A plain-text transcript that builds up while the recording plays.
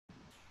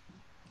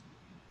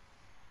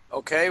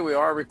Okay, we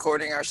are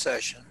recording our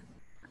session.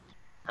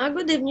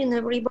 Good evening,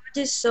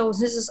 everybody. So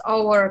this is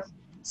our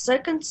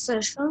second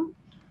session,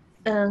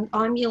 and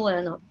I'm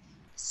Yelena.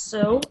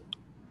 So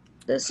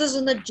this is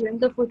an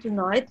agenda for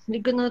tonight.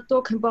 We're gonna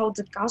talk about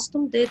the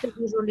custom data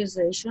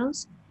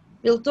visualizations.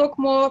 We'll talk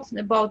more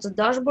about the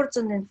dashboards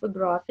and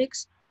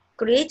infographics,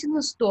 creating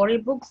a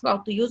storybook, how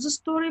to use a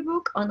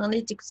storybook,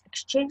 analytics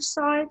exchange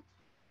site,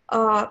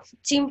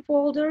 team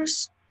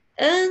folders,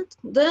 and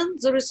then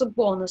there is a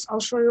bonus. I'll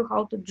show you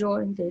how to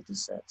join data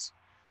sets.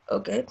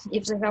 Okay,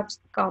 if they have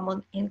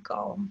common in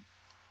column.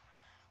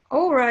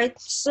 All right,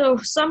 so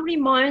some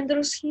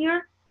reminders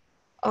here.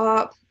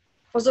 For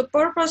the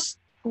purpose,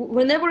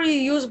 whenever you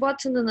use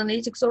Watson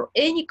Analytics or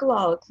any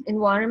cloud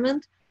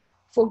environment,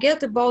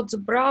 forget about the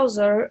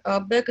browser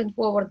back and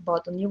forward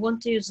button. You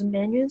want to use the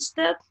menu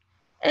instead,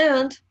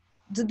 and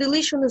the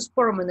deletion is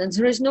permanent.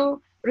 There is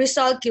no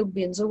recycle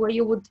bin. So where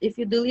you would, if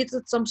you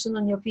deleted something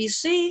on your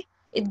PC,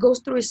 it goes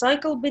to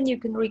recycle bin, you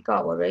can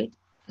recover, right?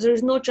 There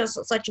is no just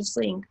such a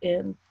thing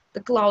in the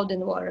cloud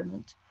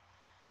environment.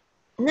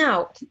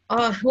 Now,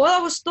 what I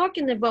was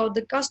talking about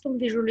the custom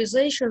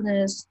visualization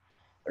is,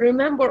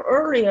 remember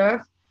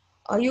earlier,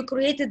 you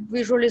created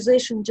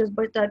visualization just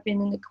by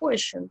typing in a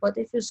question. But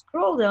if you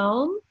scroll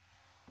down,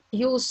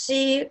 you'll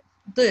see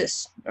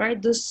this,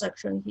 right? This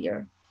section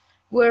here,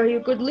 where you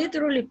could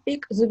literally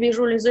pick the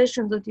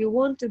visualization that you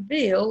want to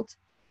build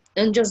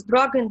and just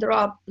drag and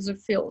drop the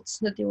fields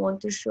that you want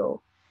to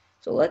show.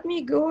 So let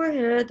me go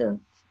ahead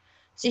and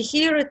see,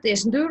 here it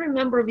is. Do you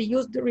remember we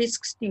used the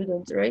risk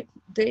student, right?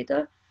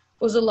 Data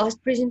for the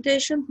last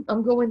presentation.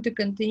 I'm going to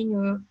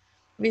continue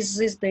with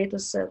this data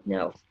set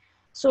now.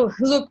 So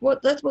look,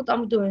 that's what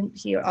I'm doing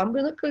here. I'm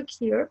gonna click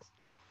here,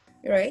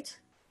 right?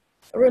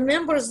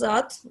 Remember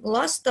that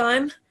last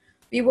time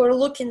we were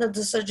looking at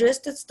the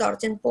suggested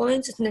starting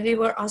points and we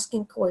were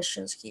asking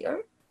questions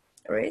here,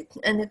 right?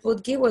 And it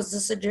would give us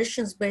the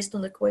suggestions based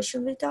on the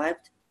question we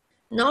typed.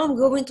 Now I'm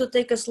going to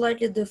take a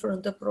slightly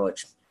different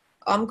approach.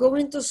 I'm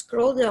going to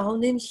scroll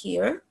down in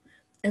here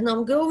and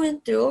I'm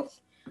going to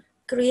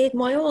create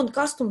my own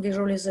custom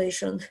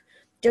visualization.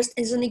 Just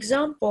as an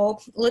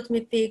example, let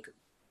me pick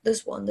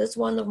this one. That's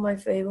one of my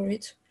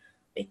favorites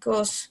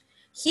because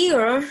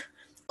here,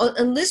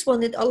 on this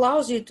one, it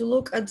allows you to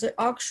look at the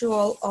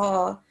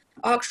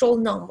actual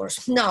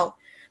numbers. Now,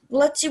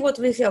 let's see what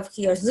we have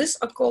here. These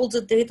are called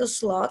the data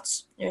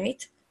slots,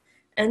 right?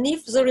 And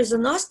if there is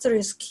an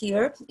asterisk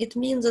here, it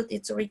means that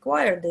it's a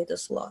required data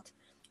slot.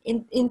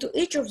 Into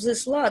each of the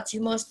slots,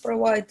 you must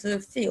provide the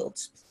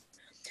fields.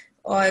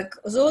 Like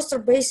those are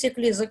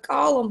basically the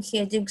column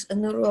headings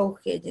and the row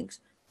headings.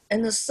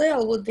 And the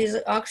cell would be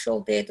the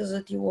actual data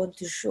that you want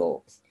to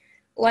show.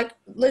 Like,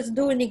 let's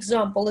do an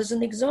example. As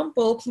an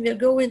example, we're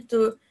going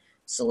to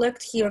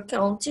select here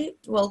county.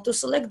 Well, to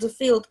select the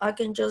field, I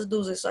can just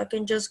do this. I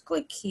can just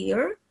click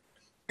here,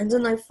 and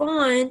then I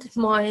find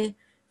my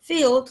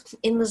field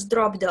in this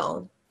drop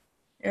down,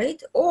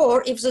 right?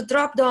 Or if the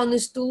drop down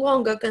is too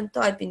long, I can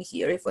type in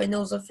here if I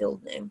know the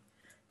field name.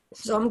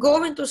 So I'm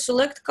going to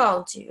select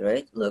county,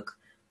 right? Look,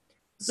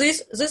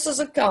 this is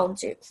a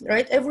county,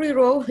 right? Every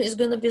row is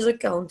going to be the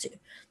county.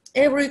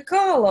 Every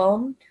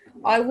column,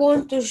 I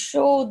want to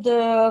show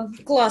the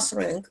class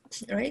rank,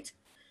 right?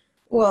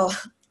 Well,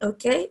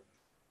 okay.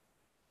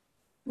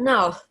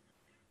 Now,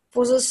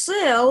 for the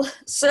cell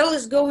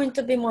is going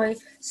to be my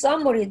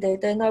summary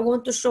data, and I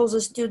want to show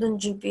the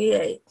student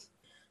GPA.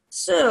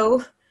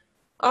 So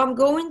I'm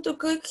going to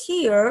click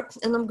here,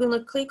 and I'm going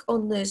to click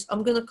on this.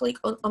 I'm going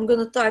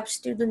to type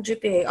student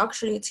GPA.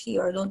 Actually, it's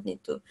here. I don't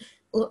need to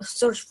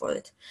search for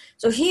it.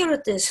 So here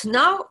it is.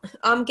 Now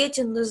I'm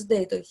getting this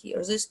data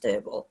here, this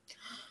table.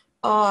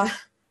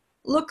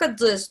 Look at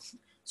this.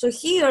 So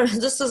here,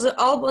 this is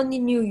Albany,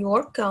 New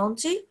York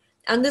County,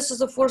 and this is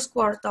the first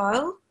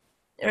quartile,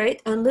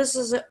 right? And this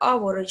is the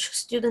average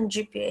student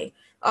GPA.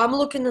 I'm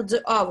looking at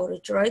the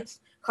average, right?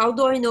 How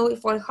do I know?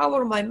 If I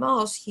hover my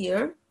mouse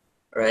here,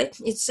 right,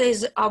 it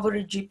says the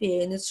average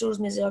GPA and it shows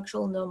me the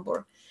actual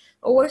number.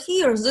 Over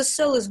here, this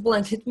cell is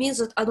blank. It means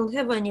that I don't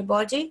have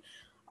anybody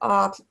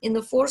in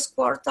the first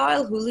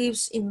quartile who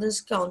lives in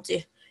this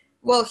county.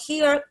 Well,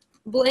 here,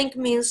 blank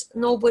means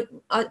nobody,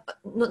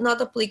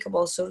 not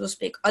applicable, so to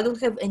speak. I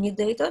don't have any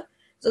data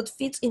that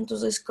fits into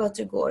this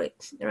category,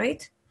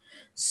 right?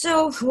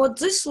 So what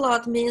this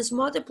slot means,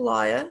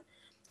 multiplier,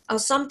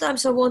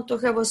 sometimes I want to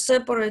have a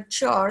separate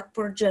chart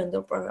per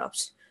gender,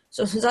 perhaps.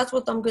 So that's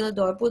what I'm gonna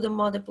do. I put a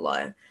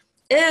multiplier,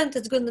 and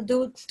it's gonna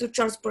do 2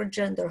 charts per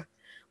gender.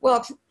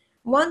 Well,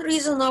 one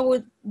reason I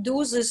would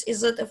do this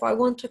is that if I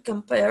want to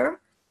compare,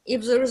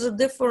 if there is a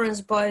difference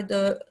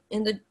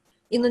in the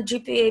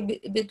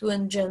GPA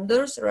between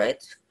genders,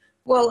 right?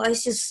 Well, I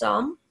see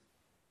some,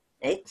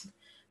 right?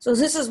 So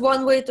this is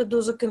one way to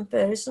do the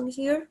comparison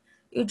here.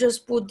 You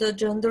just put the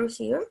gender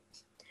here,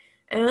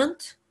 and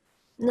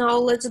now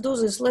let's do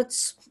this.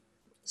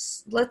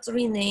 Let's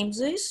rename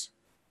this,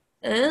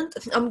 and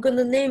I'm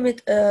gonna name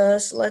it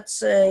as, let's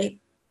say,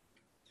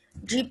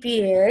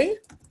 GPA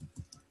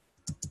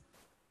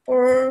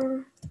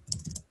per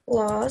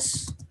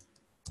class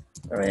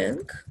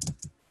rank.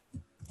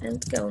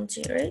 and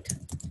county, right?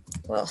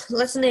 Well,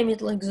 let's name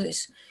it like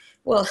this.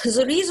 Well,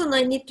 the reason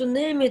I need to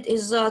name it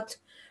is that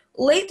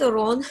later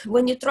on,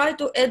 when you try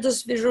to add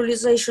this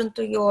visualization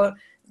to your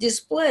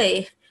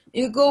display,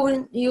 you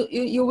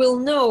will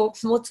know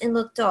what's in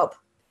the top,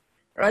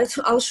 right?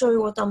 I'll show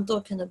you what I'm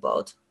talking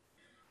about.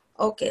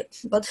 Okay,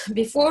 but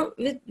before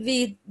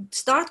we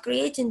start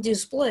creating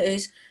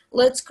displays,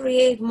 let's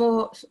create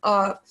more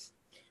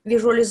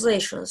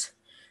visualizations.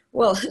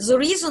 Well, the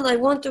reason I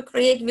want to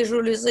create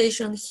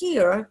visualization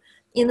here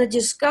in a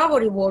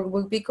discovery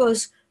workbook,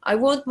 because I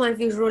want my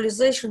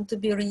visualization to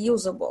be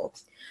reusable.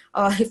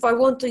 If I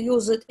want to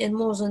use it in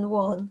more than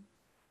one,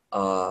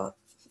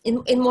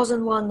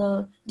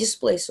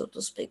 display, so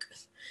to speak.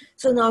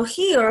 So now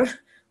here,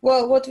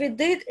 well, what we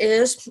did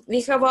is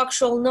we have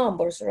actual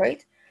numbers,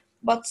 right?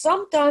 But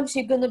sometimes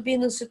you're going to be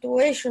in a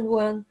situation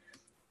when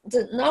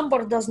the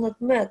number does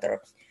not matter.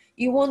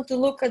 You want to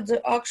look at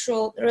the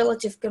actual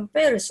relative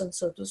comparison,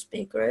 so to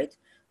speak, right?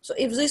 So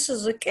if this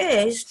is the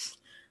case,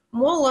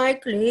 more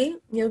likely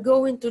you're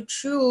going to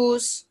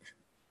choose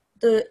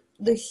the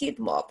heat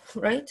map,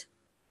 right?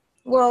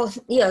 Well,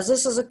 yes,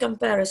 this is a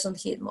comparison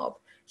heat map.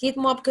 Heat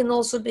map can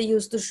also be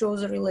used to show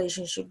the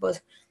relationship,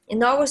 but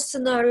in our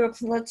scenario,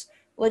 let's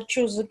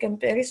choose the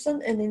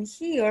comparison, and in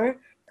here,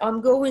 I'm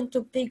going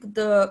to pick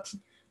the,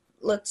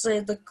 let's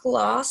say, the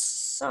class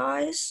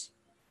size.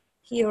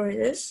 Here it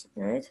is,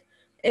 right?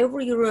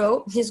 Every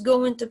row is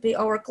going to be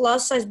our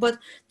class size, but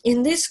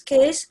in this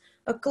case,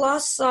 a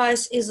class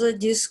size is a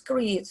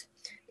discrete.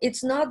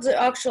 It's not the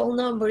actual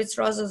number, it's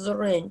rather the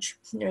range,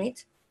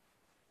 right?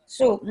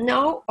 So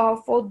now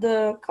for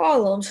the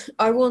columns,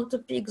 I want to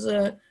pick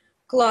the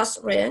class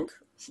rank,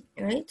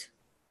 right?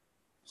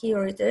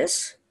 Here it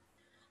is.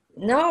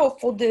 Now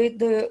for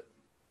the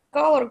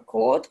color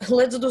code,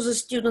 let's do the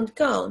student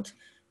count.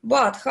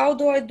 But how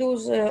do I do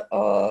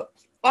the,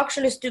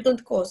 actually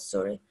student cost,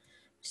 sorry.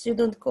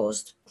 Student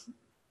cost,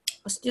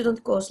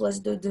 let's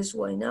do it this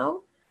way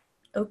now.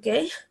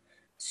 Okay,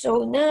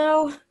 so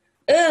now,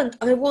 and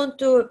I want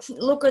to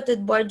look at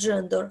it by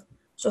gender.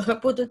 So I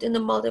put it in a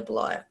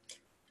multiplier,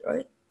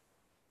 right?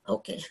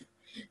 Okay,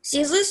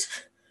 see this?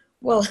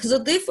 Well, the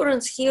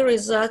difference here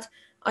is that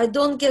I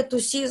don't get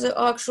to see the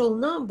actual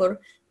number.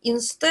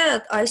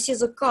 Instead, I see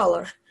the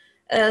color.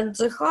 And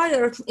the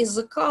higher is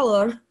the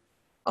color,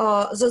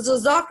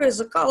 the darker is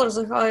the color,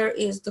 the higher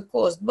is the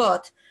cost.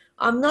 But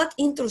I'm not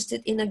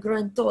interested in a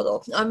grand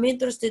total. I'm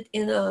interested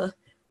in a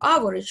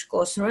average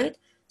cost, right?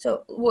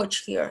 So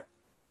watch here.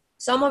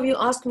 Some of you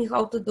asked me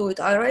how to do it.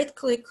 I right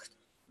click,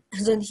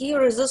 then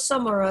here is a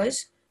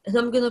summarize, and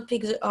I'm gonna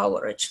pick the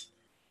average.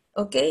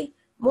 Okay,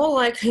 more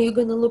likely you're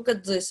gonna look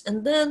at this,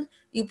 and then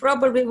you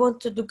probably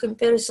want to do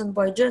comparison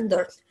by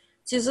gender.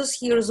 See this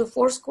here is a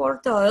fourth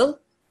quartile,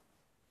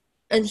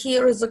 and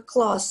here is a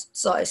class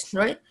size,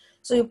 right?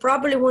 So you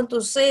probably want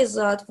to say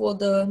that for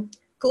the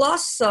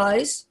class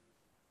size,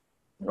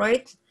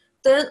 right,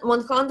 then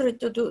 100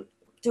 to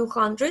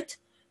 200,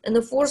 and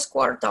the fourth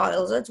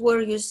quartile, that's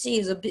where you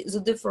see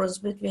the difference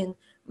between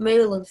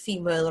male and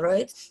female,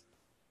 right?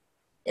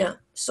 Yeah,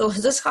 so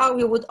that's how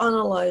you would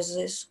analyze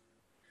this.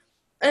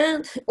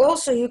 And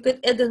also you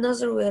could add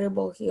another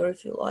variable here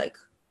if you like,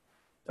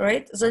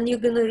 right? Then you're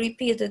gonna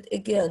repeat it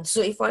again.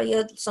 So if I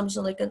add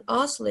something like an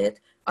oscillate,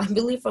 I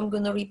believe I'm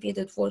gonna repeat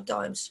it 4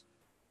 times.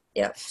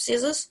 Yeah, see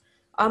this?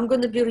 I'm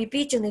gonna be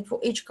repeating it for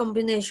each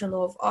combination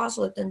of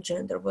oscillate and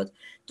gender, but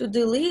to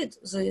delete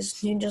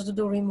this, you just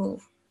do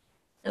remove,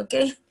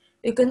 okay?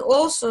 You can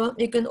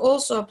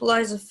also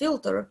apply the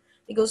filter,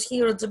 because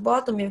here at the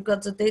bottom, you've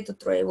got the data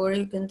tray where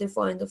you can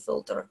define the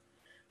filter.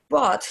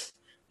 But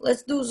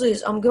let's do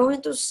this. I'm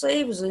going to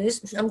save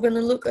this. I'm going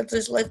to look at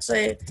this. Let's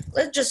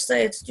just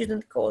say it's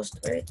student cost,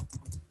 right?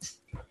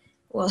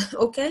 Well,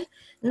 okay.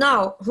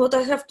 Now, what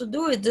I have to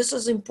do is, this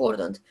is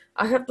important.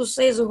 I have to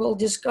save the whole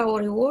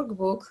discovery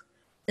workbook,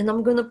 and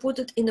I'm going to put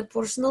it in a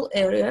personal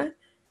area,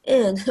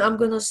 and I'm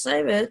going to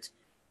save it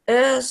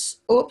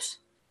as, oops,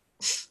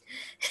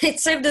 it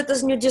saved it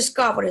as new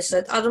discovery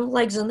set. I don't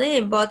like the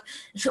name, but,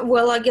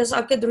 well, I guess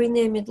I could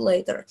rename it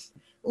later.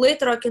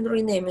 Later I can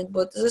rename it,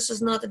 but this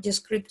is not a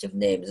descriptive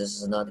name.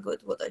 This is not good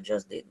what I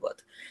just did,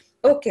 but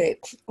okay.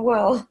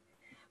 Well,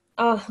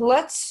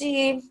 let's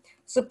see.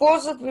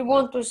 Suppose that we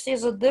want to see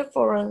the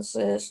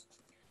differences.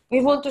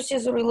 We want to see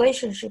the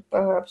relationship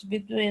perhaps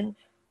between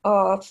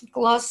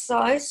class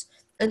size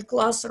and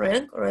class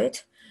rank,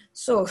 right?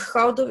 So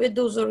how do we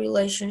do the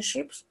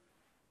relationships?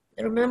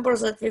 Remember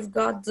that we've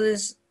got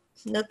this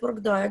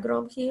network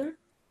diagram here,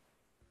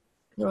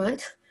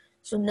 right?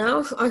 So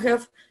now I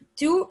have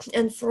to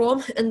and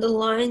from and the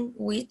line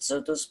width,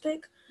 so to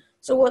speak.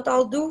 So what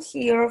I'll do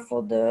here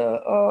for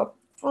the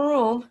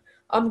from,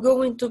 I'm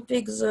going to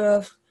pick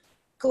the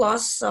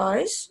class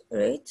size,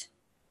 right?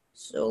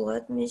 So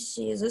let me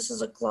see, this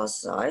is a class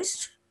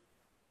size,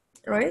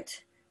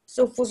 right?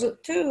 So for the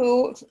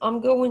to, I'm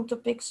going to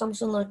pick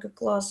something like a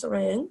class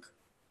rank,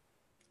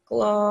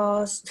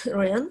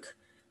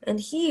 and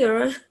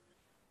here,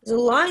 the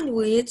line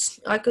width,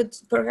 I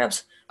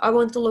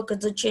want to look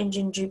at the change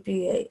in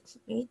GPA,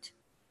 right?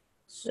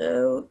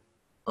 So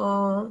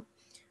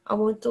I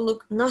want to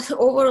look not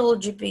overall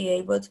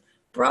GPA, but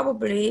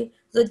probably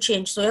the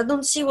change. So I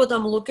don't see what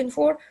I'm looking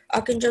for.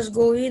 I can just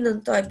go in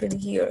and type in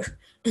here,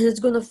 and it's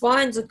gonna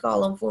find the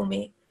column for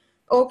me.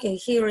 Okay,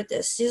 here it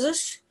is. See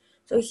this?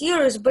 So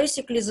here is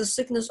basically the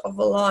thickness of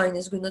a line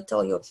is gonna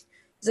tell you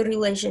the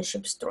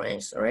relationship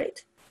strength,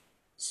 right?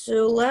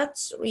 So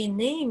let's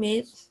rename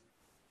it.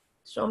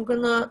 So I'm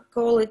gonna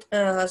call it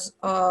as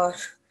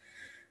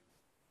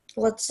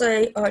let's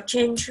say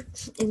change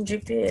in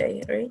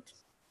GPA, right?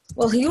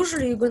 Well,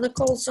 usually you're gonna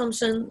call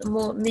something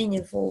more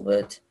meaningful,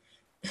 but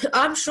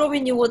I'm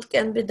showing you what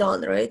can be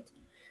done, right?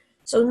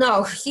 So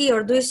now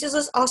here, do you see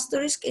this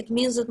asterisk? It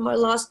means that my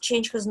last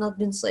change has not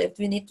been saved.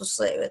 We need to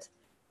save it.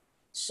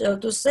 So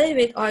to save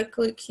it, I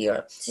click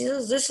here. See,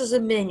 this is a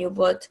menu,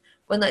 but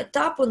when I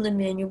tap on the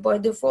menu, by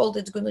default,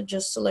 it's gonna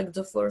just select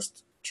the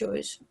first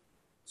choice.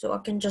 So I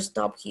can just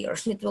tap here,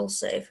 it will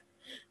save.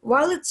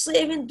 While it's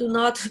saving, do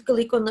not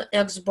click on the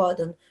X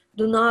button.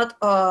 Do not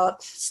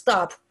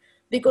stop.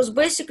 Because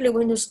basically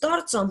when you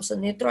start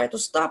something, you try to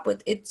stop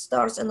it, it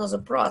starts another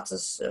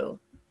process. So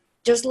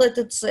just let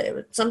it save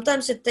it.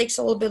 Sometimes it takes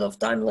a little bit of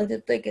time, let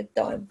it take its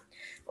time.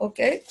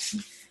 Okay?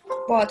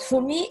 But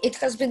for me, it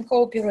has been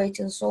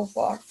cooperating so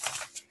far.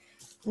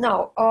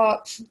 Now,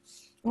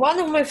 one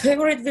of my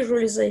favorite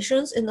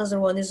visualizations, another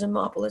one is a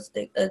map. Let's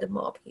take the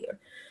map here.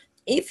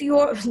 If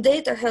your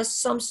data has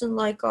something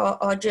like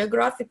a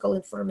geographical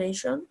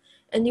information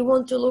and you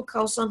want to look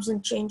how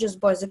something changes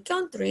by the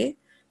country,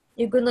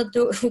 you're gonna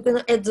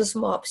add this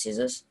map, see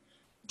this?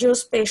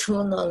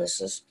 Geospatial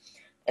analysis.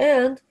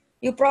 And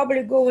you're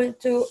probably going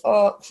to,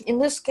 in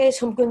this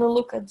case, I'm gonna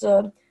look at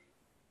the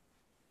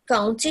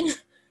county,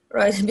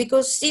 right?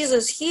 Because see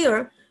this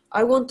here,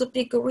 I want to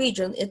pick a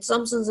region. It's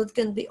something that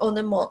can be on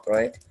a map,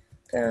 right?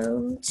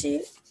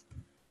 County,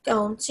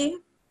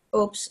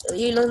 oops,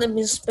 Elena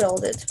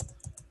misspelled it.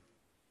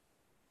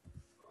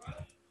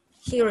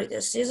 Here it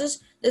is.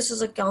 This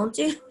is a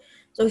county.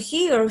 So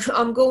here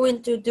I'm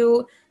going to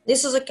do,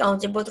 this is a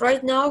county, but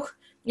right now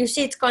you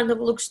see it kind of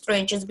looks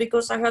strange. It's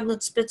because I have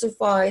not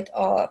specified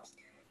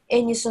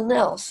anything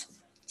else.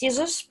 See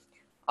this?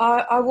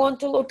 I want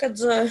to look at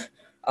the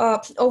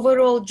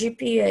overall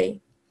GPA.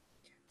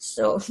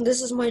 So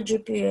this is my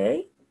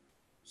GPA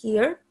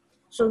here.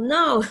 So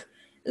now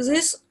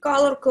this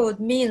color code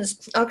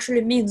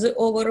actually means the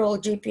overall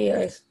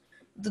GPA.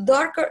 The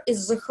darker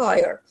is the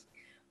higher.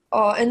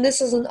 And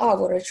this is an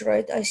average,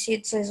 right? I see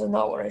it says an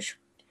average.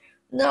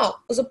 Now,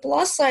 the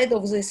plus side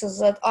of this is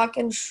that I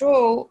can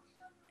show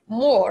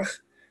more.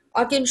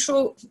 I can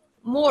show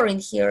more in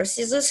here.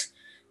 See this?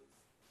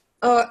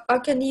 I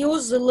can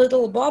use the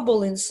little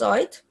bubble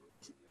inside,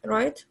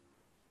 right?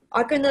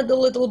 I can add a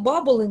little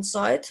bubble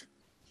inside.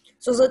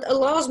 So that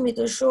allows me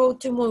to show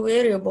two more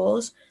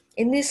variables.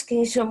 In this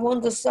case, I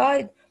want the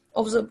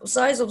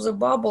size of the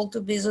bubble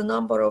to be the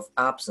number of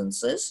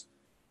absences,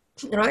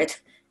 right?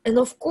 And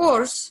of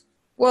course,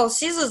 well,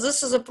 see,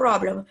 this is a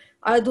problem.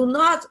 I do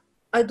not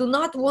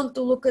want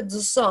to look at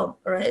the sum,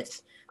 right?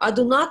 I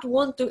do not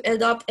want to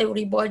add up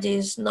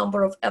everybody's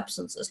number of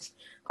absences.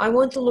 I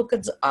want to look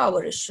at the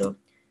average. So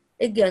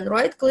again,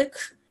 right click,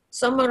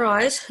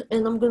 summarize,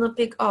 and I'm gonna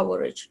pick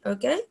average,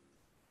 okay?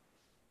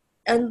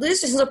 And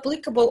this is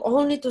applicable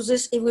only to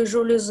this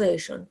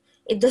visualization.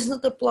 It does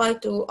not apply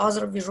to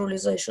other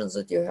visualizations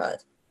that you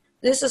had.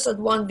 This is at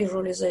one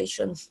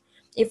visualization.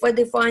 If I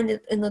define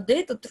it in a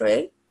data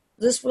tray,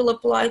 this will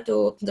apply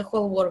to the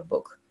whole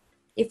workbook.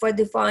 If I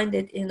define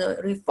it in a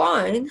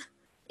refine,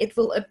 it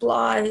will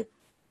apply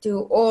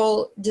to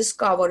all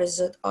discoveries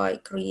that I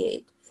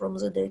create from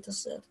the data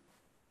set.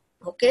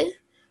 Okay,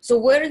 so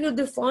where you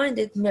defined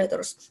it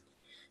matters.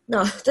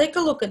 Now, take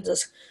a look at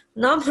this.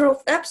 Number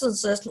of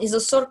absences is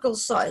a circle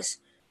size.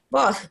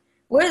 But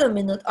wait a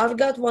minute, I've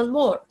got one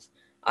more.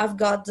 I've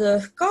got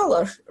the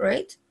color,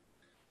 right?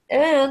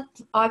 And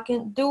I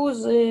can do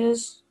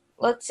this,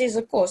 let's see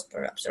the cost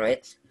perhaps,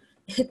 right?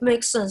 It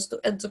makes sense to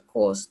add the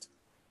cost.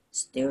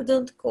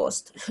 Student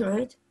cost,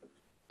 right?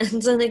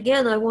 And then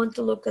again, I want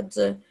to look at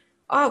the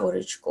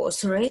average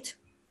cost, right?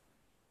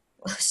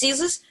 See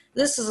this?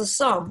 This is a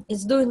sum.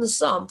 It's doing the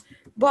sum.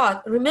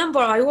 But remember,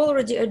 I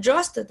already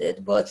adjusted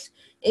it. But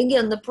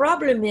again, the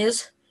problem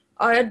is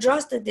I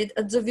adjusted it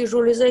at the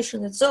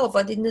visualization itself.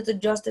 I didn't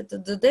adjust it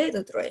at the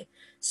data tray.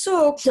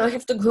 So I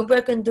have to go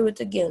back and do it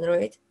again,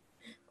 right?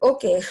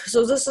 Okay,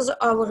 so this is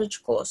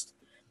average cost.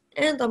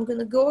 And I'm going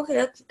to go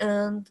ahead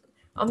and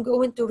I'm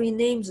going to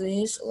rename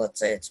this. Let's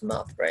say it's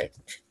map, right?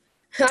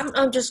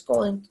 I'm just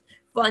calling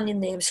funny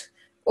names.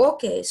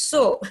 Okay,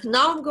 so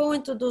now I'm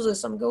going to do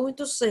this. I'm going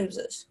to save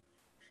this.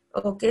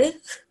 Okay,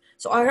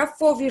 so I have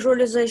 4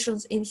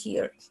 visualizations in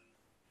here.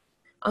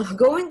 I'm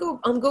going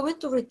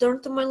to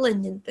return to my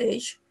landing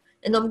page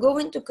and I'm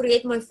going to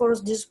create my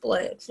first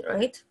display,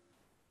 right?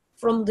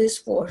 From these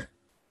 4.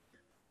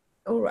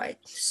 All right,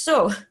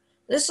 so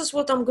this is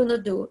what I'm gonna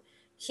do.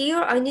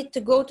 Here I need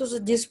to go to the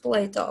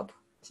display tab,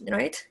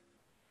 right?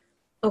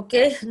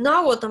 Okay,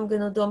 now what I'm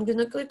gonna do, I'm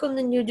gonna click on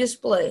the new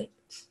display.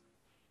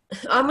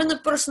 I'm in a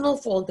personal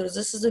folder.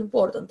 This is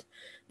important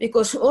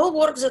because all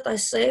work that I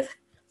save,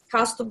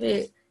 has to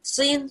be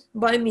seen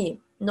by me.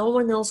 No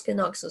one else can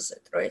access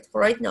it, right?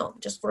 For right now,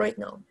 just for right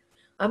now.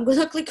 I'm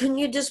gonna click on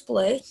new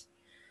display.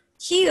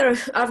 Here,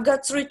 I've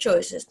got 3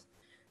 choices.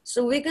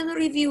 So we're gonna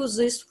review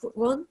this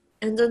one,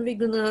 and then we're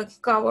gonna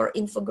cover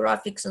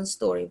infographics and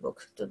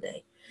storybook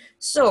today.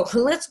 So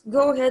let's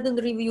go ahead and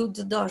review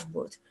the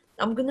dashboard.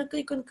 I'm gonna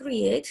click on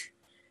create.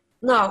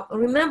 Now,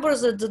 remember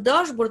that the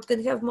dashboard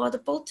can have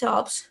multiple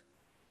tabs.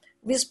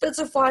 We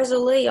specify the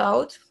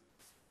layout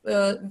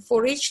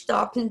for each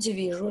tab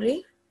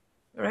individually,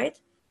 right?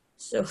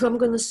 So I'm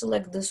gonna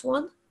select this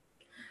one.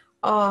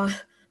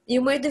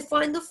 You may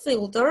define the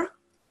filter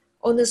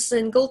on a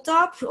single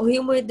tab, or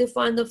you may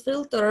define the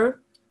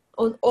filter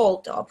on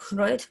all tabs,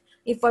 right?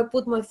 If I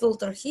put my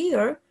filter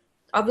here,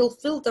 I will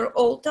filter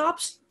all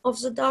tabs of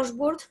the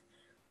dashboard.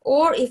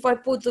 Or if I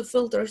put the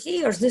filter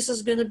here, this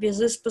is gonna be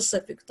this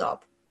specific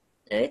tab,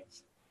 right?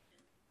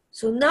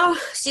 So now,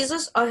 see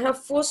this, I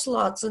have 4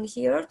 slots in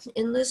here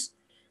in this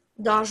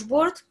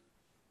dashboard.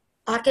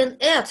 I can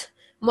add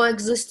my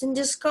existing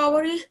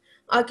discovery.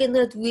 I can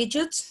add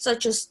widgets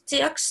such as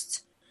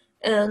text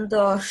and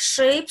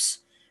shapes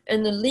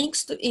and the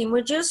links to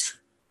images.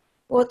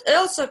 What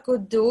else I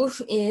could do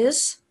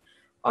is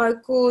I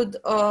could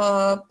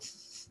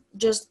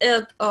just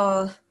add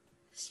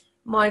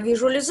my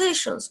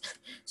visualizations.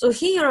 So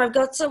here I've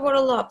got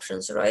several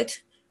options, right?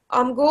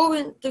 I'm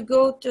going to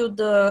go to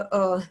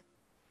the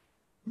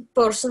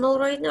personal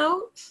right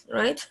now,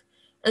 right?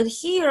 And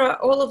here are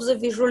all of the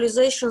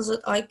visualizations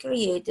that I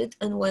created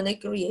and when I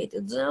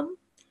created them.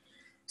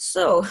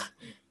 So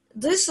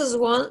this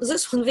one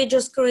we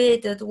just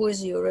created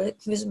with you, right?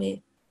 With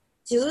me.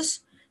 See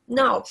this?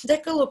 Now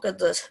take a look at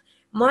this.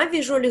 My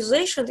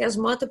visualization has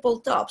multiple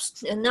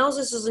tabs, and now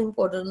this is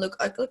important. Look,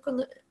 I click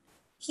on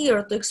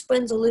here to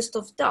expand the list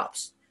of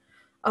tabs.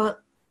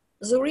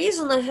 The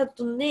reason I had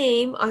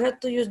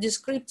to use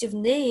descriptive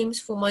names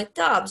for my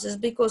tabs is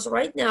because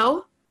right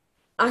now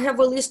I have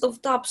a list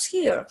of tabs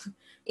here.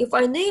 If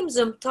I name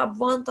them tab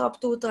 1, tab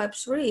 2, tab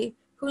 3,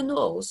 who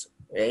knows,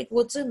 right?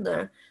 What's in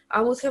there?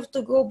 I would have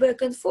to go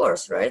back and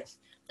forth, right?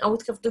 I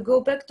would have to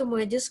go back to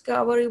my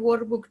discovery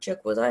workbook,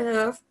 check what I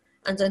have,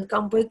 and then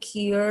come back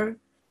here.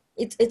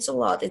 It's a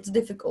lot, it's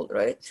difficult,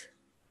 right?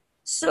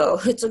 So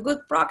it's a good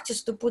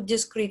practice to put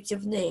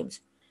descriptive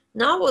names.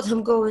 Now what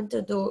I'm going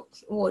to do,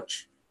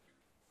 watch.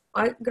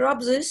 I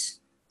grab this,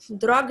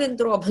 drag and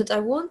drop it. I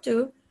want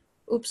to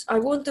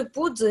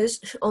put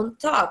this on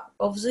top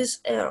of this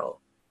arrow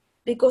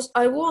because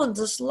I want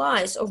the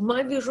slice of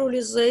my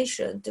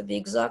visualization to be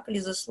exactly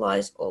the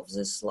slice of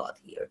this slot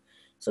here.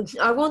 So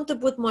I want to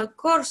put my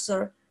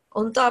cursor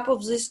on top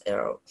of this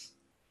arrow.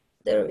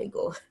 There we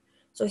go.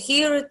 So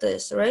here it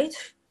is, right?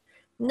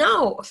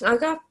 Now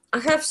I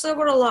have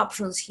several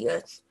options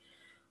here.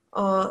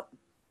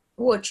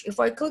 Watch, if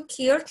I click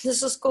here,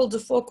 this is called the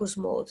focus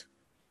mode.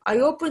 I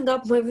opened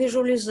up my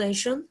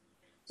visualization.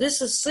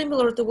 This is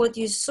similar to what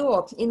you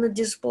saw in the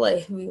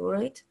display view,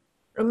 right?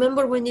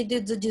 Remember when you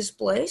did the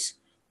displays?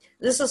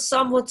 This is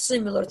somewhat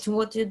similar to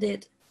what you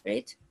did,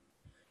 right?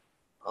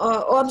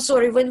 I'm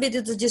sorry, when we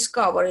did the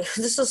discovery,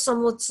 this is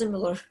somewhat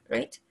similar,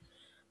 right?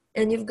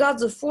 And you've got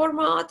the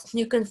format,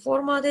 you can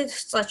format it,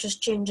 such as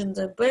changing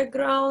the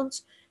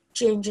backgrounds,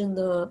 changing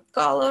the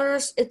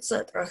colors,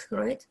 etc.,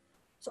 right?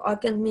 So I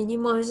can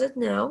minimize it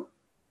now.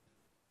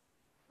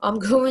 I'm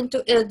going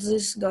to add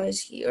these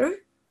guys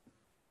here.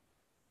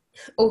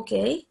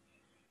 Okay,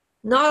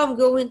 now I'm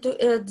going to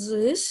add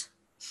this,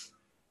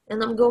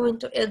 and I'm going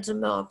to add the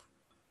map.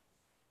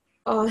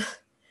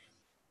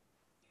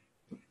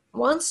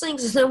 One thing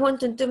that I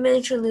wanted to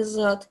mention is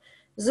that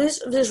these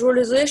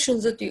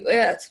visualizations that you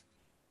add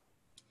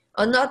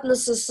are not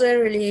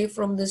necessarily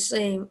from the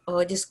same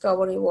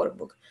discovery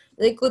workbook.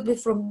 They could be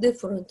from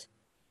different.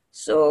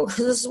 So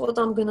this is what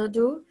I'm gonna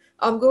do.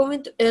 I'm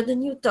going to add a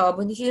new tab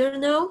in here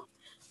now,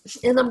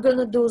 and I'm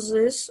gonna do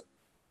this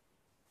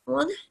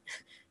one.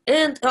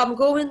 And I'm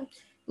going,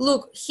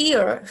 look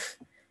here,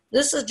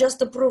 this is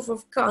just a proof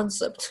of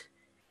concept.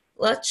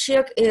 Let's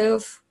check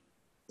if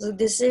the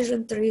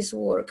decision trees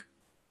work.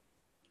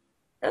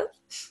 Oh,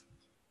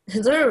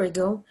 there we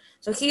go.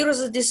 So here is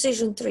the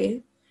decision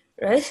tree,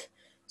 right?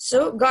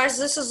 So guys,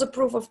 this is a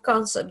proof of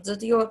concept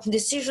that your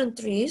decision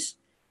trees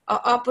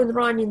are up and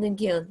running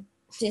again.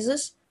 See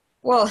this?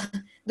 Well,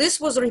 this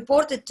was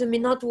reported to me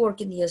not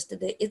working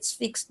yesterday. It's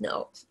fixed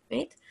now,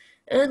 right?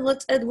 And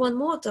let's add one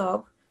more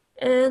tab.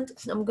 And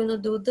I'm gonna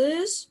do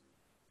this,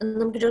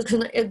 and I'm just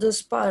gonna add the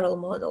spiral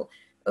model,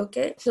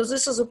 okay? So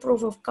this is a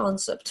proof of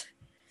concept.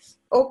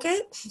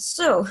 Okay,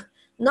 so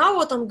now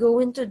what I'm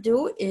going to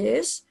do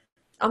is,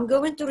 I'm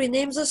going to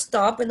rename this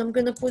tab, and I'm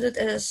gonna put it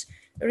as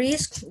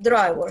risk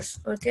drivers,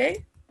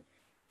 okay?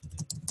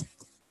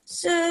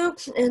 So,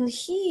 and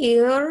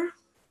here,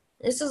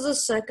 this is the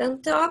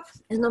second tab,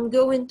 and I'm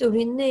going to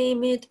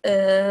rename it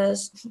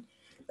as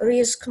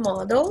risk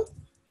model,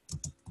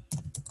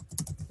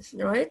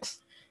 right?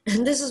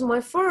 And this is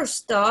my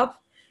first tab.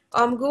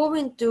 I'm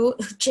going to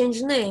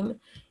change name,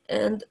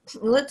 and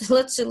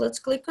let's see, let's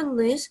click on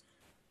this,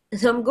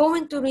 and I'm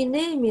going to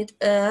rename it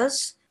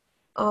as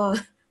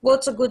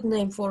what's a good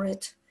name for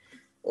it?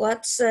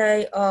 Let's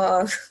say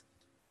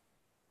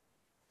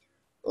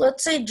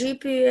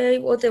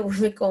GPA, whatever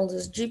we call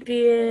this,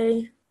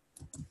 GPA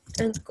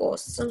and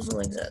cost, something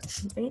like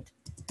that, right?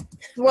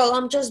 Well,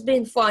 I'm just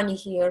being funny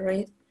here,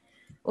 right?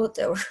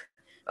 Whatever.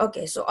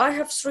 Okay, so I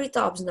have 3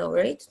 tabs now,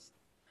 right?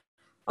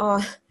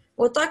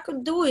 What I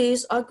could do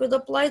is I could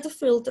apply the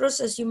filters.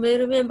 As you may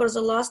remember,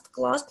 the last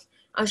class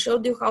I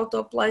showed you how to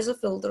apply the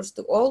filters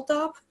to all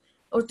tab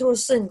or to a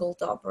single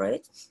tab,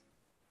 right?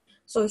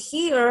 So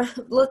here,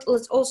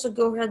 let's also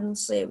go ahead and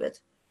save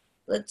it.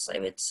 Let's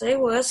save it, save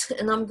as,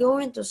 and I'm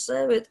going to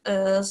save it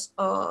as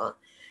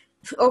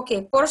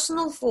okay,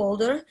 personal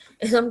folder,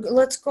 and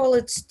let's call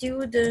it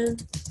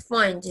student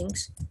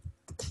findings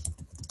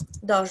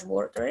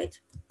dashboard, right?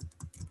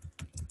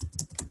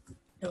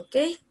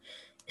 Okay,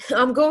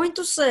 I'm going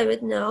to save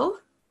it now,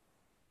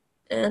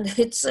 and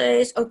it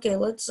says, okay,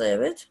 let's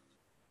save it.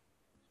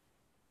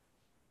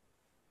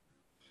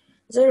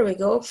 There we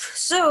go.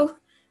 So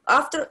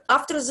after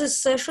this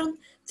session,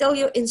 tell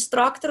your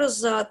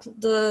instructors that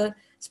the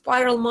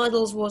spiral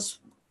models was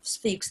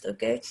fixed,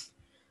 okay?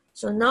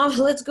 So now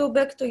let's go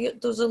back to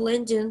the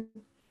landing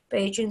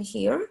page in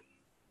here.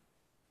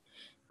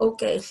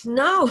 Okay,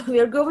 now we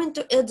are going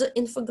to add the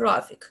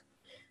infographic.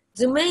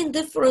 The main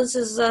difference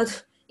is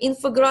that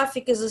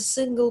infographic is a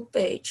single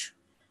page.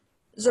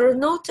 There are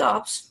no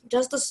tabs,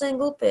 just a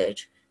single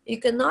page. You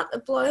cannot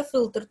apply a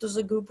filter to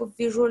the group of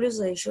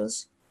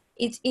visualizations.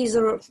 It's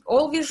either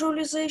all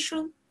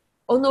visualization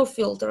or no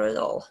filter at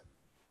all.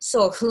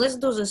 So let's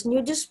do this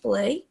new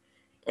display,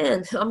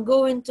 and I'm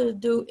going to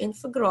do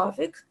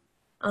infographic.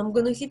 I'm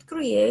going to hit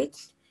create,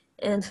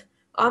 and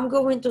I'm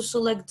going to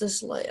select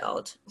this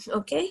layout,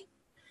 okay?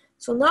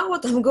 So now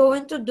what I'm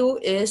going to do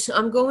is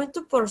I'm going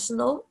to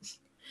personal.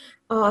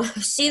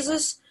 See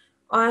this,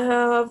 I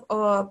have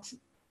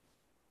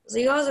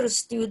the other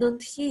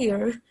student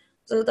here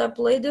that I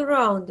played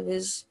around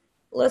with.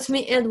 Let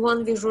me add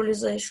one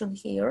visualization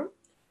here,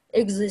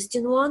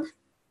 existing one.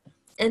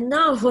 And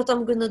now what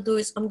I'm gonna do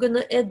is I'm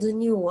gonna add the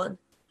new one.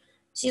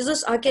 See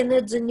this, I can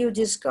add the new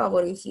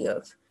discovery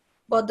here.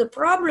 But the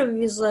problem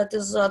with that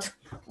is that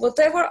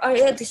whatever I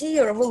add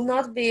here will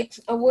not be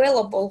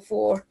available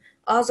for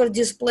other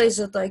displays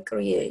that I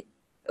create,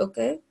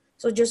 okay?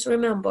 So just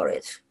remember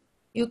it.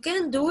 You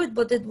can do it,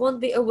 but it won't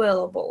be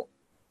available.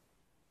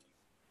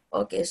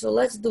 Okay, so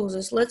let's do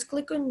this. Let's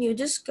click on new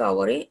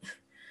discovery.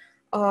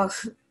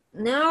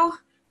 Now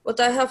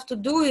what I have to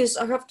do is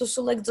I have to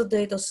select the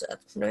data set,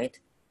 right?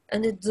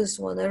 And it's this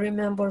one, I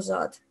remember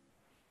that.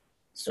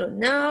 So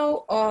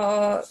now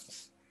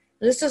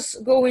this is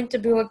going to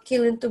be like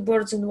killing 2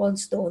 birds in 1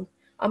 stone.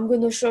 I'm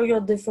going to show you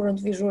a different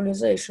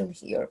visualization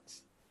here.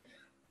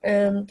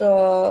 And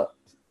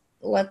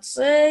let's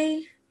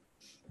say,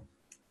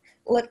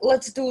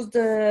 let's do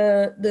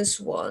this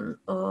one.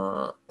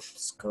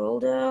 Scroll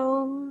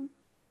down.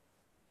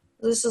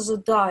 This is a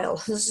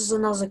dial. This is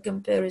another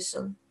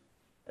comparison,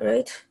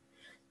 right?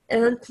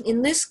 And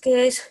in this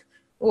case,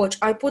 watch,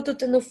 I put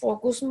it in the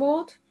focus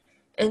mode.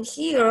 And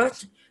here,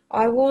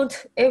 I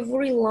want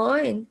every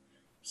line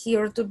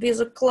here to be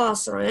the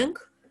class rank.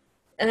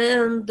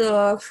 And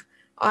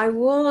I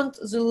want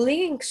the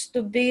links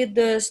to be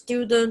the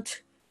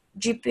student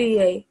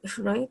GPA,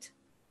 right?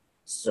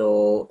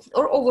 So,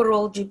 or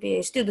overall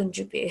GPA, student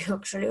GPA,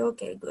 actually.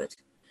 Okay, good.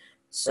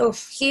 So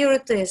here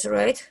it is,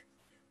 right?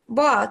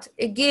 But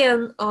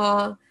again,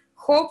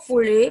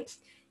 hopefully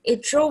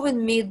it's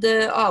showing me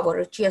the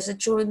average. Yes,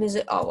 it's showing me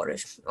the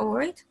average. All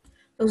right.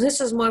 So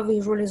this is my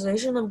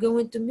visualization. I'm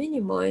going to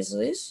minimize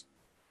this.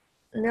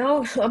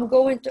 Now I'm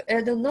going to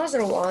add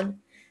another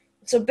one.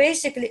 So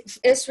basically,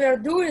 as we are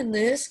doing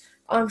this,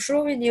 I'm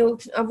showing you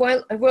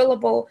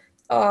available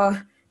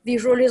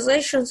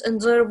visualizations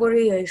and their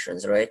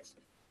variations, right?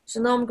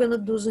 So now I'm going to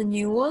do the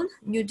new one,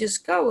 new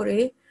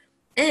discovery,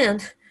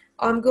 and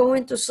I'm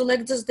going to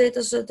select this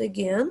data set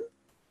again.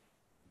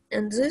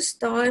 And this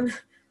time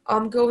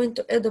I'm going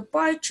to add a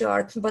pie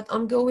chart, but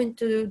I'm going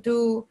to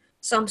do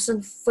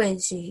something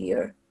fancy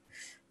here.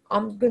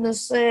 I'm going to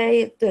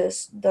say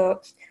this,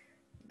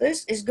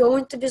 this is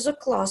going to be the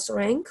class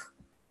rank.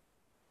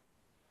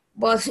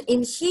 But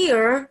in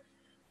here,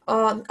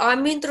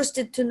 I'm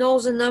interested to know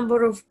the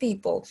number of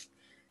people.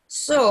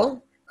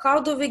 So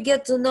how do we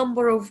get the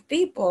number of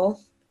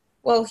people?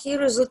 Well,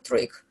 here is a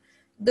trick.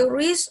 There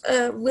is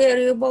a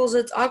variable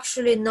that's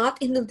actually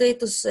not in the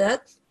data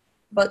set,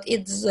 but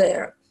it's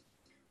there.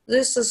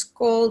 This is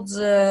called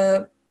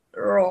the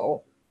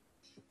row.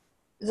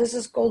 This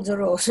is called the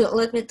row. So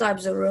let me type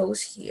the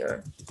rows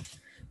here.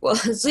 Well,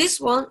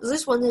 this one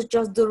is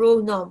just the row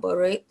number,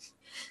 right?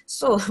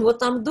 So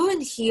what I'm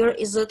doing here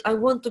is that I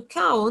want to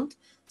count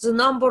the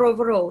number of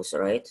rows,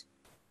 right?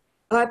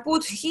 I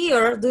put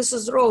here, this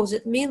is rows.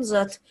 It means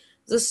that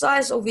the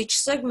size of each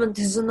segment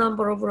is the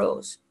number of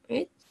rows,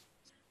 right?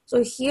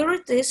 So here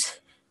it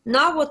is.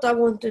 Now what I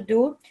want to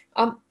do,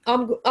 I'm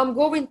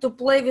going to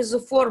play with the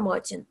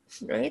formatting,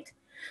 right?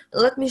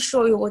 Let me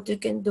show you what you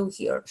can do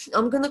here.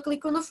 I'm gonna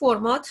click on the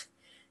format,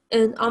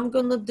 and I'm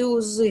gonna do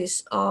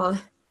this.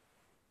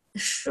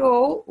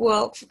 show,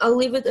 well, I'll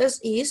leave it as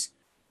is,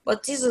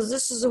 but this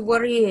is a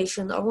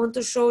variation. I want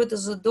to show it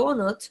as a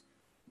donut,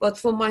 but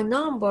for my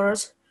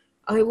numbers,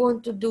 I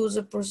want to do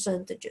the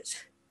percentages,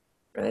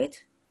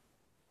 right?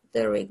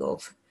 There we go.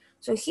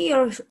 So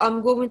here,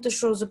 I'm going to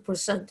show the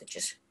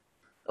percentages,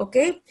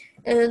 okay?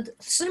 And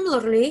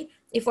similarly,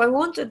 if I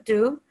wanted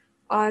to,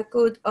 I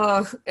could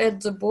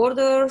add the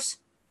borders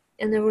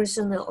and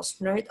everything else,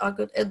 right? I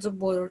could add the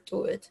border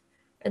to it,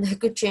 and I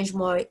could change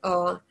my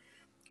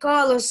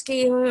color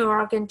scheme,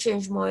 or I can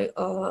change my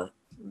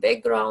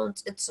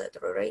background,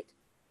 etc. Right?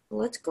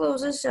 Let's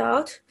close this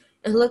out,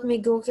 and let me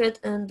go ahead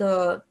and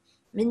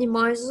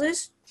minimize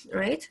this.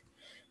 Right?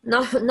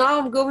 Now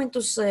I'm going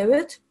to save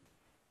it,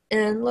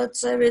 and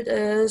let's save it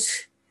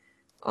as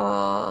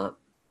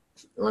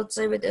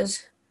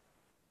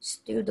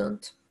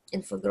student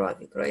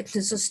infographic. Right?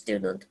 This is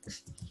student.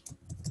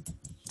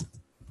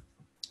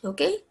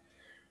 Okay.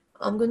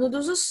 I'm gonna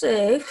do the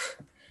save.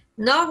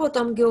 Now what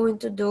I'm going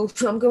to do,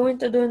 I'm going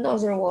to do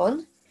another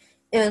one.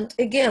 And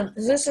again,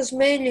 this is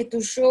mainly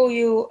to show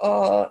you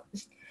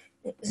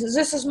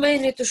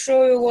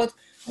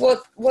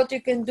what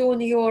you can do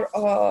in your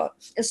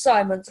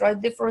assignments, right?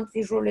 Different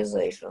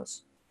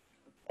visualizations.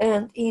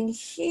 And in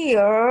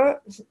here,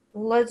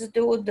 let's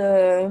do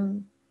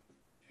the,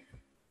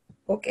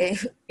 okay,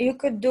 you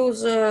could do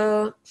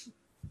the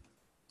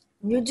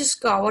new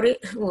discovery,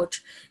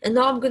 watch. And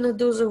now I'm gonna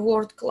do the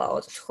word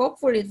cloud.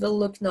 Hopefully it will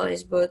look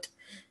nice, but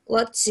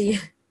let's see.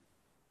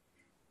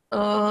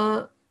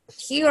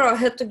 Here I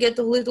had to get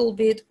a little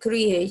bit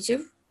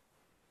creative.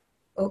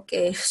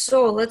 Okay,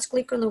 so let's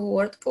click on the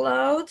word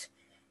cloud,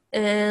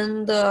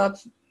 and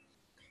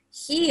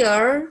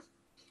here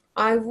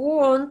I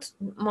want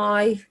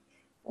my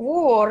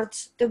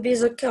words to be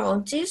the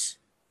counties,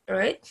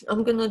 right?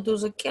 I'm gonna do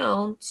the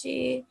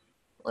county.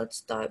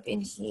 Let's type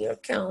in here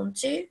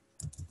county.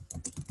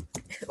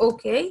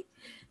 Okay,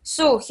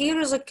 so here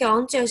is a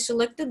county. I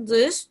selected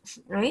this,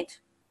 right?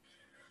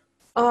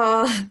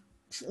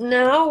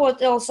 Now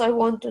what else I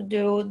want to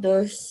do?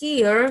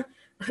 Here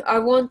I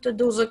want to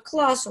do the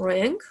class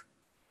rank.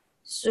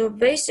 So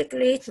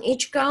basically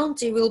each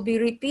county will be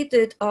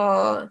repeated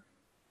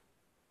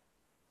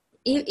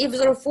if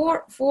there are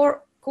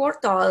four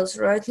quartiles,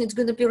 right? It's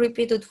going to be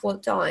repeated 4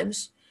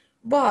 times.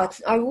 But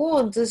I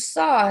want the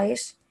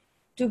size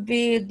to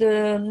be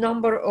the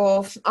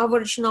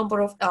average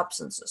number of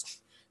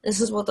absences.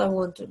 This is what I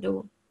want to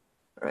do,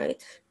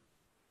 right?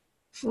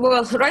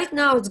 Well, right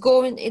now it's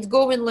going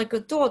like a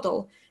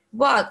total,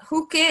 but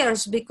who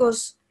cares?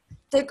 Because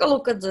take a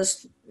look at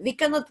this. We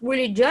cannot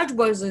really judge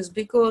by this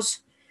because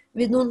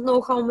we don't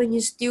know how many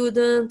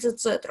students,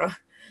 etc.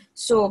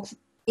 So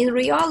in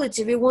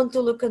reality, we want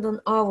to look at an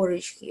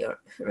average here,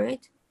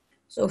 right?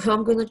 So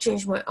I'm gonna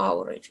change my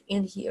average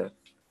in here.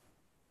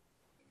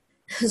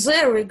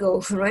 There we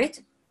go,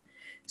 right?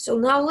 So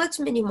now let's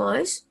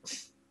minimize.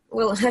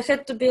 Well, I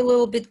had to be a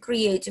little bit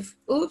creative.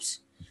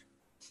 Oops.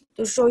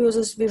 To show you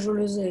this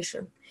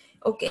visualization.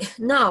 Okay,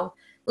 now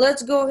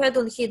let's go ahead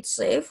and hit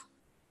save.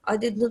 I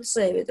did not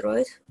save it,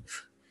 right?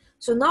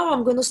 So now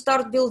I'm gonna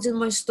start building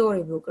my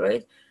storybook,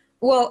 right?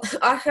 Well,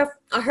 I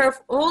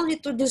have only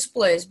 2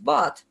 displays,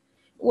 but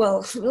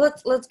well,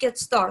 let's get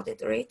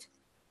started, right?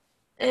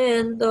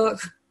 And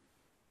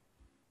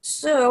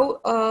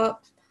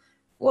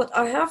what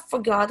I have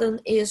forgotten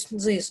is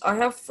this. I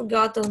have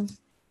forgotten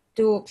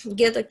to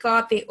get a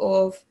copy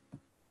of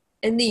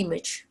an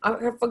image. I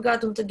have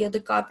forgotten to get a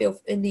copy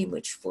of an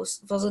image for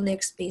the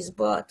next piece,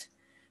 but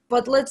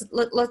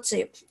let's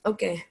see.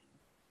 Okay,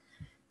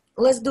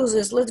 let's do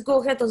this. Let's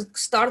go ahead and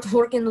start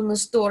working on the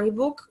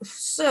storybook.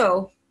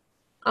 So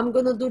I'm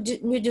gonna do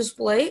new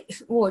display.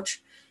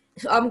 Watch.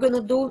 I'm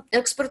gonna do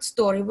expert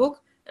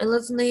storybook, and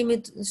let's name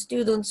it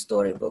student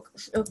storybook.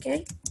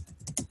 Okay,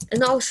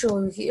 and I'll show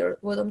you here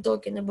what I'm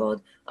talking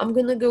about. I'm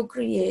gonna go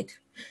create.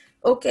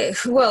 Okay,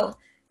 well,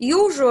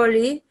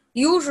 usually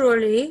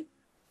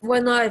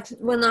when I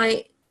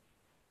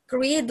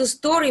create the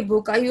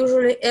storybook, I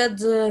usually add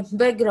the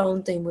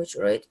background image,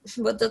 right?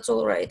 But that's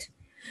all right.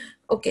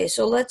 Okay,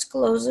 so let's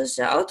close this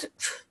out.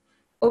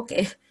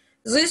 Okay,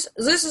 this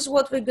is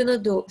what we're gonna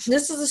do.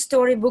 This is the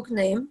storybook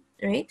name,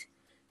 right?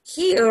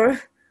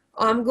 Here,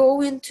 I'm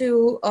going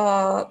to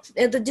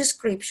add a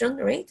description,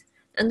 right?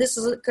 And this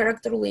is a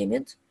character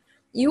limit.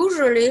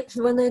 Usually,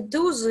 when I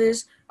do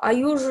this, I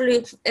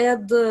usually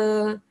add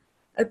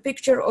a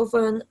picture of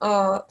an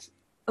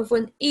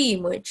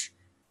image,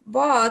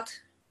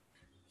 but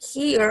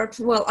here,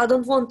 well, I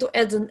don't want to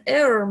add an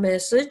error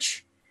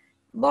message,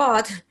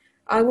 but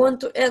I want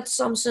to add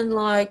something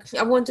like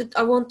I want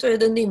to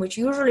add an image.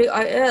 Usually,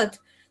 I add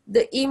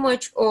the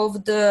image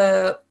of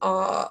the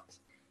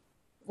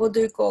what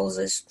do you call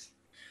this?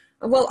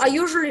 Well, I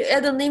usually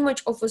add an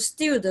image of a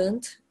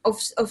student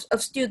of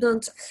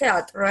student's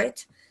head,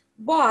 right?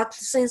 But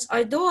since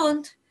I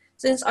don't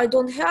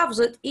have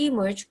that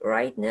image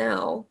right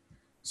now,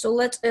 so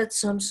let's add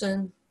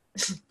something.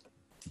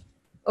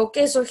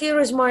 Okay, so here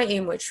is my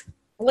image.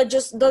 Let's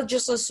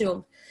just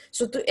assume.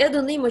 So to add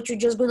an image, you're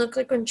just gonna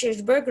click on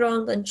change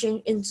background and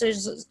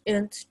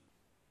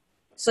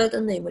set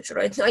an image,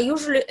 right? I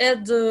usually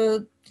add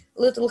the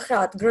little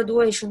hat,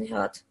 graduation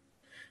hat.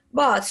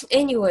 But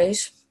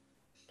anyways,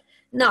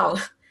 now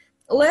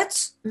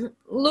let's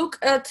look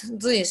at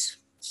this.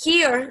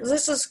 Here,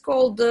 this is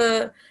called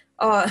the,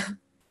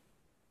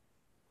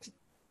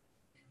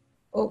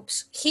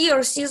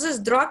 here, see this,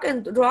 drag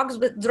and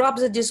drop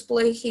the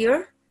display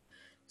here.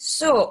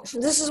 So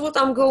this is what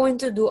I'm going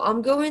to do.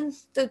 I'm going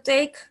to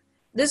take,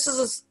 this is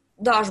a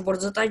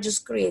dashboard that I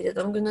just created.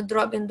 I'm going to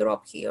drag and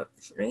drop here,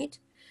 right?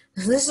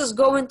 This is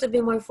going to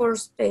be my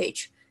first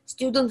page,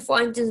 student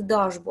findings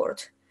dashboard.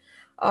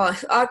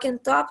 I can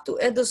tap to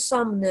add a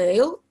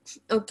thumbnail,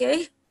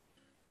 okay?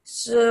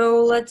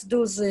 So let's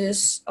do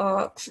this.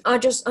 I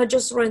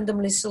just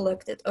randomly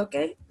selected,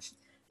 okay?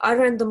 I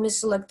randomly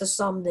select a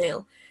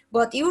thumbnail,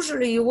 but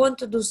usually you want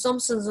to do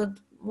something that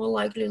more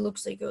likely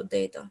looks like your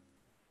data.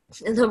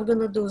 And I'm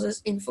gonna do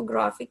this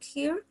infographic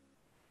here.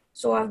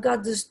 So I've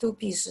got these two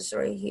pieces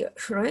right here,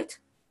 right?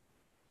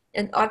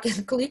 And I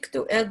can click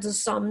to add the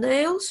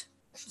thumbnails.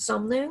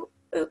 Thumbnail,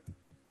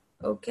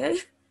 okay.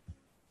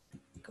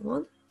 Come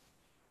on.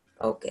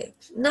 Okay,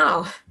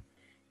 now,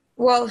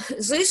 well,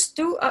 these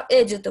two are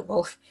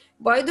editable.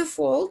 By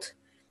default,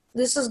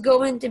 this is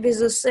going to be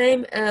the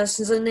same as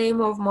the name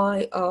of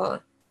my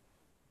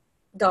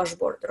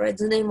dashboard, right?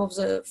 The name of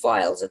the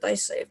file that I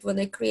saved when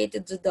I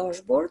created the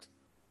dashboard.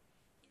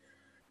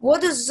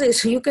 What is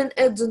this? You can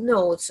add the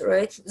notes,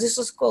 right? This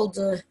is called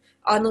the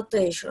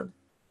annotation.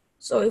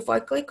 So if I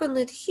click on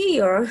it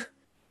here,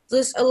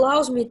 this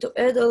allows me to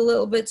add a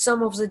little bit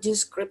some of the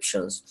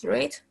descriptions,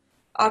 right?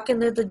 I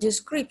can add a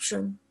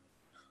description.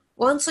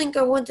 One thing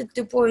I wanted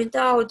to point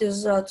out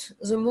is that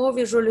the more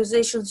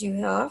visualizations you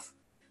have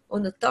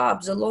on the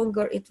top, the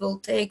longer it will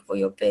take for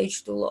your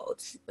page to load,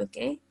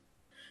 okay?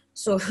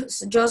 So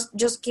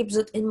just keep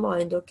that in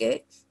mind,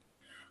 okay?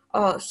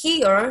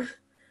 Here,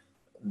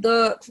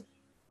 the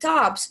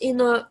tabs in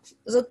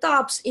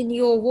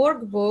your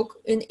workbook,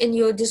 in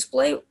your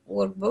display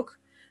workbook,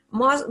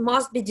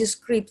 must be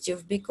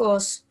descriptive,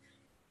 because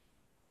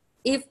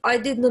if I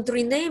did not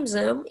rename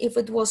them, if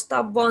it was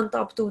tab 1,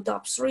 tab 2,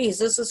 tab 3,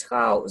 this is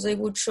how they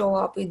would show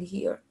up in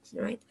here,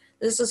 right?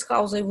 This is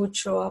how they would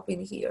show up in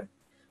here.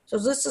 So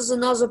this is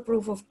another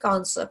proof of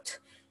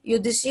concept. Your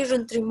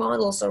decision tree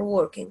models are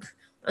working.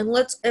 And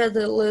let's add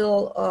a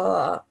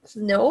little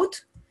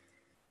note.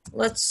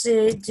 Let's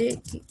say,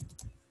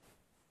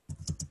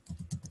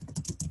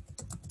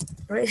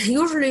 right?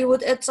 Usually you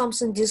would add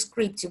something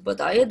descriptive, but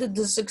I added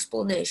this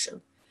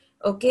explanation,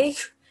 okay?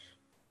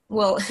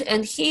 Well,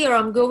 and here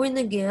I'm going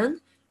again,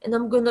 and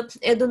I'm gonna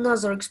add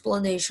another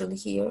explanation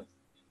here.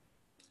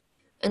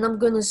 And I'm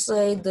gonna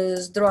say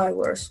these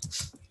drivers.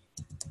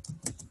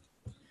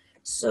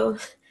 So,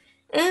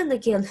 and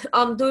again,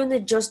 I'm doing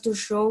it just to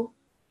show,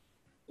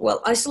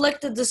 well, I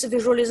selected this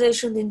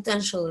visualization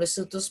intentionally,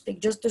 so to speak,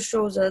 just to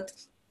show that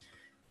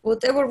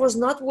whatever was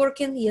not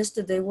working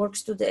yesterday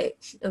works today,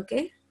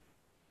 okay?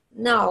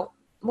 Now,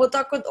 what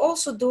I could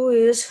also do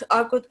is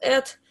I could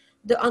add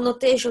the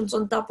annotations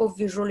on top of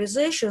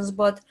visualizations,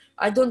 but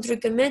I don't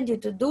recommend you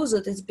to do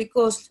that. It's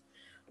because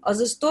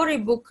the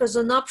storybook has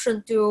an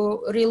option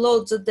to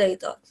reload the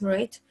data,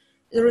 right?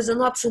 There is an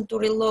option to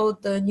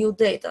reload the new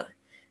data.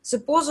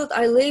 Suppose that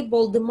I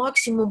label the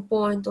maximum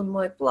point on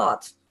my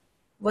plot.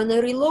 When I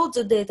reload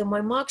the data,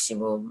 my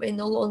maximum may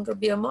no longer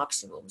be a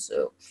maximum.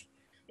 So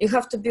you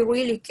have to be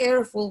really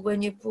careful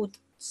when you put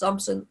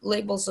something,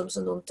 label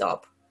something on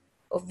top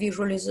of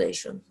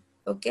visualization,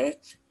 okay?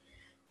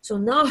 So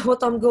now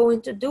what I'm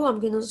going to do, I'm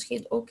gonna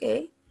hit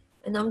okay,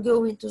 and I'm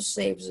going to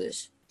save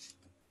this,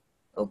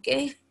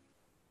 okay?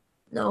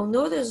 Now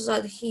notice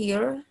that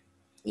here,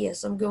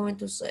 yes, I'm going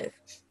to save,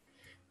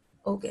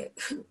 okay.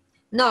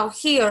 Now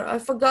here, I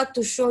forgot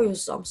to show you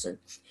something.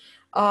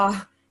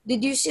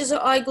 Did you see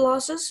the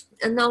eyeglasses?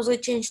 And now they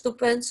changed to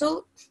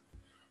pencil.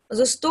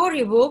 The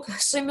storybook,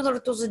 similar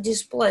to the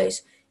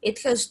displays, it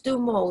has two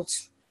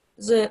modes,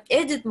 the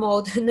edit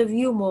mode and the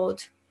view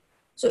mode.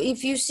 So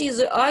if you see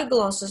the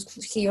eyeglasses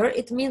here,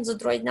 it means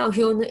that right now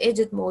you're in the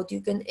edit mode,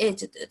 you can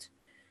edit it.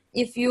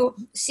 If you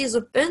see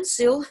the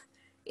pencil,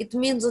 it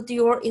means that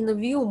you are in the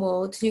view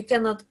mode, you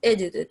cannot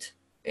edit it,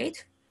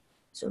 right?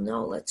 So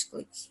now let's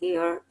click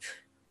here.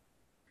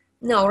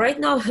 Now, right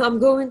now I'm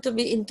going to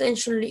be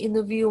intentionally in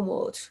the view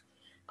mode.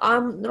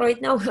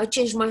 Right now I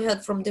changed my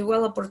head from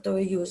developer to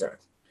a user.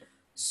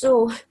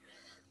 So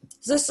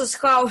this is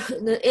how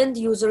the end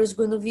user is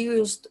going to view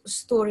your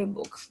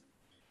storybook.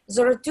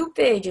 There are two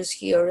pages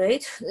here,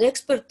 right? The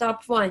expert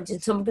tab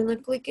findings. I'm gonna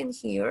click in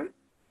here,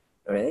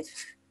 right?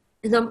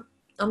 And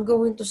I'm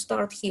going to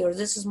start here.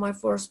 This is my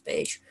first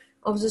page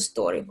of the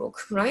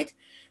storybook, right?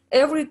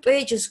 Every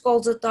page is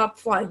called the tab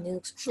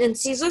findings. And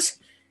see this?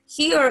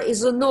 Here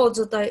is a node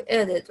that I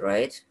added,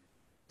 right?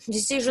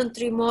 Decision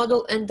tree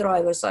model and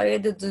drivers. I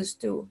added these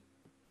two.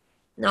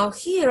 Now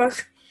here,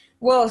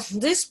 well,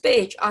 this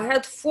page, I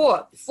had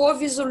four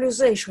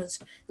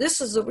visualizations. This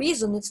is the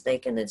reason it's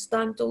taken its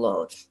time to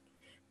load.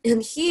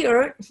 And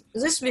here,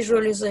 this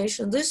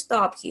visualization, this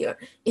tab here,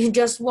 is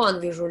just one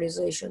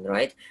visualization,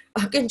 right?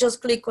 I can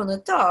just click on the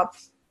top,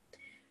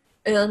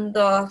 And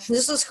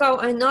this is how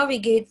I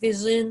navigate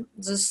within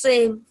the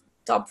same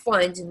top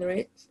finding,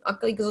 right? I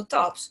click the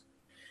tops.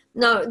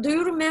 Now, do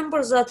you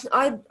remember that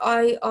I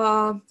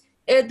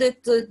added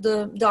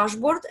the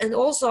dashboard and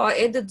also I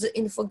added the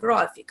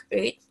infographic,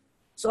 right?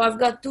 So I've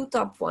got two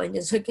top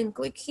findings. I can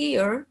click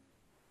here.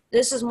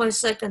 This is my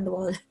second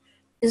one.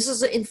 This is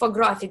the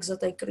infographics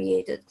that I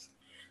created.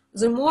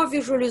 The more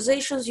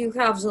visualizations you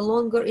have, the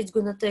longer it's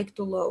gonna take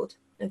to load,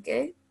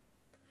 okay?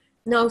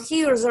 Now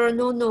here, there are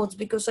no notes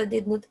because I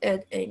did not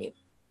add any.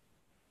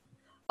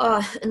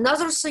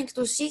 Another thing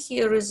to see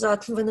here is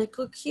that when I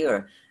click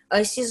here,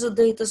 I see the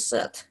data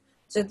set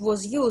that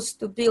was used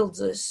to build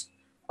this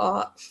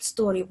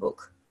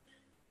storybook.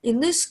 In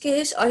this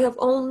case, I have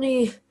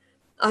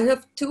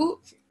two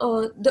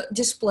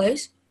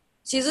displays.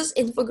 See this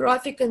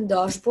infographic and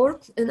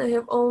dashboard, and I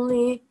have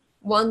only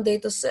one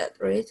data set,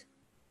 right?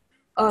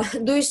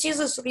 Do you see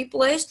this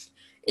replaced?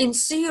 In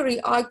theory,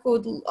 I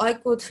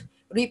could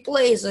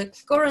replace the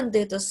current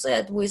data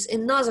set with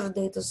another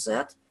data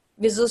set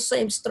with the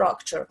same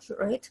structure,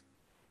 right?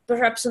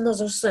 Perhaps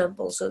another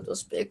sample, so to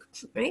speak,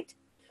 right?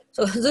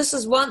 So this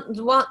is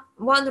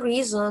one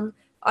reason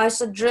I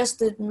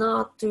suggested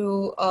not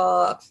to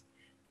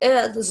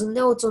add the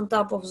notes on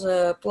top of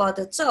the plot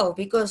itself,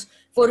 because,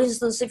 for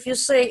instance, if you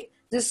say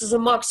this is a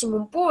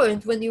maximum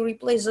point, when you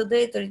replace the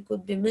data, it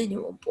could be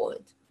minimum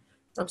point,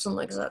 something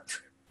like that.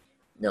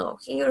 Now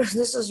here,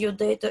 this is your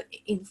data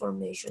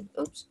information.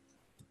 Oops,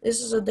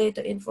 this is a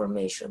data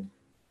information,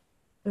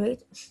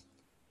 right?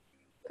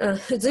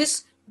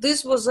 This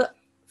was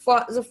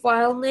the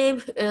file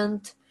name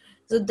and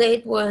the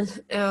date when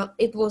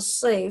it was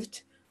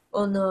saved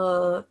on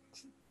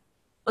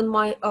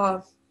my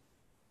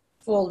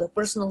folder,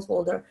 personal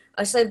folder.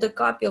 I saved a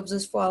copy of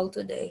this file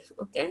today,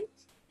 okay?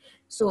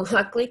 So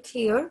I click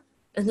here,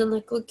 and then I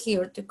click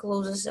here to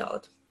close this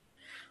out.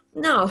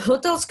 Now,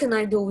 what else can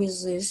I do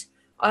with this?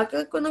 I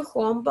click on the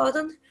home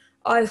button,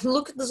 I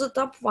look at the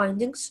top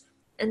findings,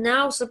 and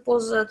now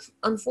suppose that,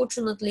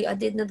 unfortunately, I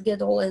did not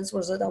get all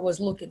answers that I was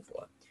looking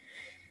for.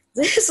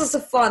 This is the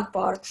fun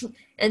part.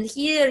 And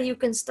here you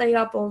can stay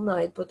up all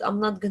night, but I'm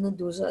not gonna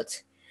do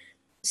that.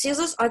 See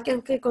this? I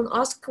can click on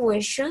ask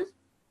question,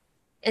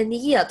 and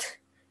yet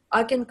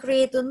I can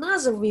create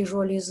another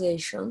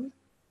visualization,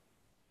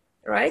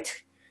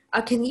 right?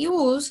 I can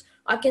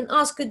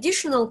ask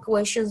additional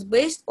questions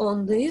based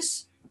on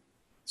this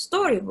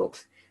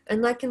storybook,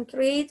 and I can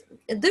create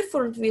a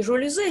different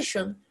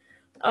visualization.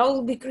 I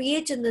will be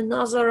creating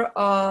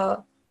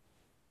another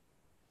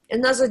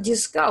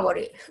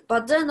discovery,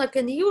 but then I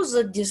can use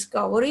that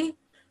discovery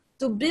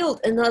to build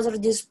another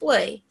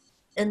display,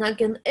 and I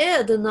can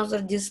add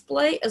another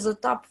display as a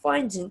top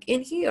finding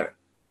in here,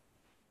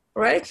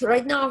 right?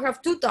 Right now I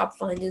have two top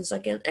findings I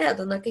can add,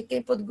 and I can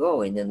keep it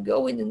going and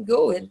going and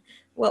going.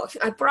 Well,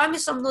 I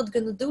promise I'm not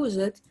gonna do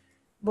that,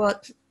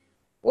 but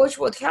watch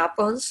what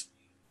happens.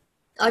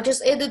 I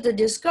just added the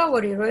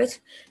discovery, right?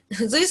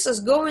 This is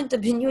going to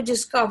be new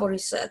discovery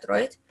set,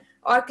 right?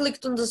 I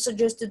clicked on the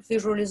suggested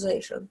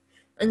visualization,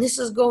 and this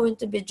is going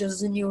to be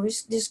just the new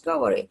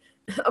discovery.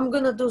 I'm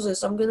gonna do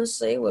this. I'm gonna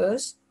save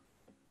this.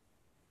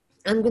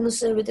 I'm gonna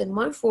save it in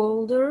my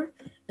folder,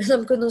 and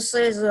I'm gonna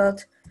say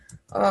that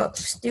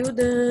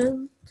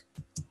student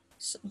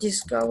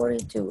discovery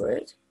 2,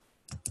 right?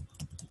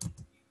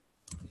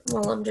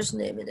 Well, I'm just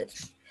naming it,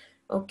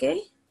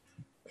 okay?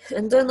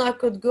 And then I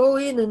could go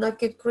in and I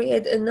could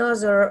create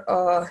another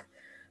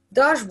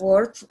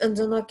dashboard, and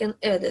then I can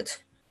add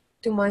it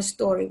to my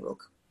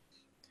storybook.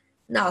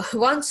 Now,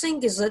 one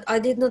thing is that I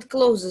did not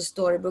close the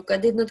storybook. I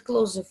did not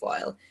close the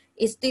file.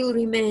 It still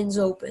remains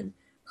open.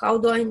 How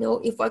do I know?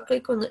 If I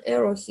click on the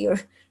arrow here,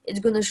 it's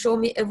gonna show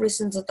me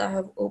everything that I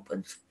have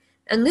opened.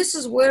 And this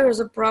is where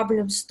the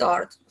problems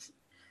start.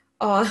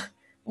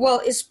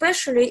 Well,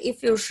 especially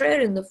if you're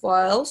sharing the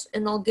files,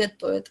 and I'll get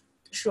to it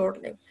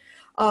shortly.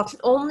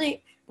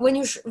 Only when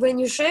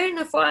you're sharing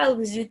a file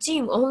with your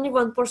team, only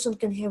one person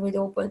can have it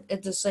open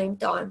at the same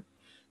time.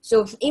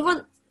 So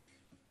even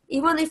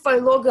if I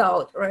log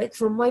out, right,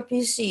 from my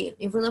PC,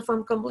 even if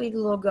I'm completely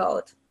logged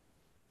out,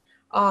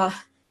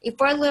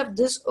 if I left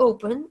this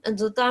open at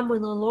the time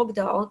when I logged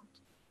out,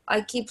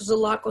 I keep the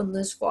lock on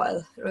this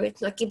file, right?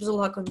 I keep the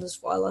lock on this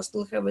file. I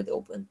still have it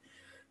open.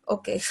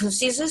 Okay, so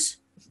see this?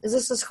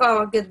 This is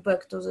how I get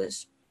back to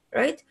this,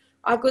 right?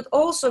 I could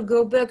also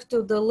go back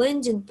to the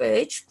landing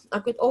page. I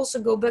could also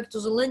go back to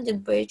the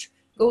landing page,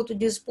 go to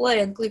display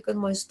and click on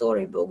my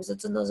storybook.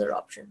 That's another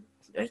option,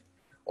 right?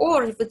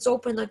 Or if it's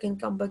open, I can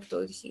come back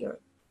to it here.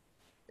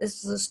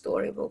 This is the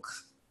storybook.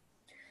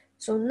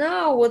 So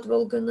now what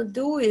we're gonna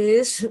do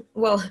is,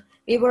 well,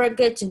 we were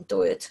getting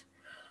to it.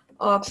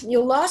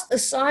 Your last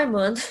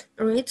assignment,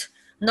 right?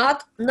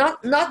 Not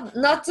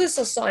this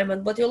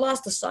assignment, but your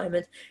last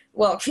assignment.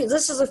 Well,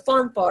 this is a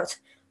fun part.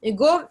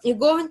 You're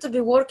going to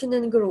be working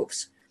in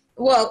groups.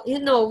 Well, you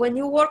know, when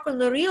you work on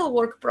the real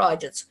work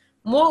projects,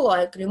 more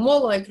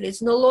likely,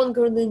 it's no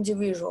longer an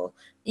individual.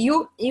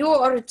 You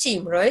are a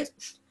team, right?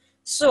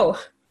 So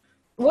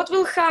what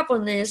will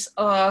happen is,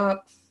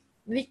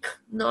 week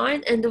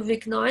 9, end of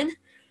week 9,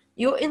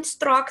 your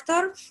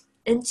instructor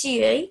and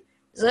TA,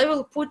 they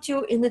will put you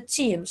in the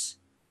teams.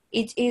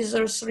 It's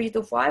either 3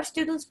 to 5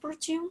 students per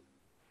team,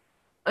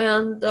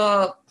 and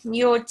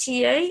your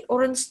TA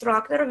or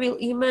instructor will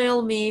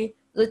email me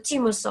the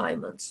team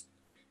assignments.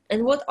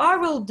 And what I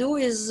will do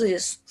is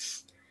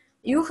this.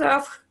 You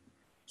have,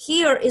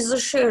 here is a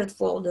shared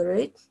folder,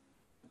 right?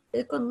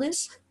 Click on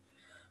this.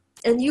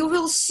 And you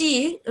will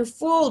see a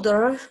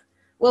folder.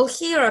 Well,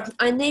 here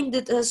I named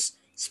it as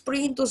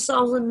Spring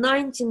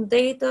 2019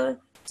 Data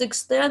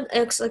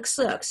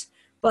 610XXX.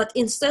 But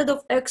instead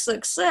of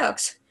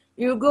XXX,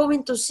 you're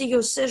going to see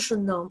your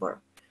session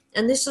number.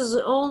 And this is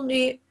the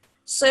only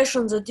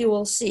session that you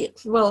will see.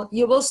 Well,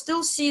 you will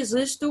still see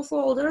these two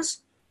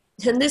folders.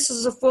 And this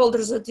is the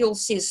folder that you'll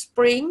see,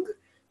 Spring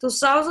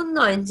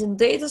 2019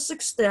 Data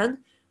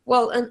 610.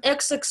 Well, and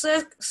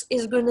XXX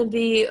is going to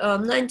be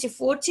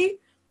 9040.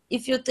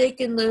 If you're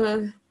taking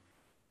a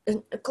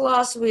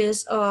class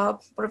with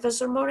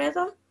Professor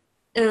Moreta,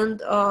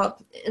 and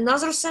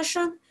another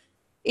session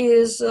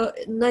is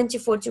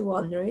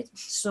 9041, right?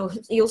 So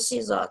you'll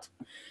see that.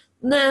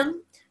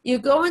 Then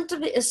you're going to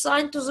be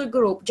assigned to the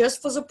group.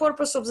 Just for the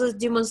purpose of this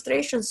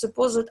demonstration,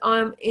 suppose that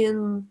I'm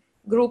in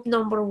group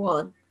number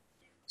 1.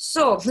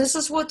 So this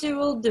is what you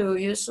will do.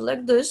 You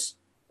select this,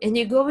 and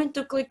you're going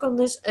to click on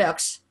this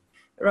X,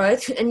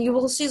 right? And you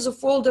will see the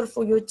folder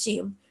for your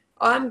team.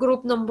 I'm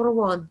group number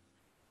 1.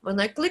 When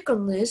I click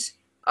on this,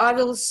 I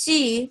will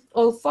see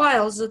all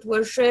files that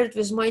were shared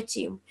with my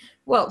team.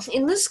 Well,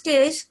 in this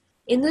case,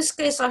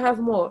 I have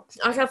more.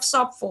 I have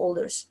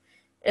subfolders.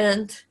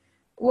 And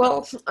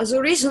well,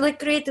 the reason I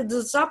created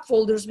the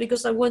subfolders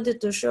because I wanted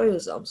to show you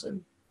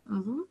something.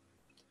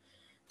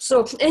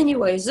 So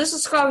anyways, this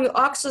is how you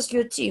access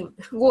your team.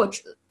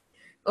 Watch.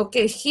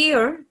 Okay,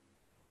 here,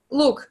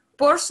 look,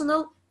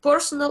 personal,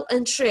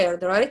 and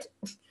shared, right?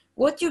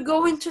 What you're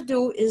going to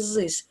do is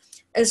this.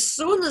 As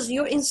soon as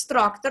your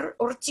instructor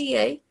or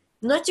TA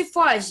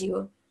notifies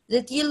you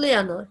that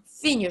Yelena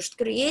finished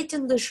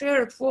creating the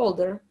shared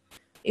folder,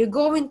 you're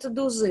going to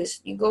do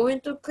this. You're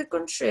going to click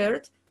on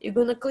shared. You're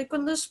going to click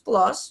on this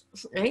plus,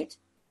 right?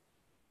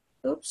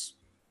 Oops.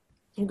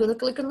 You're going to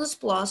click on this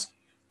plus.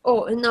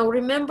 Oh, and now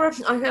remember,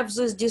 I have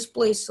this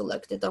display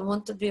selected. I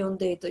want to be on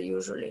data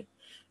usually.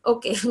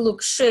 Okay,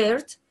 look,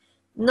 shared.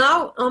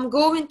 Now I'm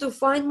going to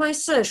find my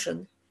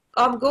session.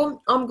 I'm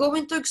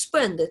going to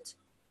expand it,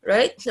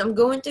 right? I'm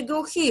going to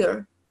go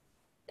here.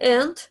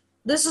 And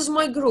this is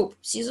my group.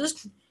 See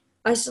this?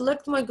 I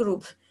select my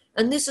group.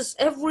 And this is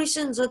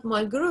everything that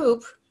my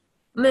group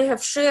may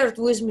have shared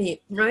with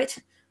me, right?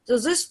 So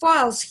these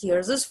files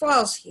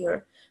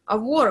here are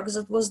work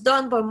that was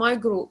done by my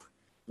group.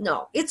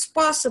 Now, it's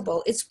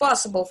possible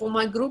for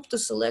my group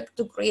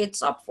to create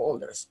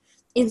subfolders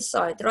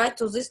inside, right?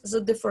 So this is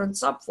the different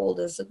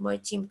subfolders that my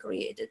team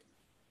created,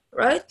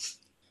 right?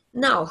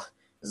 Now,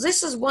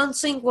 this is one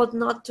thing what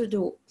not to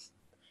do.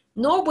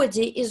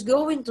 Nobody is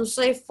going to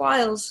save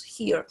files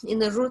here in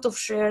the root of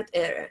shared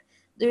area.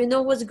 Do you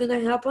know what's gonna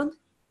happen?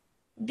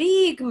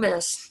 Big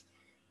mess.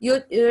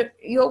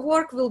 Your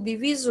work will be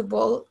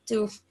visible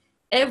to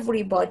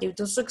everybody,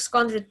 to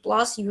 600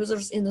 plus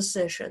users in the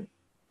session.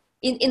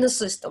 In the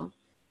system.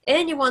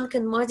 Anyone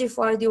can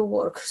modify your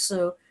work.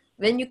 So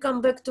when you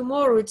come back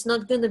tomorrow, it's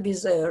not gonna be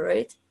there,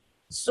 right?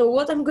 So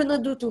what I'm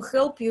gonna do to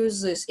help you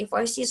is this. If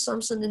I see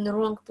something in the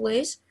wrong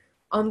place,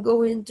 I'm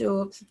going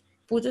to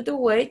put it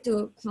away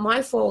to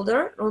my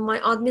folder on my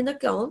admin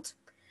account.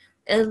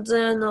 And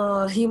then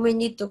you may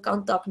need to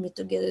contact me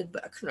to get it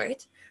back,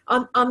 right?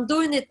 I'm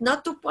doing it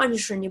not to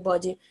punish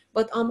anybody,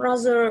 but I'm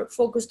rather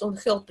focused on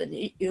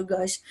helping you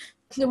guys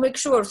to make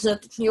sure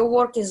that your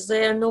work is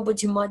there,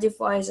 nobody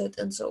modifies it,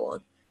 and so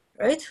on,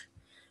 right?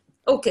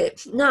 Okay,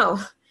 now,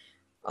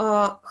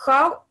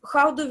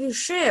 how do we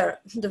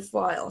share the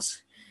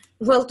files?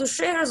 Well, to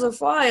share the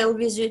file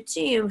with your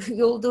team,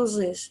 you'll do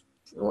this.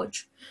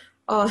 Watch.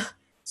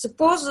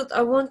 Suppose that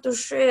I want to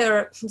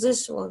share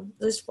this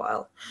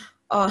file.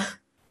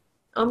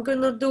 I'm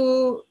gonna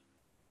do,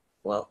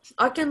 well,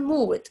 I can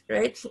move it,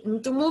 right?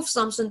 And to move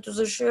something to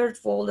the shared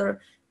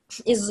folder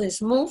is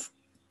this move.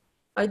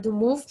 I do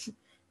move.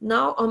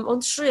 Now I'm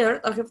on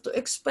shared. I have to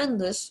expand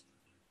this.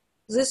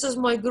 This is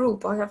my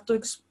group.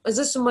 This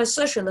is my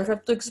session. I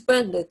have to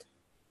expand it.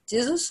 See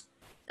this?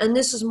 And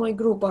this is my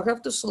group. I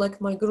have to select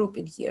my group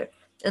in here.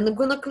 And I'm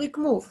gonna click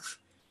move.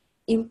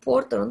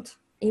 Important.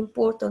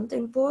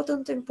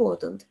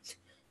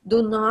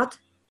 Do not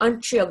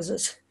uncheck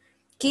this.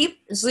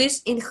 Keep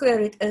this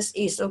inherit as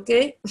is,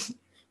 okay?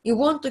 You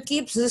want to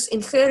keep this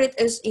inherit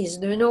as is.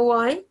 Do you know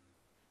why?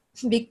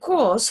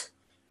 Because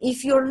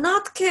if you're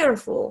not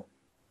careful,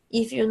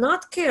 you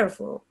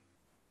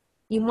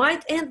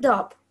might end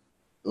up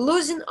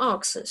losing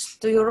access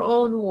to your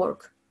own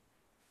work.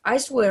 I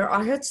swear,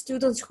 I had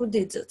students who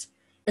did it.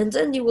 And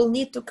then you will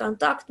need to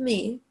contact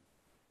me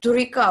to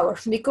recover,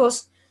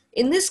 because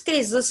in this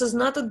case, this is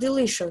not a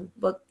deletion,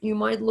 but you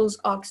might lose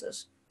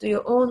access to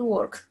your own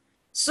work.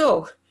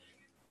 So,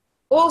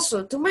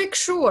 also, to make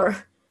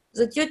sure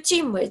that your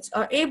teammates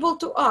are able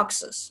to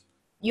access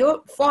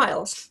your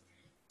files,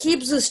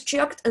 keep this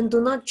checked and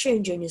do not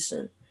change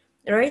anything,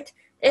 right?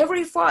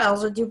 Every file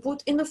that you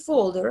put in a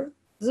folder,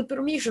 the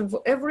permission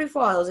for every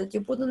file that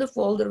you put in the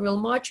folder will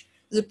match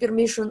the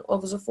permission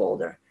of the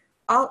folder.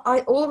 I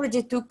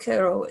already took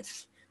care of it.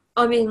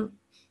 I mean,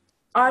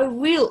 I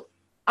will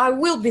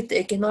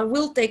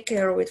take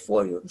care of it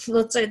for you.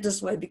 Let's say it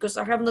this way, because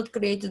I have not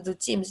created the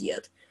teams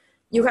yet.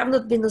 You have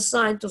not been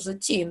assigned to the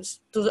teams,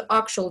 to the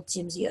actual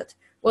teams yet.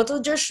 What I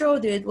just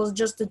showed you, it was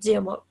just a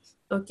demo,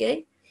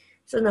 okay?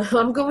 So now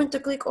I'm going to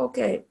click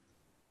OK.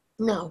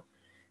 Now,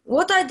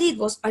 what I did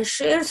was I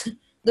shared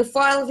the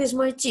file with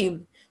my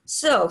team.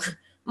 So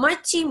my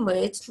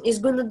teammate is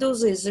going to do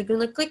this. They're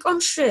going to click on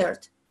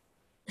shared.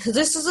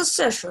 This is a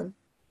session.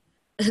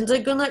 And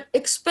they're going to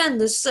expand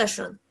this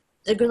session.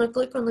 They're going to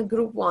click on the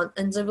group one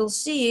and they will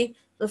see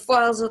the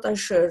files that I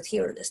shared.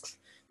 Here it is.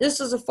 This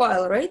is a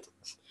file, right?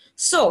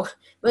 So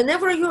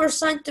whenever you are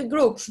assigned to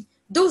group,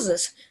 do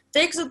this.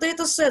 Take the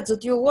data set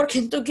that you're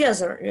working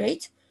together,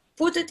 right?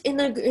 Put it in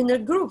a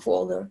group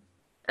folder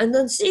and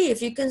then see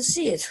if you can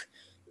see it.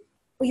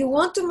 You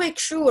want to make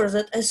sure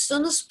that as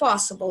soon as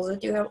possible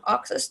that you have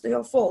access to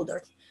your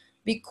folder,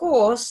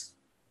 because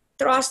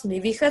trust me,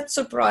 we had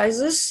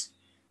surprises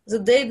the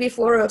day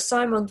before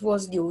assignment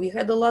was due. We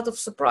had a lot of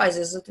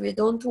surprises that we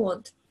don't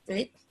want,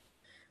 right?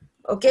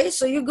 Okay,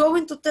 so you're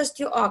going to test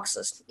your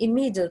access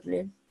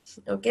immediately,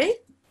 okay?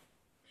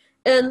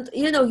 And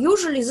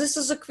usually this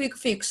is a quick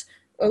fix.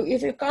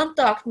 If you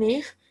contact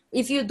me,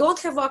 if you don't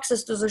have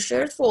access to the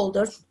shared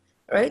folder,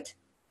 right?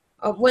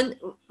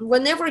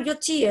 Whenever your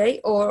TA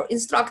or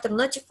instructor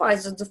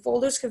notifies that the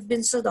folders have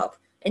been set up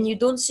and you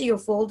don't see your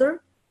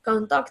folder,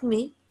 contact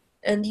me.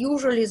 And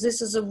usually this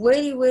is a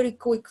very, very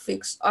quick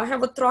fix. I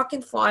have a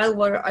tracking file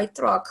where I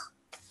track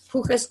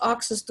who has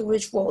access to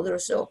which folder.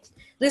 So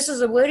this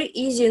is a very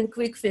easy and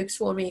quick fix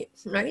for me,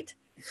 right?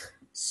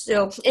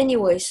 So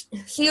anyways,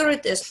 here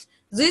it is.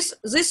 This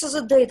is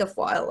a data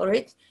file,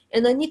 right?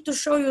 And I need to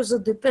show you the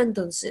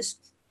dependencies.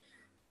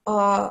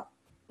 Now,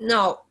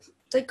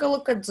 take a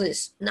look at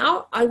this.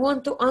 Now I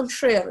want to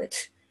unshare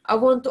it.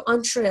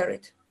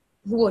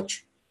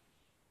 Watch.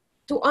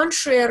 To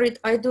unshare it,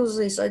 I do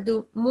this. I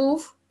do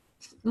move.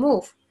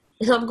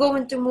 And I'm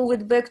going to move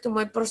it back to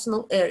my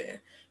personal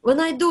area. When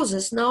I do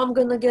this, now I'm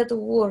gonna get a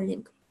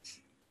warning.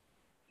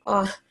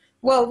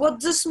 Well, what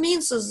this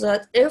means is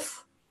that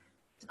if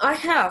I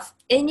have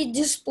any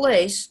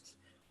displays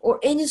or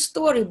any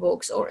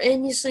storybooks or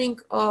anything,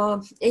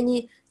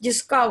 any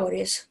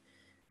discoveries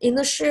in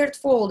a shared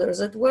folder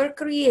that were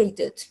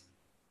created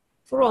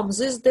from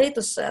this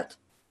data set,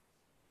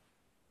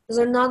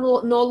 they're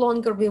no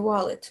longer be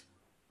valid.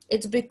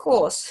 It's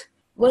because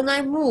when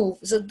I move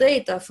the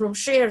data from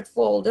shared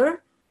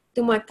folder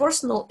to my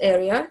personal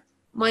area,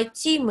 my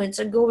teammates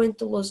are going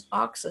to lose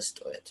access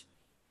to it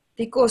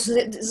because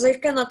they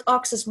cannot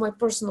access my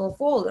personal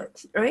folder,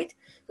 right?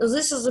 So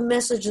this is a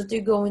message that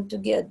you're going to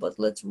get, but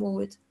let's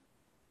move it.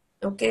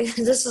 Okay,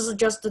 this is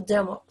just a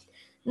demo.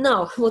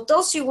 Now, what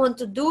else you want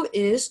to do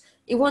is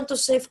you want to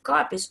save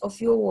copies of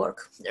your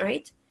work,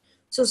 right?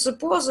 So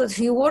suppose that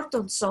you worked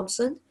on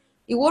something,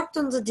 you worked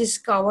on the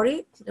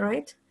discovery,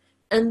 right?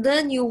 And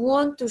then you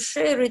want to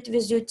share it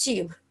with your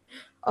team.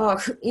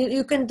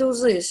 You can do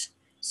this.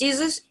 See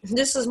this?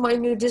 This is my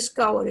new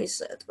discovery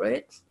set,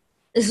 right?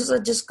 This is a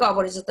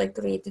discovery that I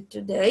created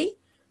today.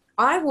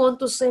 I want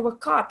to save a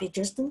copy,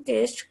 just in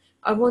case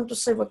I want to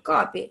save a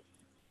copy.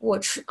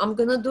 Watch, I'm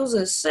gonna do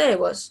this,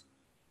 save as.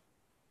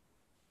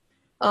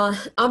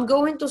 I'm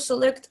going to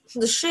select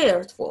the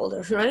shared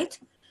folder, right?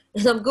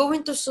 And I'm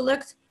going to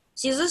select,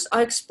 see this?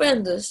 I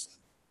expand this.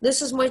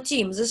 This is my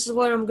team. This is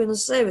where I'm gonna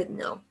save it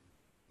now,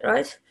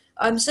 right?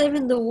 I'm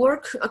saving the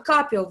work, a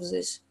copy of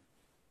this.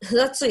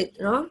 That's it,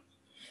 no?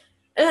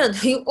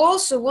 And you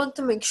also want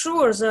to make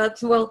sure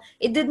that, well,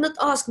 it did not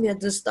ask me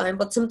at this time,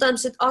 but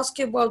sometimes it asks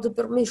you about the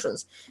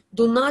permissions.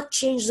 Do not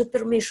change the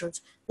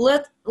permissions.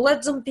 Let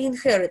them be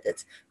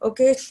inherited,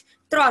 okay?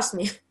 Trust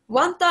me,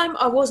 one time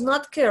I was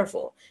not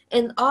careful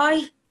and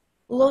I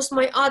lost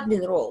my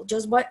admin role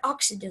just by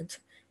accident,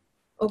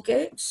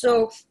 okay?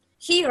 So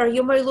here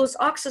you may lose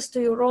access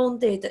to your own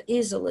data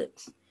easily.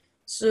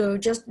 So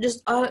just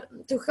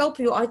to help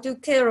you, I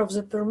took care of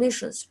the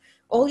permissions.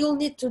 All you'll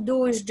need to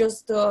do is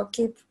just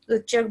keep the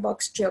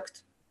checkbox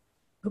checked,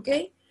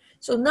 okay?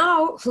 So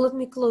now let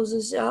me close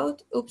this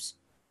out. Oops.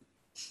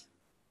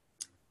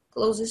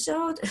 Close this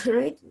out,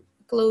 right?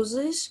 Close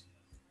this.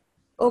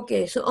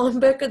 Okay, so I'm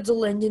back at the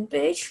landing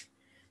page,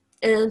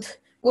 and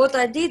what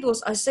I did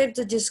was I saved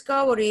the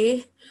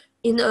discovery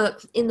in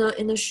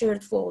a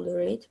shared folder,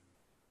 right?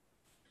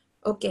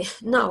 Okay,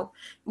 now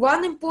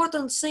one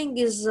important thing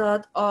is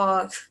that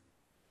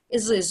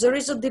there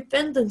is a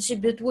dependency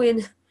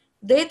between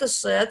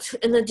dataset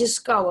and a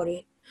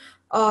discovery.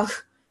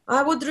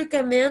 I would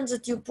recommend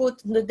that you put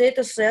the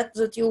dataset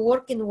that you're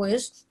working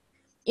with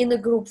in a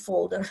group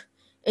folder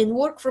and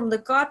work from the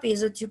copies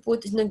that you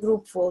put in a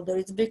group folder.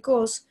 It's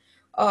because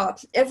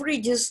every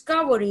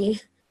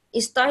discovery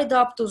is tied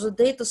up to the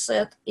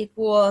dataset it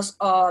was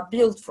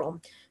built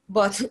from,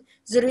 but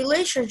the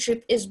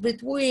relationship is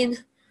between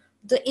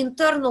the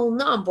internal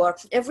number.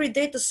 Every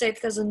data set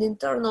has an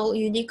internal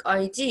unique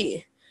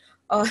ID.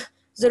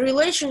 The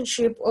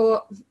relationship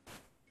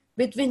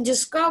between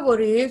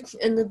discovery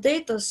and the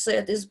data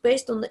set is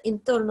based on the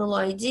internal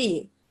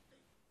ID.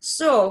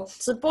 So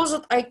suppose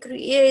that I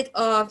create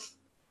a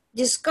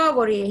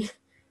discovery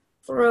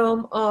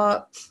from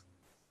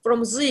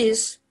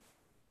this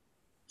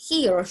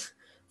here,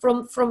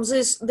 from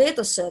this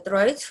data set,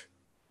 right?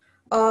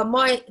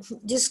 My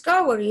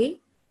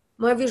discovery,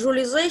 my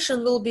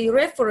visualization will be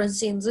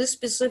referencing this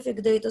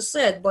specific data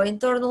set by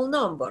internal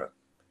number.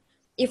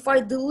 If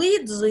I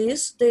delete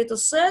this data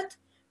set,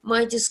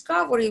 my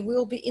discovery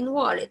will be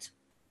invalid.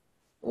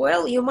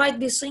 Well, you might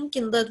be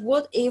thinking that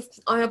what if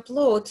I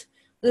upload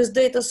this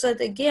data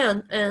set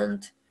again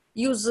and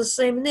use the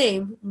same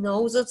name?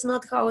 No, that's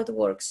not how it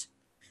works.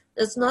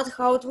 That's not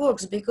how it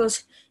works,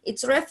 because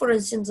it's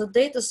referencing the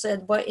data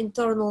set by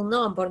internal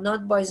number,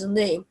 not by the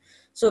name.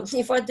 So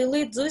if I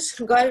delete this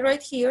guy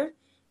right here,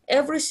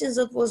 everything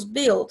that was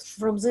built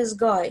from this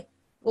guy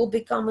will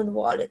become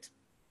invalid.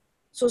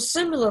 So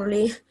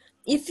similarly,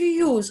 if you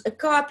use a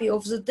copy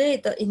of the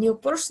data in your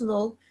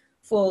personal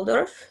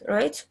folder,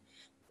 right?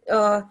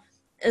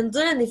 And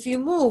then if you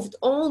moved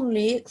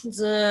only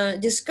the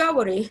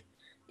discovery,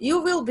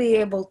 you will be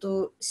able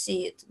to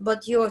see it,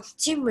 but your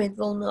teammate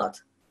will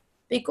not,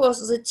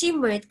 because the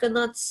teammate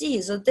cannot see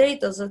the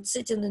data that's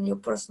sitting in your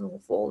personal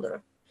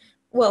folder.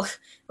 Well,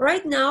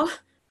 right now,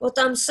 what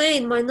I'm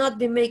saying might not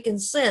be making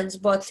sense,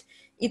 but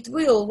it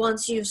will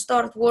once you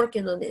start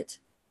working on it.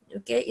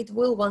 Okay, it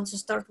will once you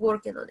start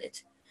working on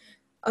it.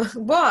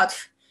 But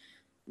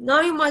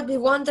now you might be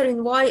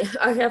wondering why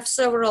I have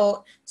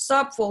several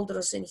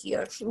subfolders in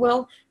here.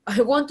 Well,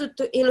 I wanted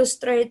to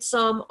illustrate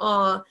some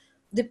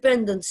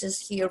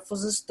dependencies here for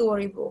the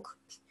storybook.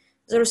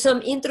 There are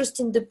some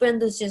interesting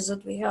dependencies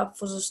that we have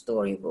for the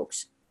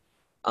storybooks.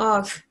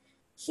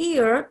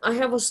 Here I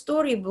have a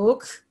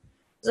storybook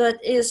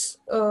that is,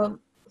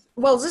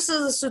 well, this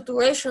is a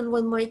situation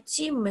when my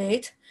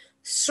teammate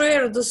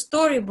shared the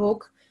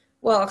storybook.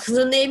 Well,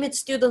 the name is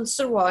Student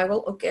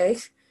Survival, okay.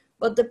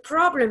 But the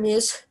problem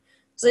is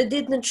they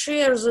did not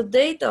share the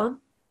data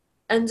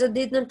and they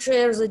did not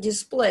share the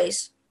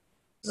displays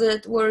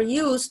that were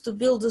used to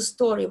build the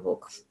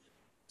storybook.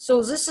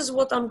 So this is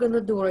what I'm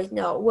gonna do right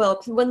now.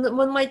 Well, when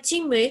my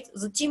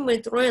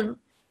teammate ran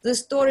the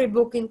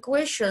storybook in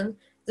question,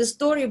 the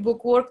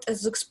storybook worked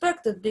as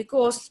expected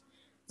because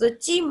the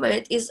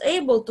teammate is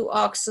able to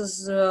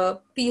access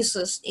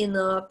pieces in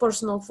a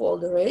personal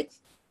folder, right?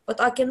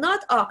 But I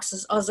cannot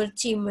access other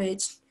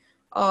teammates'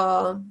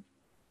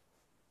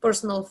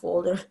 personal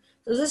folder.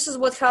 So this is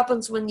what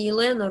happens when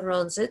Elena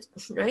runs it,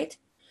 right?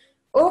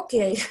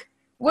 Okay,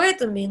 wait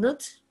a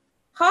minute.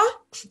 Huh?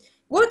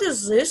 What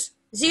is this?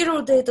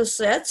 0 data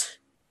set?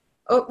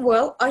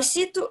 Well, I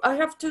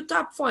have 2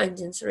 tab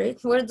findings, right?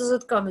 Where does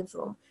it coming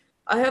from?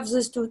 I have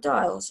these 2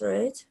 tiles,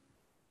 right?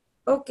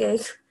 Okay,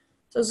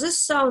 so this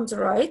sounds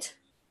right.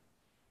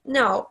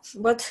 Now,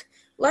 but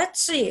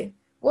let's see.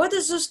 What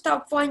is this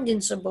tab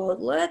findings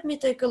about? Let me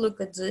take a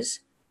look at this.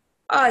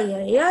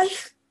 Ay.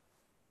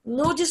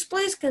 No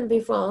displays can be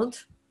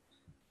found.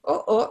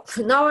 Oh,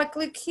 now I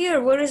click here.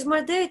 Where is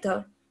my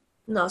data?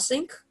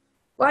 Nothing.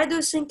 Why do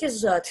you think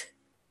is that?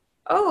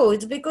 Oh,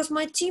 it's because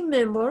my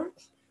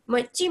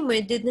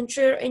teammate didn't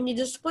share any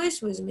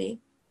displays with me,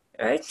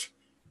 right?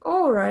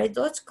 All right,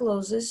 let's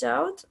close this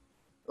out.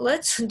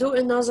 Let's do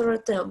another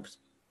attempt.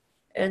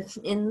 And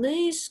in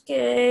this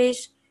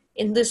case,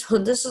 in this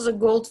one, this is a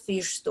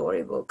goldfish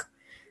storybook.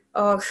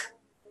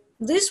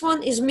 This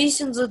one is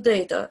missing the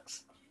data,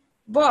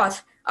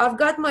 but I've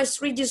got my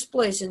 3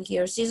 displays in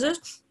here. See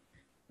this?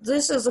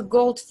 This is a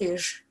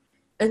goldfish,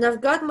 and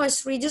I've got my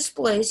 3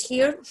 displays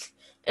here,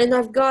 and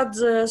I've got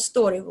the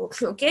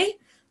storybook, okay?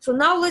 So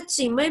now let's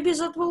see, maybe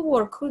that will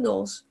work, who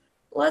knows?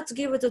 Let's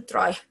give it a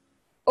try.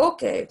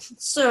 Okay,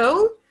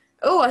 so,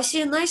 oh, I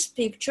see a nice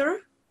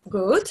picture,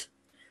 good.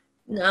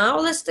 Now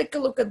let's take a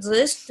look at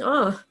this.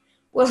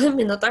 Well, a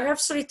minute, I have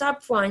 3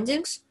 tab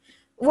findings.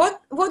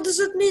 What does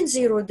it mean,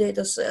 0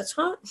 data sets,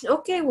 huh?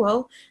 Okay,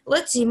 well,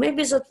 let's see,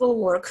 maybe that will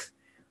work.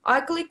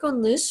 I click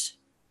on this.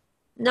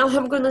 Now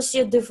I'm gonna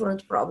see a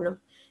different problem.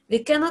 We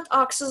cannot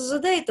access the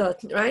data,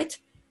 right?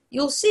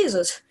 You'll see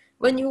this.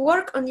 When you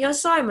work on your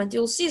assignment,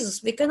 you'll see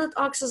this. We cannot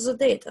access the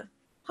data.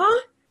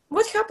 Huh?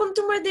 What happened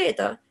to my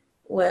data?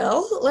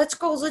 Well, let's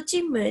call the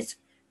teammate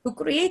who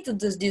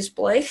created this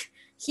display.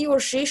 He or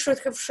she should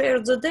have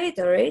shared the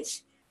data, right?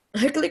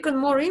 I click on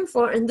more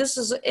info and this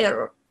is an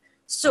error.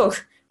 So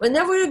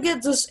whenever you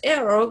get this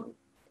error,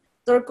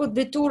 there could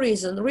be 2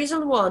 reasons.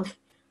 Reason 1,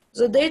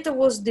 the data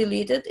was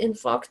deleted, in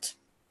fact,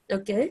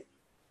 okay?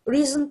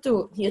 Reason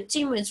 2, your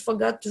teammates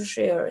forgot to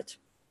share it,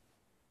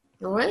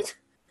 all right?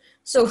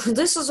 So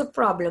this is a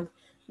problem.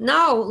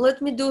 Now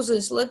let me do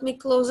this, let me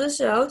close this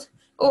out.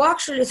 Oh,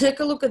 actually, take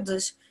a look at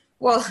this.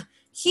 Well,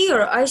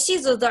 here I see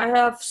that I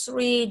have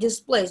 3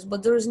 displays,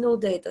 but there is no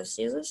data,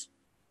 see this?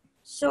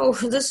 So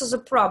this is a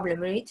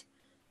problem, right?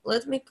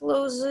 Let me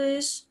close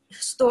this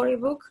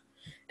storybook.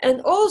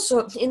 And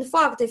also, in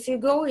fact, if you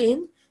go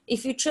in if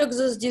you check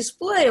this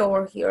display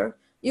over here,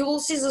 you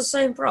will see the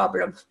same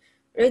problem.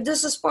 Right?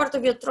 This is part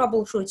of your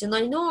troubleshooting.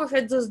 I know I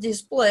had this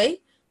display.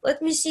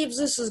 Let me see if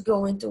this is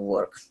going to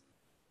work.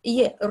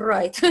 Yeah,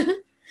 right.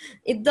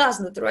 It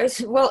doesn't, right?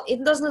 Well, it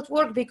does not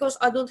work because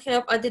I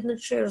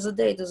didn't share the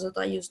data that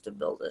I used to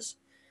build this.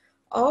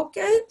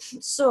 Okay,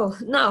 so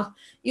now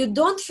you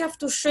don't have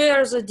to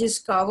share the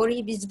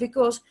discovery. It's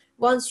because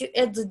once you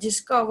add the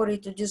discovery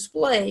to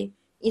display,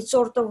 it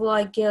sort of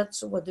like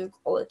gets, what do you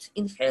call it,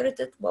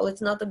 inherited? Well,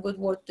 it's not a good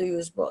word to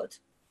use, but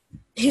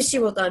you see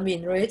what I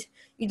mean, right?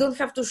 You don't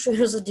have to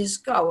share the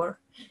discover.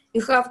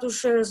 You have to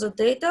share the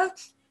data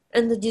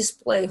and the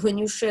display when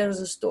you share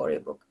the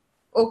storybook.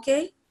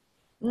 Okay,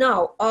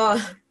 now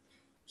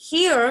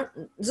here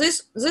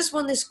this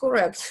one is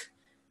correct.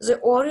 The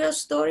Oreo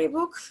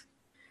storybook.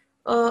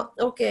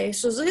 Okay,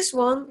 so this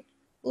one,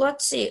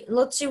 let's see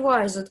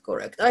why is it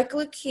correct. I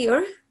click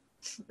here,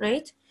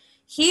 right?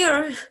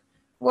 Here,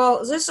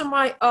 well, these are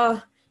my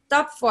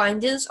top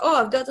findings. Oh,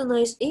 I've got a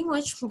nice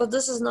image, but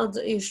this is not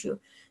the issue.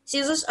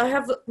 See this, I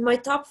have my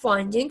top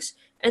findings,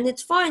 and it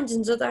finds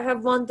that I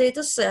have one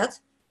data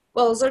set.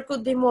 Well, there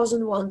could be more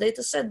than one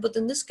data set, but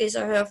in this case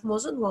I have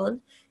more than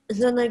one. And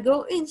then I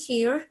go in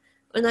here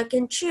and I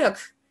can check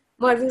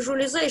my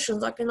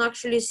visualizations. I can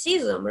actually see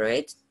them,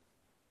 right?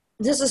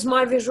 This is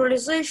my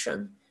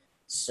visualization.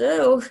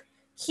 So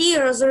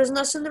here there is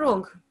nothing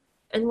wrong.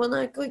 And when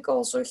I click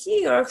also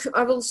here,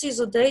 I will see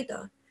the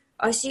data.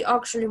 I see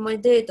actually my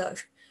data.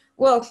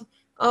 Well,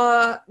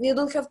 you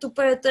don't have to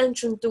pay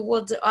attention to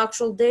what the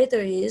actual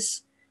data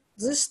is.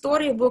 This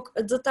storybook,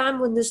 at the time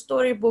when the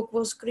storybook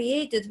was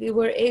created, we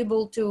were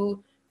able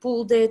to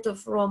pull data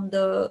from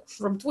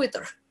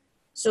Twitter.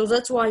 So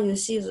that's why you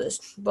see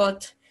this.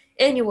 But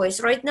anyways,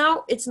 right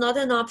now it's not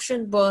an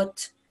option,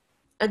 but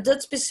at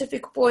that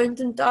specific point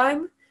in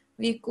time,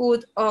 we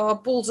could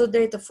pull the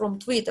data from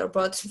Twitter.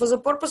 But for the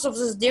purpose of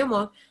this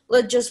demo,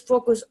 let's just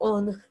focus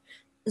on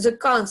the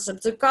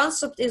concept. The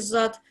concept is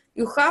that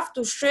you have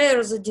to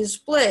share the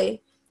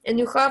display and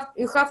you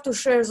have to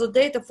share the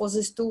data for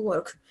this to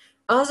work.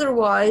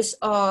 Otherwise,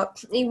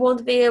 you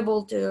won't be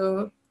able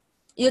to,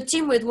 your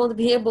teammate won't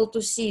be able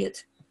to see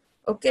it.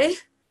 Okay?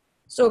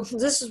 So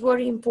this is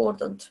very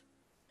important.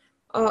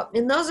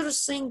 Another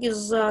thing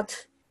is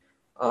that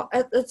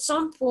at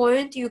some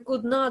point you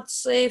could not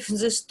save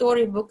the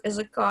storybook as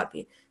a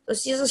copy. So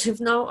see this, if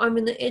now I'm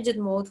in the edit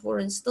mode, for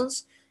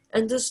instance,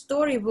 and the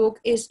storybook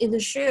is in a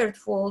shared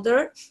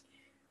folder.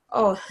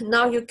 Oh,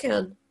 now you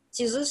can.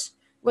 See this?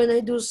 When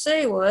I do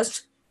save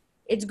as,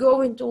 it's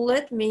going to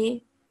let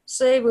me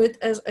save it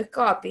as a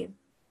copy.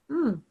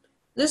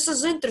 This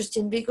is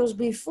interesting because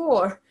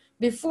before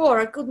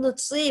I could not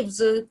save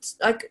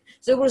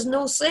there was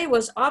no save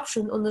as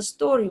option on the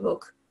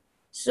storybook.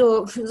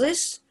 So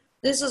this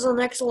is an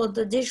excellent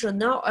addition.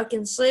 Now I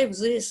can save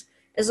this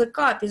as a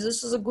copy.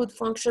 This is a good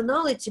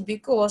functionality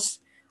because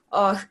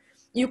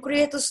you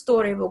create a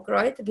storybook,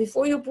 right?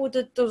 Before you put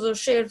it to the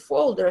shared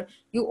folder,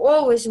 you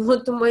always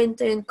want to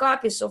maintain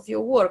copies of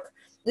your work.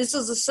 This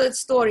is a sad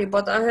story,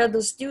 but I had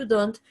a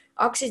student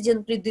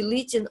accidentally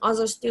deleting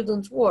other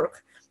students'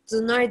 work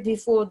the night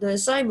before the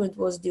assignment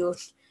was due.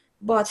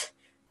 But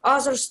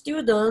other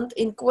student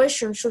in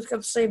question should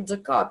have saved the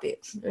copy,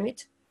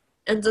 right?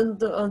 And then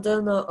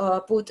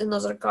put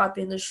another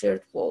copy in the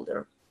shared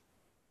folder.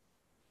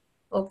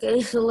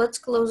 Okay, so let's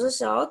close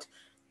this out.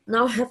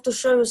 Now I have to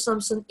show you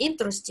something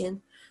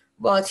interesting,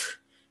 but,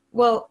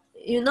 well,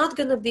 you're not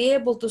gonna be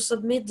able to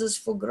submit this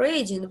for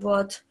grading,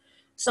 but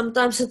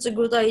sometimes it's a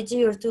good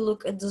idea to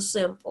look at the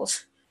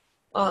samples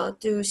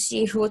to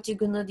see what you're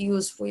gonna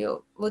use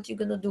for what you're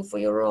gonna do for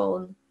your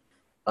own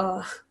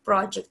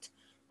project.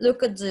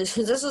 Look at this.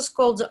 This is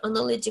called the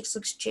Analytics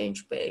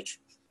Exchange page.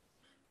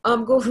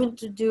 I'm going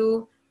to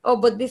do, oh,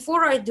 but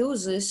before I do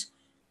this,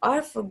 I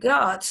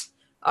forgot.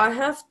 I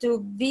have to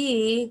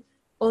be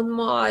on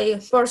my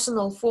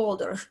personal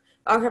folder.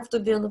 I have to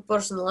be on the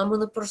personal. I'm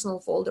on a personal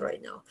folder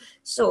right now.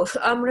 So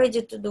I'm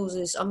ready to do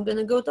this. I'm going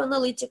to go to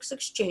Analytics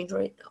Exchange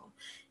right now.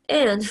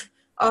 And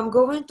I'm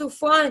going to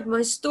find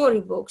my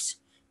storybooks.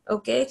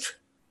 Okay.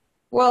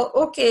 Well,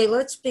 okay,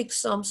 let's pick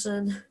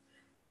something.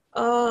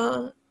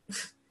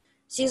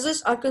 See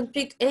this? I can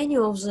pick any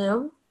of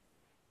them.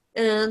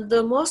 And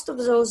most of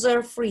those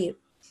are free.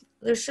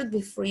 They should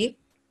be free.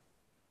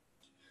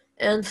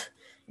 And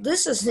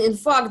this is, in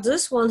fact,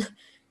 this one,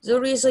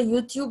 there is a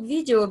YouTube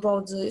video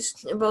about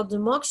this, about the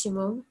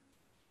maximum.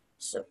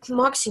 So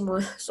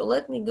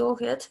let me go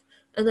ahead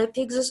and I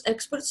pick this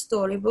expert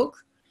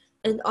storybook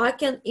and I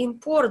can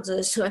import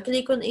this. I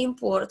click on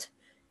import.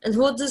 And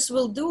what this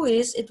will do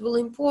is it will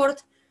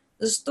import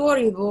the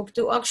storybook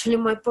to actually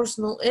my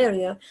personal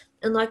area,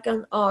 and I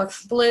can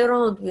play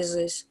around with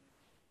this.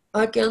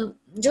 I can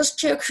just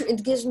check,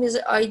 it gives me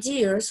the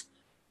ideas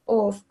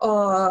of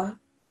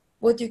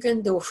what you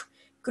can do.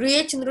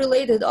 Creating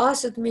related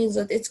asset means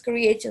that it's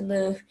creating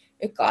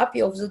a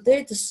copy of the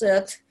data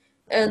set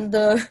and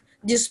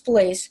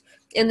displays,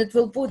 and it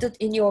will put it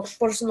in your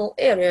personal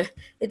area.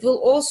 It will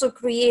also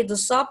create a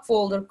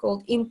subfolder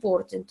called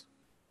imported,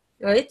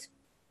 right?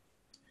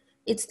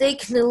 it's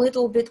taking a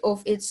little bit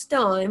of its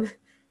time,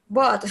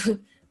 but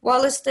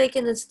while it's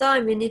taking its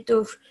time,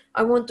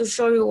 I want to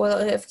show you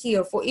what I have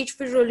here. For each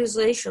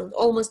visualization,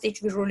 almost each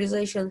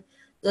visualization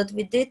that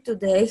we did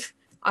today,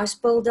 I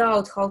spelled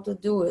out how to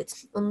do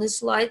it. On the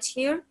slides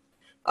here,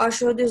 I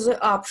showed you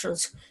the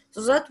options.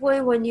 So that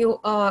way, when you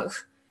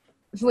watch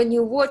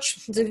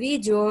the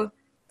video,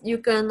 you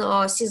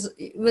can see,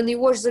 when you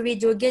watch the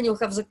video again, you'll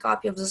have the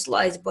copy of the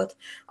slides. But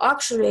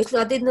actually,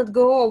 I did not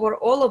go over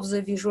all of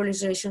the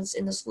visualizations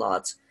in the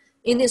slides,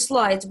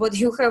 but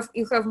you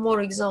have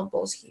more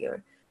examples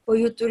here for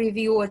you to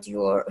review at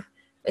your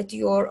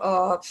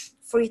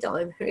free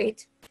time,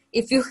 right?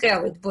 If you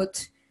have it,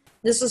 but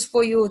this is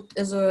for you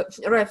as a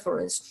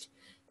reference.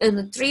 And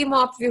the tree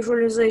map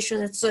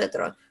visualization,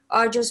 etc.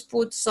 I just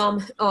put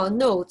some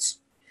notes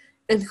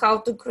and how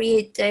to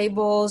create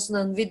tables,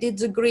 and we did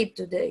the grid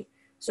today.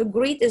 So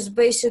grid is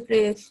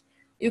basically,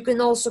 you can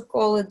also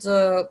call it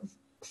the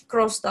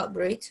crosstab,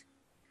 right?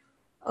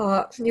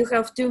 You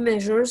have two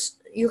measures,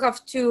 you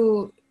have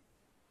two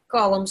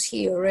columns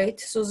here, right?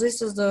 So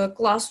this is the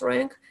class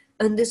rank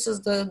and this is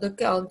the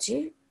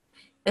county.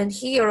 And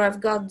here I've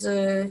got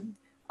the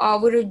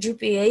average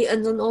GPA,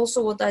 and then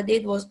also what I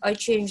did was I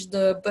changed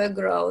the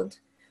background,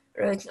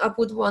 right? I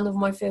put one of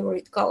my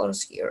favorite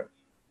colors here.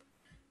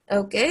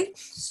 Okay,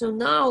 so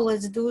now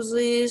let's do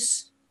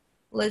this.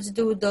 Let's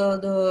do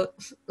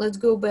let's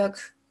go back.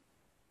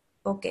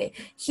 Okay,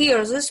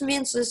 here, this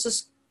means this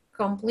is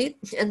complete.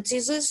 And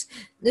this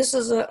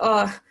is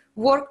a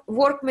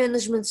work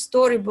management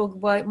storybook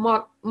by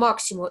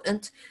Maximo.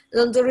 And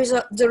then there is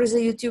a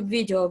YouTube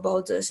video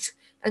about this.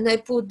 And I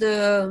put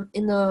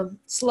in a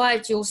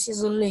slide, you'll see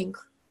the link,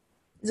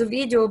 the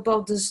video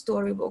about this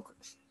storybook.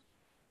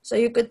 So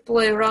you could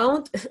play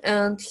around,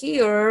 and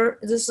here,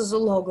 this is a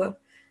logo.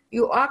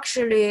 You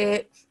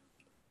actually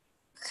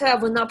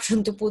have an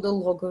option to put a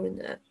logo in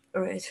there,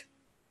 right?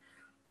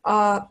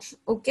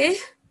 Okay,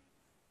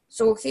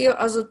 so here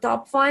are the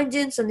top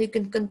findings, and you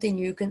can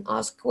continue. You can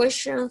ask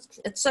questions,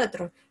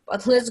 etc.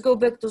 But let's go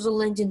back to the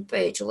landing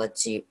page.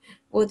 Let's see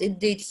what it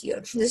did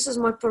here. This is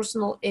my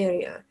personal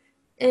area.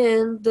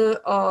 And,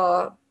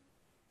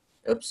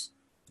 oops,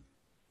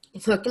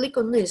 if I click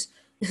on this,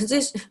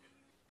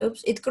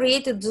 it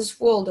created this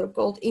folder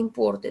called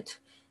imported.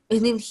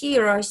 And in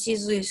here I see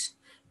this.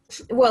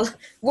 Well,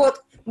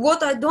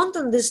 what I don't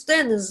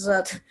understand is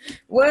that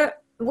where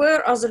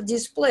are the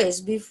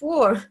displays?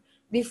 Before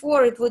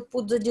it would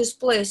put the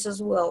displays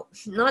as well.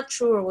 Not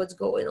sure what's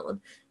going on.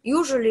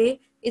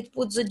 Usually it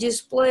puts the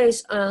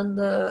displays and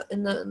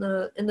in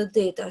the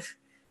data.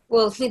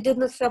 Well, it did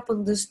not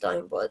happen this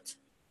time, but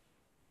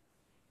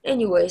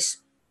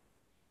anyways,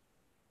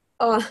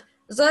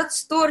 that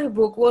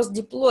storybook was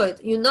deployed.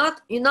 You're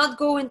not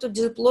going to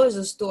deploy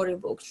the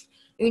storybooks.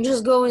 You're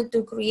just going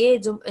to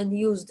create them and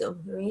use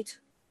them, right?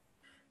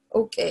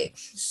 Okay,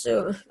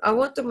 so I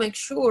want to make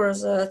sure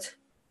that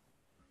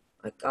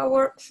I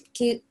cover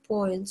key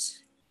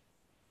points.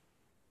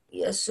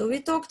 Yes, so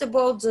we talked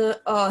about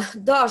the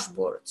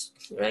dashboards,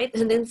 right,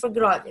 and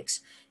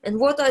infographics. And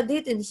what I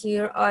did in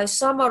here, I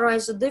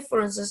summarized the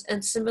differences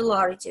and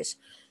similarities.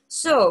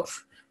 So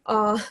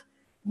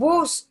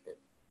both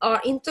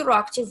are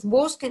interactive,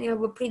 both can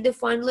have a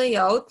predefined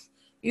layout.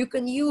 You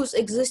can use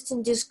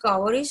existing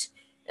discoveries,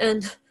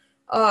 and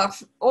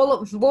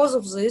both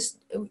of this.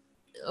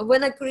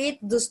 When I create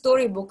the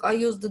storybook, I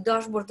use the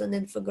dashboard and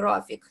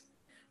infographic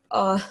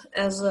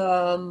as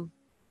I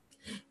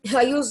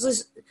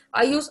use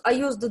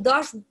the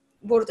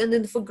dashboard and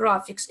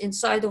infographics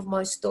inside of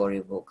my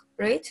storybook,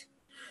 right?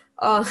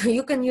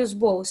 You can use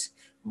both,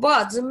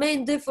 but the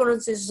main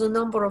difference is the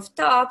number of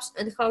tabs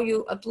and how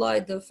you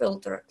apply the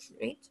filter,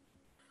 right?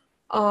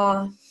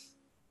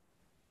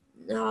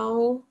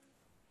 Now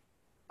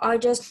I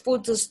just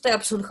put the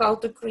steps on how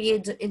to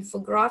create the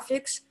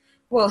infographics.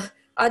 Well,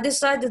 I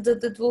decided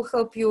that it will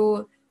help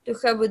you to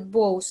have it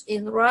both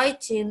in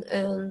writing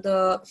and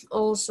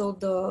also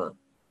the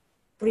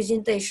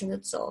presentation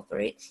itself,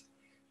 right?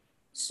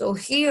 So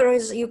here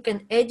is, you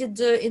can edit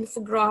the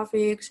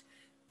infographics,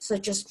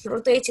 such as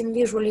rotating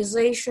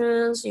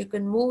visualizations. You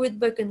can move it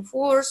back and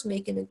forth,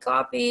 making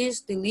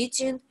copies,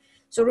 deleting.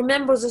 So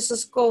remember, this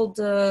is called,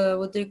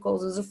 what do you call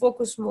this? The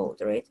focus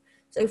mode, right?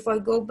 So if I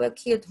go back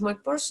here to my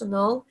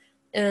personal,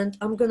 and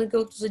I'm gonna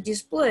go to the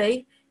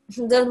display,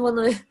 then when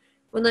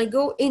I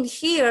go in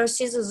here,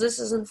 see that this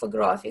is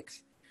infographic.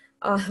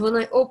 When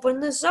I open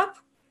this up,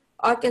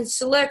 I can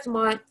select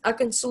my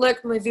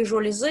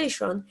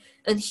visualization,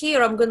 and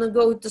here I'm gonna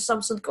go to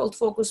something called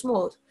focus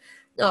mode.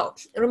 Now,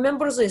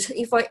 remember this,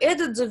 if I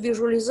edit the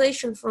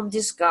visualization from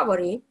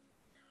discovery,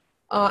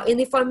 and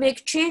if I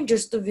make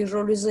changes to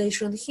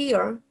visualization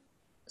here,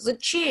 the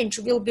change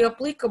will be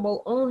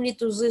applicable only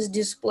to this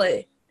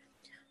display.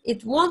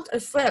 It won't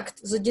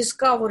affect the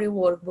discovery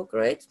workbook,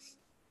 right?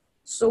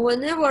 So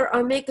whenever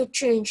I make a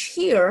change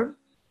here,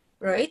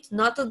 right,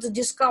 not at the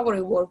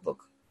discovery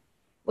workbook,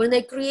 when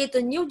I create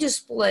a new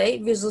display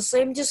with the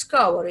same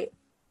discovery,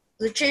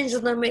 the change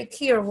that I make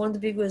here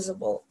won't be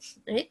visible,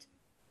 right?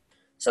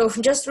 So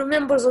just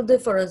remember the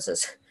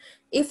differences.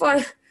 If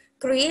I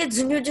create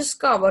the new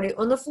discovery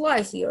on the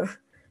fly here,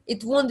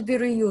 it won't be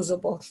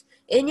reusable.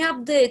 Any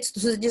updates to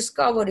the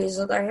discoveries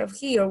that I have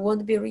here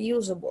won't be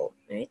reusable,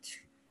 right?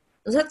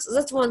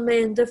 That's one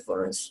main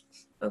difference,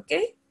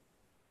 okay?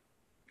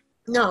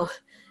 Now,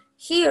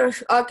 here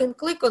I can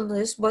click on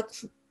this,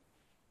 but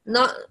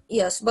not,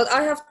 yes, but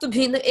I have to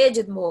be in the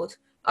edit mode.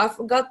 I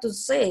forgot to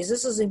say,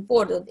 this is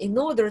important. In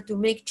order to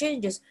make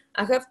changes,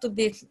 I have to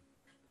be,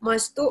 my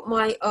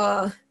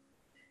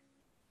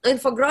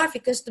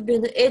infographic has to be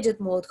in the edit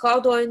mode. How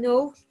do I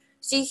know?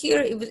 See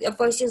here, if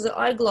I see the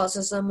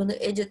eyeglasses, I'm in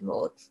the edit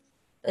mode.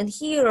 And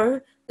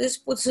here, this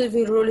puts the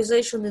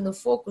visualization in the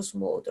focus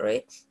mode,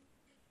 right?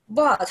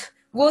 But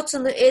what's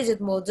in the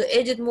edit mode? The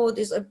edit mode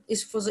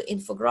is for the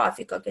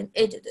infographic. I can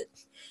edit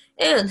it.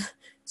 And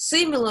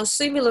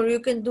similar, you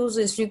can do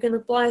this. You can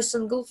apply a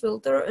single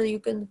filter, and you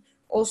can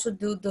also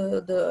do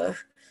the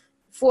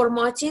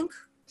formatting,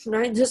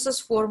 right? This is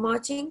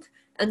formatting,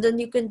 and then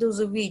you can do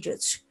the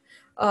widgets.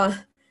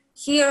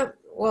 Here,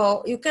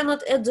 well, you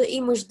cannot add the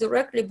image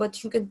directly,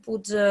 but you can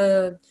put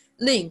the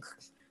link.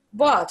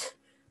 But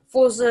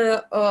for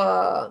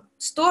the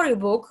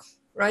storybook,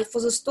 right?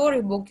 For the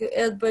storybook, you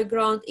add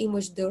background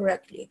image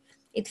directly.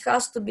 It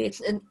has to be a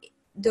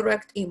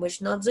direct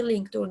image, not the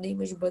link to an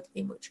image, but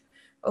image.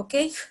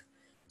 Okay,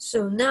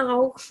 so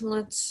now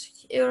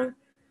let's here.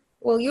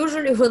 Well,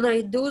 usually when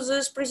I do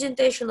this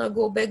presentation, I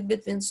go back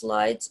between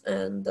slides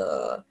and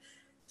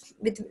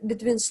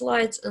between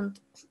slides and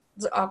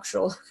the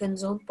actual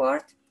hands-on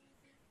part.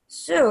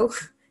 So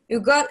you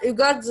got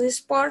this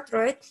part,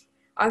 right?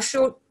 I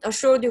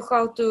showed you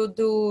how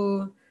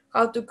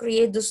to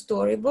create the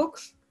storybook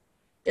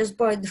just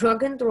by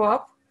drag and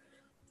drop,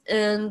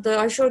 and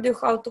I showed you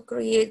how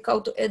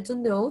to add the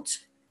notes.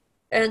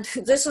 And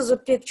this is a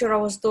picture I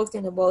was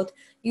talking about.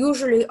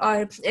 Usually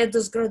I add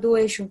this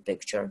graduation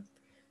picture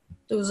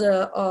to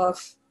the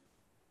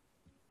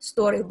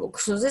storybook.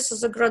 So this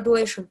is a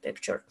graduation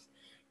picture.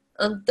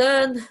 And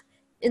then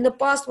in the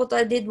past, what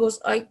I did was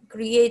I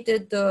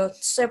created a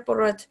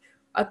separate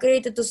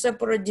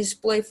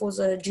display for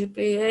the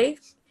GPA.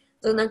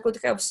 Then I could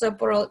have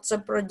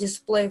separate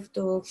display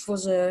for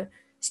the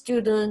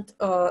student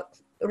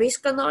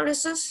risk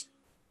analysis,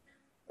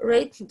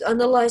 right?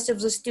 Analyze if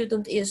the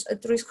student is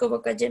at risk of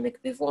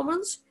academic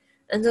performance.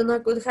 And then I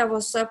could have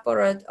a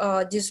separate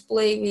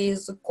display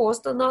with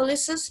cost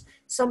analysis,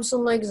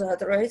 something like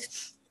that, right?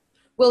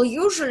 Well,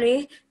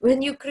 usually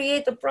when you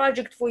create a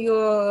project for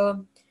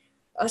your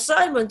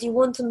assignment, you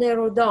want to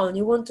narrow down.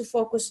 You want to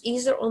focus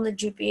either on the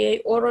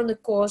GPA or on the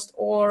cost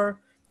or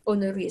on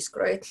the risk,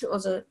 right?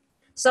 Or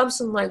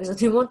something like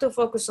that. You want to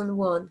focus on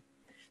one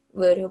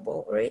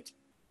variable, right?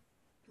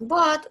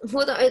 But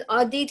what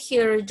I did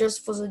here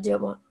just for the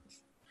demo.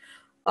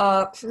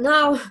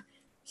 Now,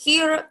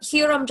 here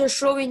I'm just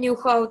showing you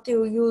how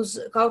to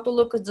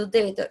look at the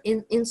data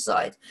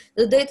inside.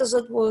 The data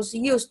that was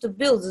used to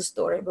build the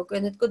storybook,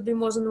 and it could be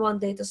more than one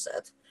data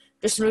set.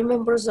 Just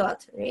remember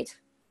that, right?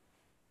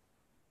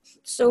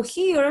 So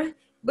here,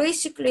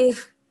 basically,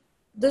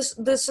 this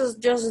is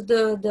just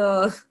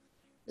the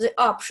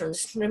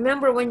options.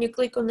 Remember when you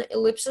click on the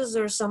ellipses,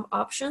 there are some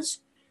options,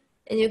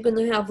 and you're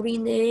gonna have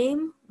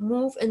rename,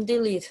 move, and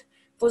delete.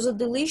 For the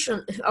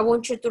deletion, I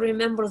want you to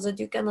remember that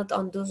you cannot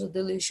undo the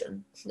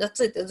deletion.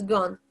 That's it, it's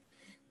gone.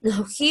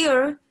 Now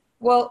here,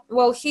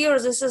 well here,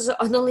 this is the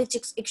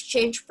analytics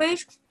exchange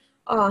page.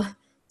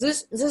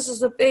 This is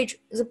the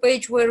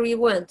page where we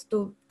went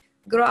to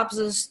grab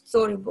the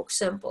storybook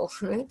sample,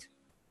 right?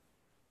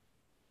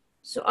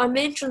 So I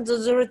mentioned that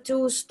there are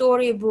two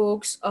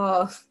storybooks.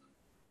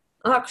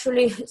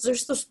 Actually,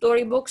 there's two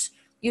storybooks.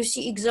 You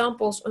see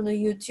examples on the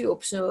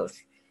YouTube. So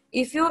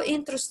if you're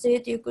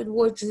interested, you could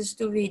watch these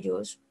two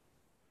videos.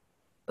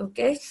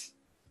 Okay.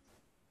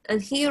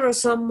 And here are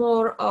some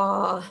more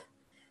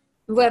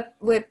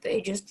web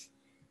pages.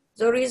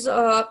 There is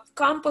a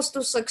Compass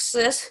to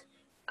Success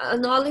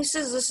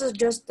analysis. This is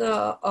just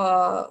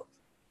a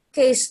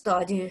case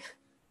study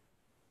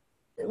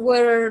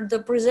where the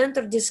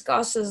presenter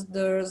discusses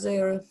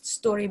their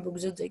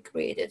storybooks that they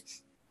created.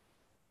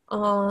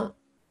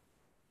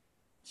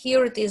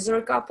 Here it is. There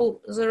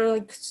are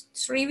like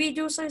 3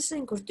 videos, I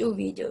think, or 2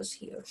 videos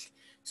here.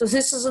 So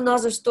this is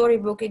another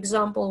storybook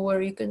example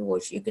where you can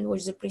watch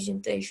the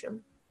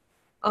presentation.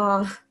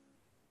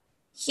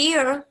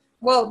 Here,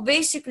 well,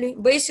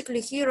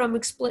 basically here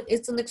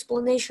it's an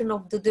explanation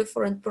of the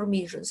different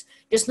permissions,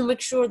 just to make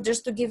sure,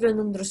 just to give you an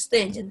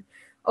understanding.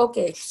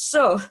 Okay,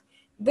 so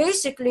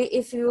basically,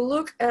 if you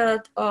look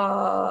at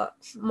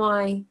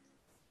my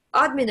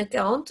admin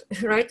account,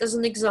 right, as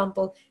an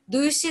example,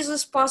 do you see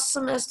this past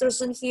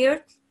semesters in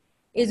here?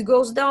 It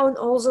goes down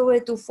all the way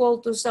to fall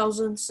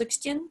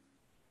 2016.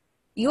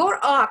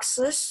 Your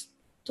access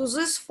to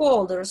these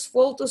folders,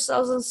 fall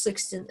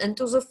 2016, and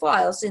to the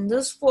files in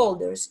these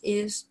folders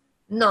is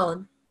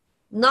none.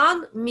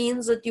 None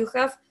means that you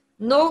have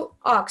no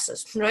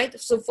access, right?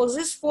 So for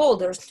these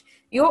folders,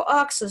 your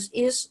access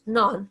is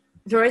none,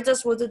 right?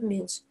 That's what it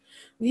means.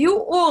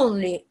 View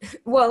only,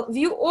 well,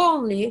 view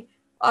only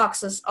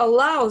access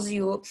allows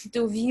you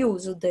to view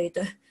the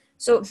data.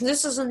 So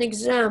this is an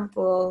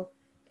example.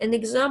 An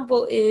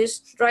example is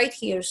right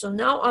here. So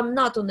now I'm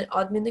not on the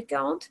admin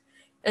account,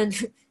 and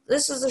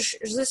this is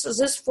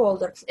this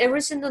folder.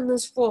 Everything in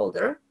this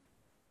folder.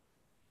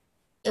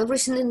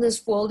 Everything in this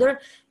folder,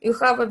 you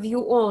have a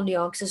view-only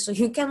access, so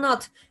you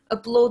cannot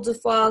upload the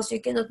files, you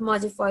cannot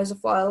modify the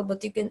file,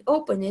 but you can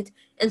open it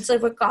and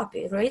save a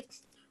copy, right?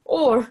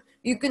 Or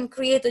you can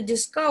create a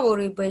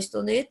discovery based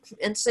on it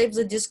and save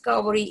the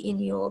discovery in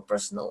your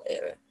personal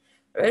area,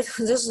 right?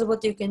 This is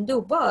what you can do,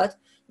 but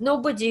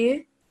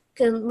nobody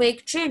can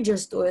make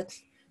changes to it.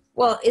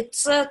 Well, it's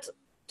set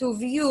to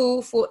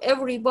view for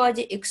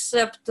everybody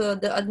except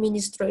the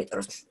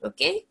administrators,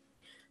 okay?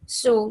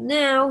 So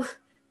now,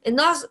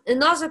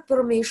 another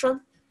permission,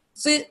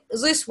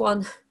 this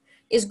one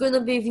is going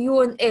to be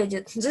view and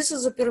edit. This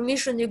is a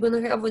permission you're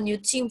going to have in your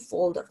team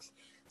folder.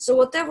 So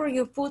whatever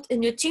you put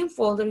in your team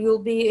folder, you'll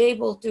be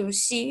able to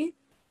see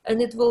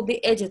and it will be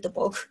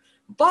editable.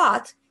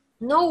 But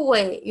no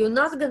way, you're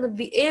not going to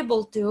be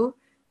able to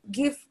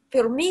give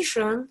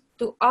permission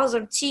to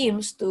other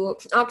teams to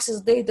access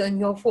data in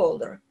your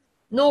folder.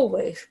 No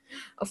way.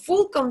 A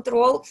full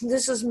control,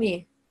 this is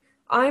me.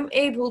 I'm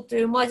able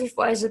to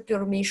modify the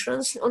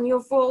permissions on your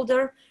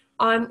folder.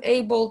 I'm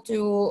able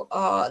to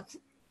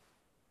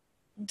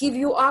give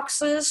you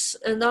access,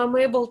 and I'm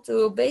able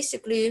to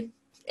basically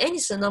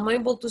anything. I'm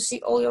able to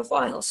see all your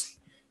files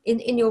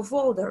in your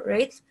folder,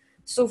 right?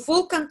 So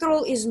full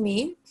control is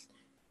me.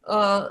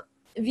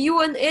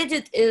 View and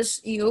edit is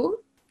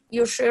you,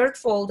 your shared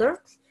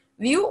folder.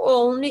 View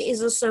only is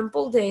a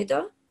sample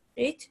data,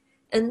 right?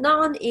 And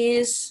none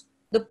is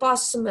the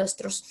past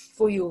semesters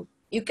for you.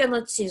 You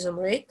cannot see them,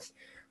 right?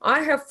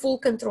 I have full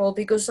control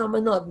because I'm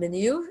an admin.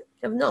 You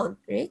have none,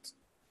 right?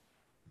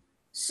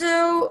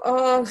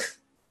 So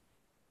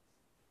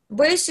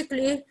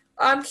basically,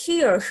 I'm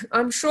here.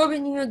 I'm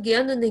showing you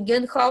again and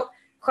again how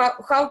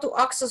to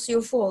access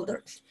your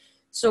folder.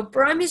 So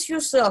promise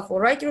yourself or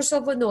write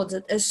yourself a note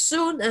that as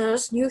soon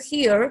as you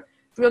hear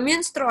from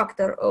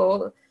instructor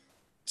or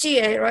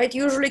TA, right?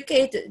 Usually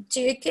Kate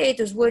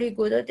is very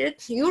good at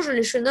it.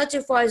 Usually she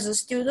notifies the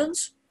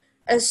students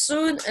as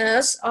soon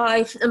as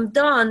I am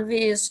done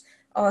with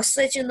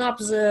setting up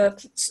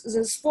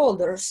these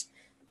folders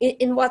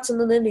in Watson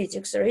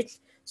Analytics, right?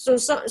 So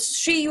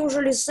she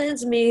usually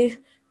sends me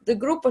the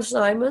group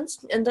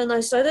assignments, and then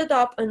I set it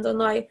up, and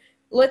then I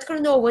let her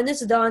know when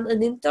it's done,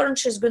 and in turn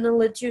she's gonna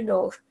let you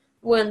know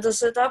when the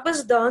setup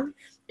is done,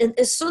 and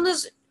as soon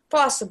as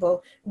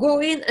possible,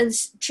 go in and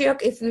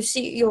check if you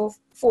see your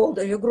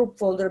folder, your group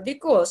folder,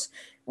 because,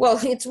 well,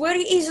 it's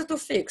very easy to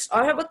fix.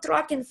 I have a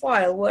tracking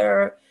file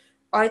where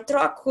I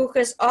track who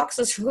has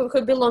access, who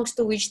belongs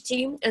to which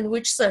team and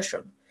which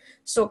session.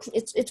 So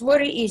it's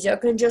very easy. I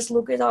can just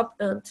look it up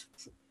and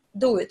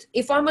do it.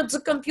 If I'm at the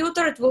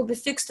computer, it will be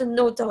fixed in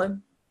no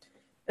time.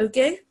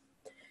 Okay?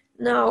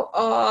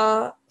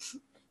 Now,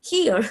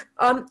 here,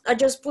 I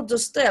just put the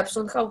steps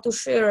on how to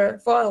share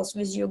files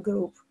with your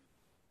group,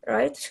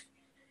 right?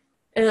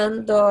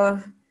 And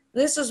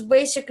this is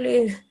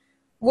basically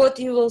what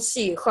you will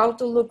see, how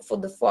to look for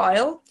the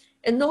file.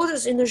 And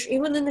notice,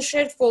 even in the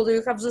shared folder,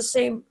 you have the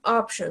same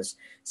options,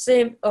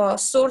 same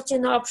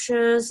sorting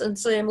options and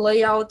same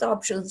layout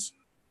options,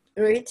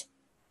 right?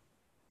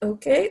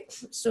 Okay,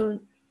 so,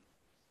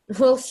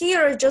 well,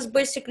 here are just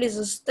basically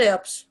the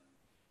steps,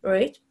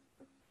 right?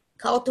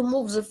 How to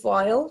move the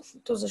file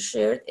to the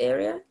shared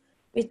area.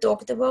 We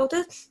talked about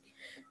it.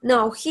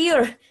 Now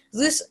here,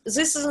 this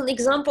is an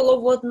example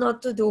of what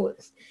not to do.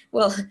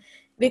 Well,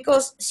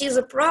 because see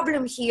the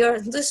problem here,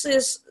 this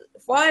is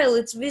file,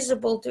 it's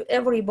visible to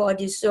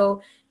everybody.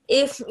 So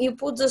if you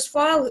put this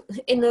file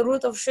in a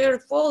root of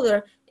shared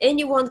folder,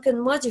 anyone can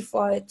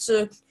modify it.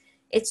 So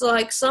it's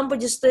like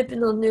somebody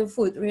stepping on your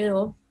foot, you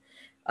know.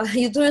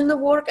 You're doing the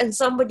work and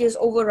somebody is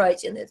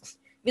overwriting it.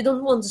 We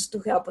don't want this to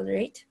happen,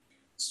 right?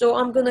 So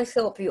I'm gonna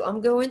help you.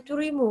 I'm going to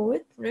remove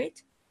it, right?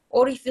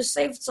 Or if you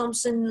saved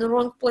something in the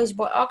wrong place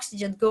by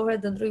accident, go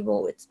ahead and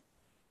remove it.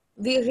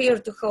 We're here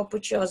to help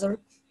each other.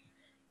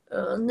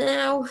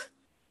 Now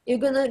you're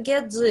gonna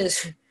get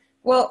this.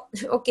 Well,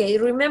 okay,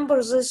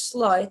 remember this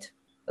slide,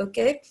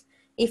 okay?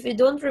 If you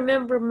don't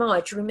remember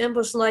much,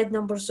 remember slide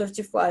number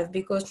 35,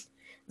 because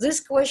this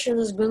question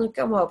is gonna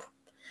come up.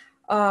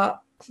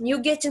 You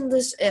getting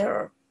this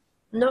error.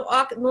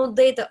 No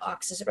data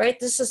access, right?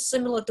 This is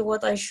similar to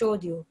what I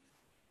showed you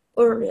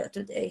earlier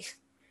today.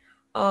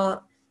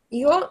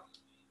 Your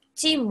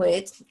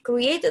teammate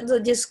created the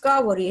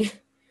discovery,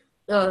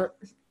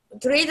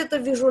 created a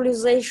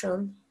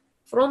visualization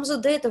from the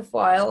data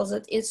file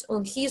that is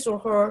on his or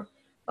her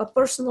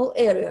personal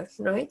area,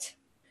 right?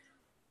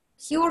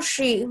 He or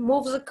she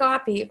moves a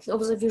copy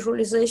of the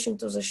visualization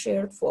to the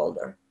shared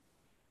folder.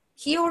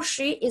 He or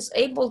she is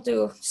able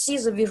to see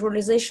the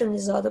visualization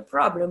without a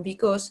problem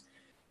because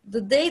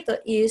the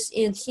data is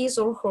in his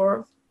or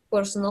her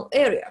personal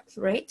area,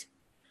 right?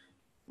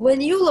 When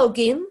you log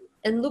in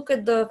and look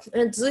at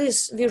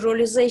this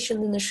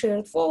visualization in a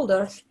shared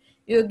folder,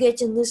 you're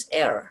getting this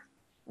error.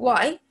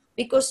 Why?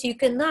 Because you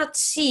cannot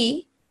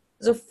see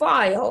the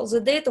file, the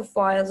data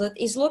file that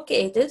is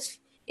located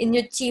in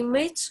your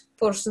teammate's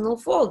personal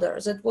folder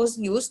that was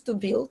used to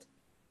build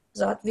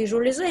that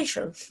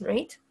visualization,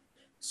 right?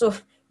 So,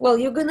 well,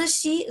 you're gonna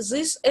see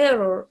this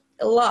error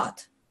a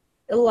lot,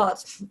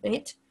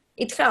 right?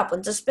 It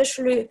happens,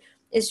 especially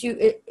as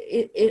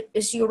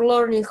you're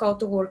learning how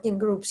to work in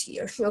groups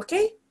here,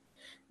 okay?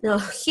 Now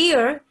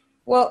here,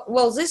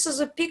 well, this is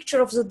a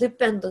picture of the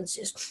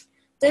dependencies.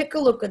 Take a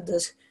look at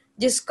this.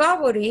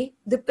 Discovery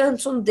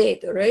depends on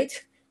data, right?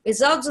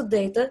 Without the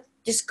data,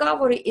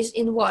 discovery is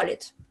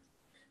invalid.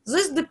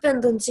 This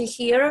dependency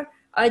here,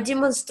 I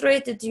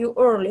demonstrated you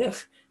earlier.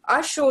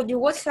 I showed you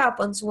what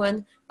happens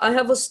when I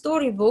have a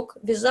storybook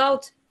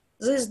without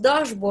these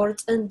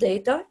dashboards and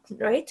data,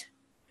 right?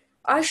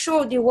 I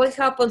showed you what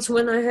happens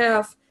when I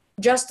have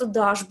just a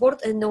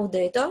dashboard and no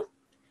data.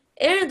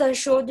 And I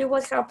showed you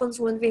what happens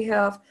when we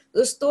have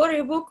the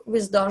storybook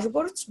with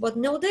dashboards but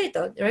no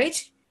data, right?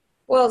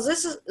 Well,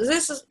 this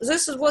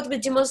is what we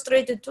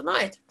demonstrated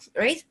tonight,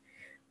 right?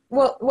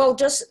 Well,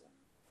 just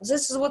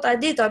this is what I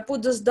did. I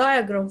put this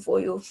diagram for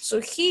you.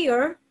 So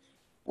here,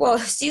 well,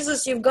 see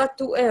this, you've got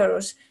two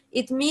errors.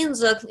 It means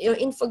that your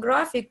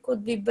infographic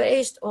could be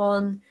based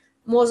on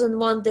more than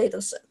one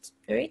data set,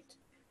 right?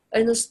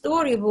 And a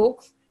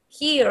storybook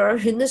here,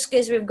 in this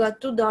case, we've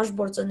got two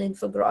dashboards and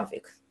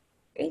infographic,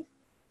 right?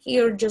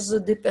 Here, just the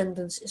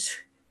dependencies,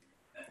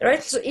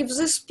 right? So if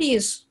this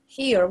piece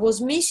here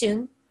was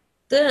missing,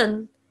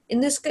 then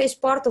in this case,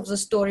 part of the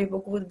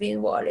storybook would be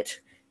invalid.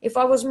 If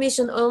I was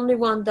missing only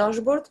one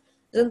dashboard,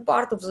 then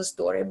part of the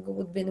storybook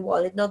would be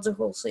invalid, not the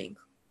whole thing.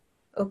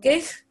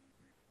 Okay?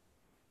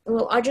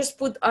 Well, I just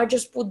put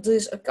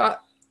this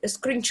a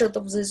screenshot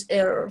of these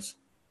errors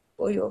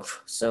for you.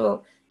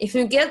 So if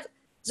you get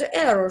the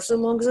errors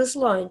along this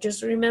line,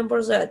 just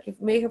remember that you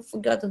may have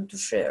forgotten to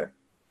share.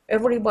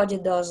 Everybody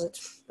does it.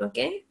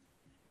 Okay?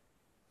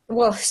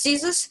 Well, see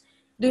this?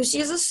 Do you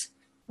see this?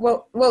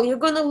 Well, you're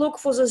gonna look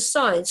for the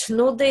signs,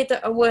 no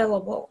data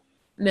available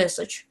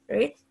message,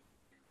 right?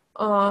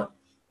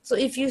 So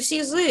if you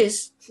see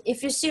this,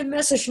 if you see a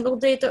message no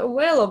data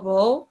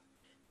available,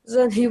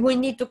 then you will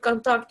need to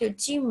contact your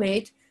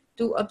teammate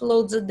to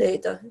upload the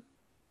data.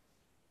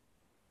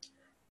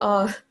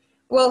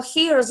 Well,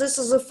 here, this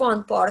is the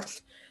fun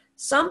part.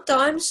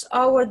 Sometimes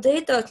our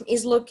data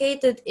is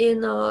located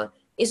in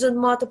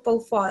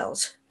multiple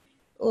files.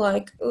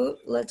 Like,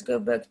 let's go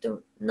back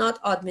to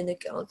not admin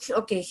account.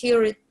 Okay,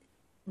 here it,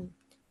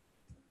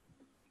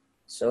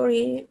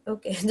 sorry,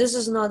 okay, this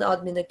is not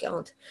admin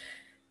account.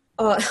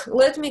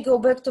 Let me go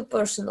back to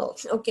personal.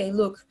 Okay,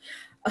 look,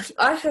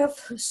 I have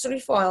three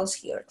files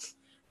here.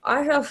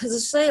 I have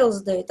the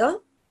sales data,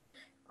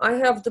 I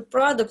have the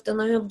product,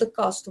 and I have the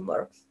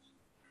customer.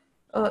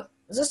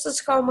 This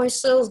is how my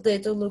sales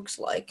data looks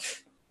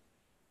like.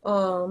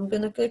 I'm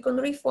gonna click on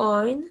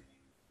refine.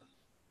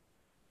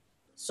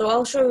 So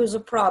I'll show you the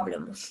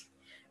problem.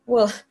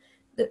 Well,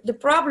 the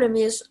problem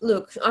is,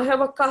 look, I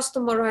have a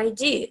customer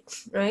ID,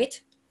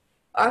 right?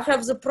 I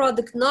have the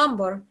product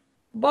number,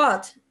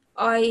 but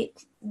I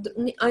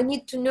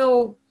need to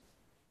know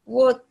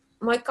what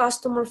my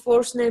customer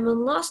first name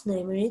and last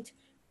name, right?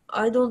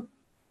 I don't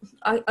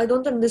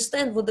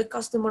understand what the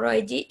customer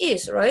ID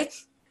is, right?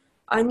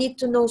 I need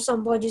to know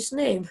somebody's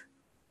name.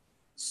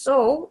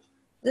 So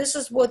this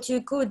is what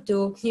you could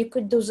do. You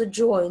could do the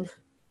join.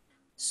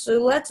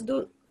 So let's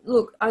do,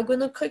 look, I'm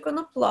gonna click on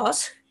a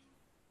plus,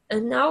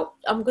 and now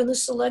I'm gonna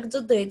select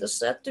the data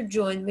set to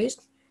join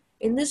with.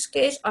 In this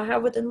case, I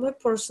have it in my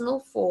personal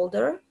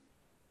folder,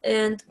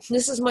 and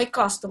this is my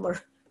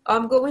customer.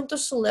 I'm going to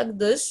select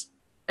this,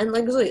 and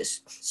like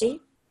this, see?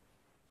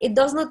 It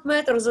does not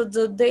matter that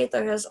the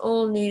data has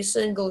only a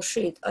single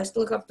sheet. I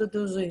still have to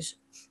do this.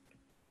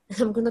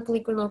 I'm gonna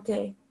click on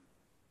OK.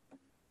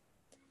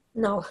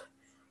 Now,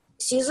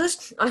 see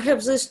this? I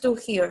have these two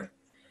here.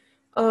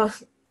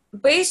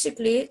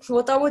 Basically,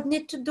 what I would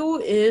need to do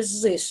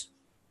is this.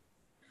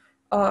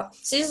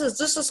 See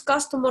this is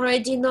customer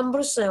ID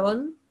number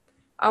 7.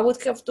 I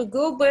would have to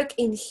go back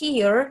in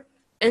here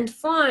and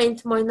find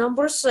my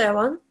number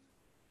 7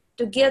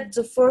 to get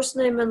the first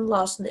name and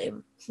last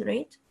name,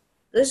 right?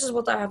 This is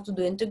what I have to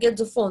do, and to get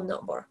the phone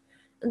number.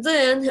 And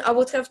then I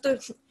would have to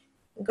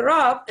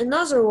grab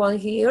another one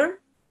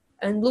here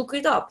and look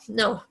it up.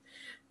 Now,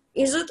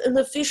 is it an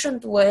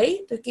efficient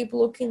way to keep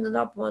looking it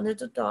up one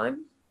at a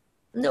time?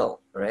 No,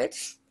 right?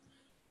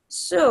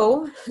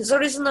 So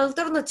there is an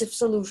alternative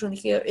solution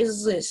here,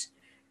 is this.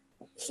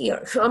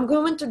 Here, I'm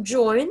going to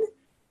join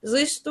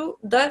these two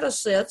data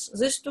sets,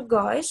 these two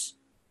guys,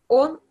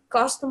 on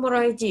customer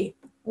ID.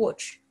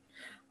 Watch.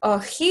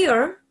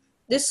 Here,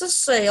 this is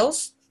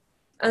sales,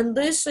 and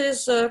this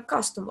is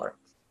customer.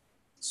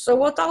 So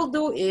what I'll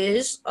do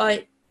is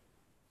I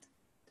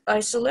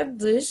select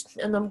this,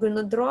 and I'm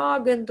gonna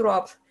drag and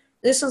drop.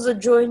 This is a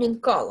joining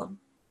column.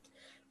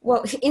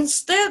 Well,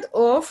 instead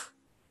of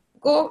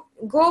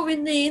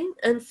going in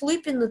and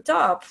flipping the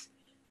top,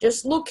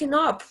 just looking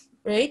up,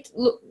 right?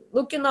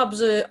 Looking up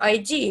the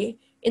ID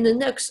in the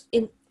next,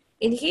 in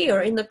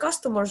here, in the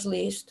customers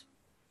list,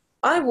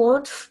 I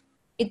want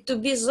it to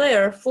be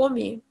there for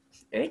me,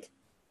 right?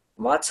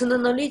 Watson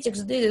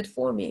Analytics did it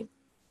for me.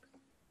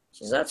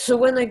 See that? So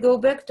when I go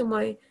back to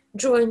my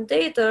join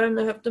data and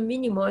I have to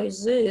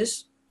minimize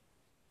this,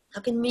 I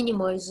can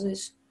minimize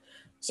this.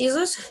 See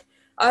this?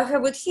 I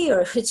have it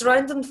here. It's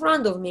right in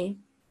front of me.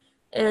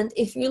 And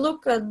if you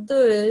look at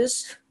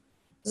this,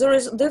 there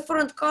is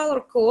different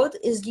color code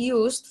is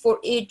used for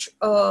each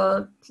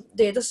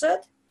data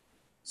set.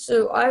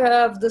 So I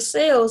have the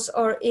sales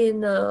are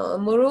in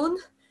maroon,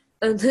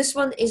 and this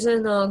one is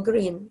in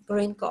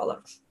green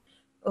color.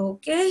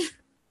 Okay,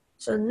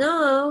 so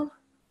now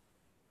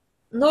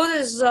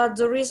notice that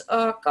there is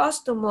a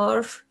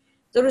customer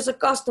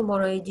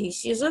ID.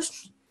 See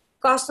this?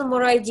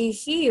 Customer ID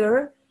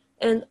here,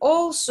 and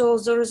also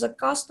there is a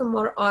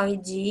customer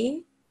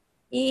ID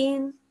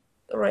in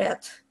red.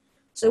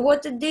 So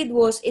what it did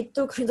was it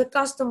took the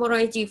customer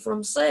ID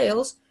from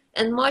sales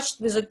and matched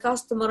with the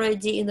customer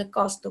ID in the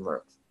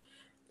customer.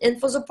 And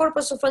for the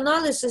purpose of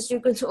analysis, you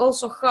could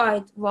also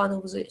hide one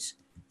of these.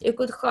 You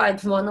could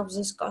hide one of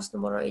these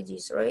customer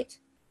IDs, right?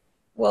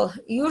 Well,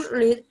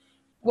 usually,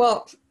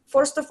 well,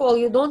 first of all,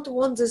 you don't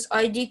want this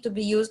ID to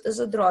be used as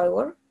a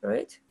driver,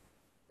 right?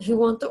 You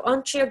want to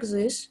uncheck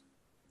this.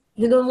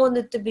 You don't want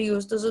it to be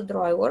used as a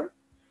driver.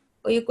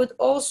 Or you could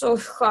also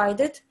hide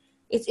it.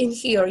 It's in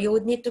here. You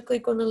would need to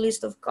click on a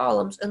list of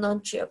columns and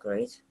uncheck,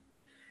 right?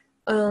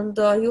 And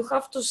you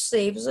have to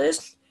save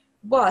this,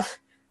 but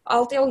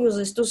I'll tell you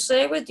this, to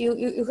save it,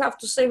 you have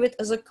to save it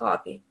as a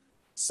copy.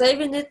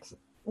 Saving it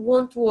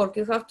won't work.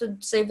 You have to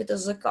save it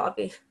as a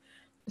copy.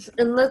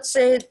 And let's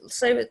say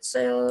save it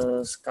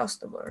sales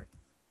customer.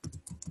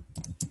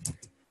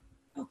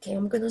 Okay,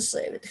 I'm gonna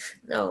save it.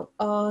 Now,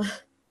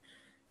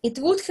 it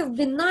would have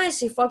been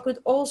nice if I could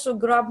also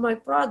grab my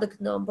product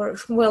number,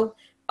 well,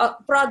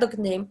 product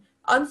name.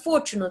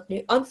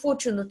 Unfortunately,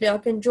 I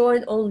can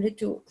join only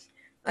two.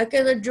 I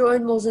cannot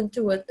join more than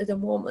two at the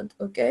moment,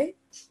 okay?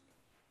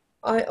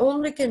 I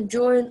only can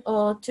join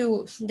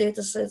two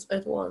data sets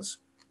at once.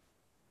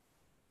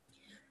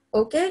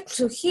 Okay,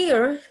 so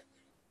here,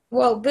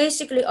 well,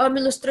 basically I'm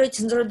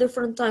illustrating there are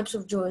different types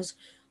of joins.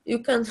 You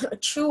can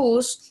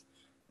choose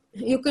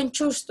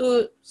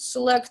to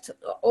select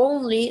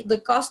only the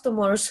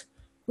customers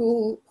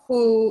who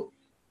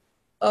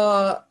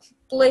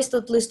placed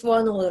at least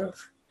one order,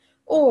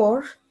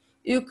 or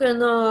you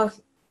can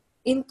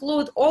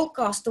include all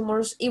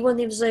customers even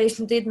if they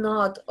did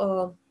not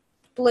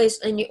place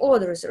any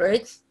orders,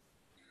 right?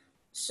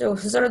 So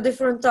there are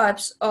different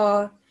types.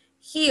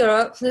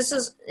 Here, this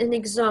is an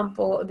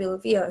example, I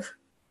believe, yeah.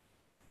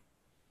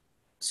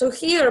 So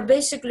here,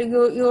 basically,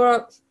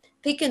 you're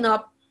picking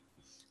up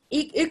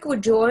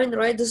equijoin,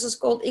 right? This is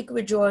called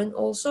equijoin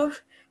also,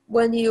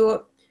 when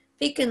you're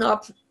picking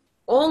up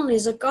only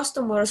the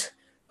customers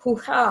who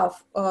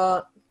have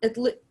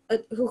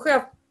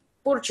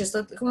purchased,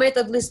 who made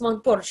at least one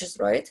purchase,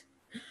 right?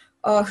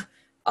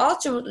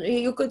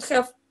 Ultimately,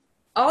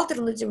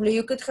 alternatively,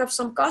 you could have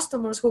some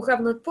customers who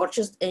have not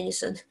purchased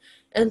anything.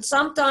 And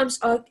sometimes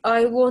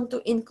I want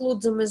to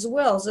include them as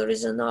well. There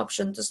is an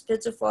option to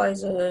specify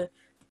the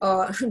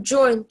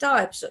join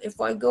type. So if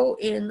I go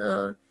in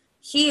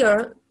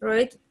here,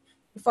 right?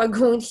 If I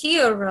go in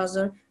here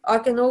rather, I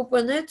can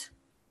open it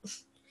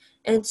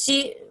and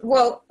see,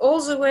 well,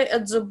 all the way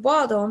at the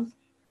bottom,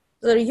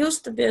 there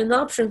used to be an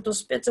option to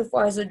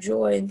specify the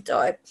join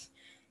type.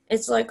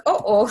 It's like,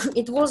 oh,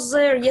 it was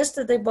there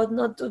yesterday, but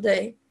not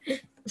today.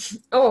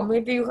 Oh,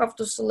 maybe you have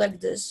to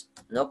select this.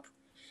 Nope.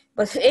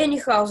 But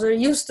anyhow, there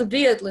used to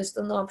be at least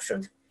an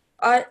option.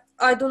 I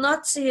do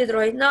not see it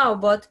right now,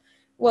 but,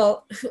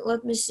 well,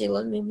 let me see.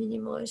 Let me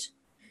minimize.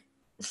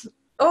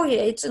 Oh,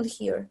 yeah, it's in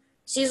here.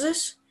 See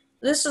this?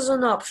 This is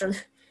an option.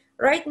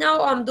 Right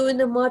now, I'm doing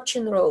the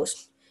matching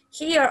rows.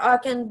 Here, I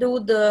can do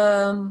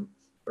the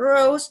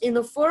rows in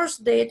the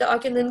first data. I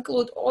can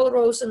include all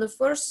rows in the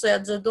first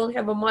set that don't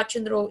have a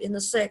matching row in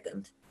the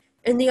second,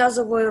 and the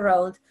other way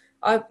around.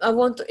 I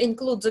want to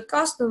include the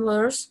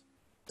customers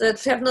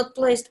that have not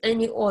placed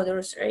any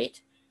orders, right?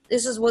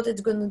 This is what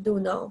it's going to do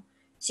now.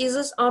 See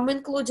this? I'm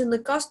including the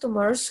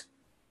customers,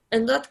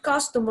 and that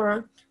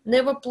customer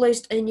never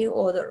placed any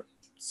order.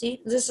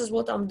 See, this is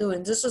what I'm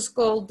doing. This is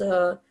called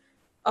the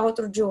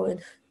outer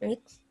join,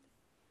 right?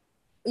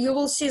 You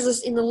will see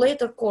this in the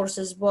later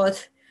courses,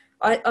 but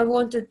I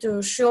wanted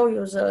to show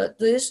you that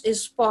this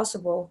is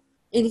possible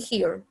in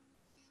here.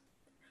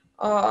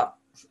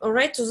 All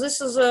right, so this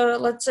is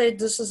let's say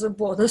this is a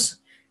bonus.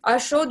 I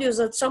showed you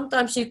that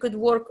sometimes you could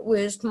work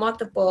with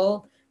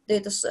multiple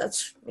data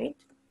sets, right?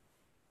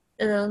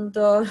 And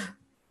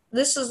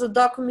this is the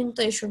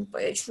documentation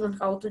page on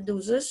how to do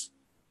this.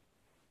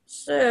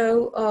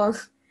 So,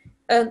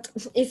 and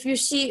if you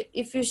see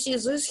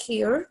this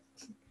here,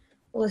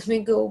 let me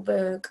go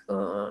back.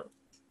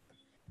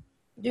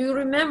 Do you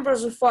remember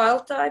the file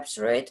types,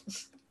 right?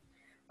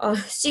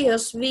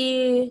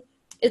 CSV,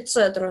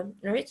 etc.,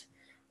 right?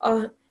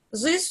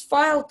 This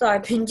file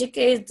type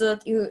indicates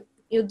that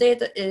your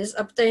data is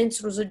obtained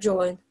through the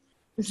join.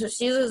 So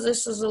see that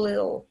this is a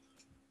little,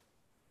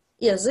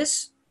 yeah,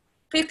 this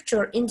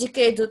picture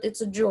indicates that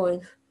it's a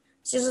join.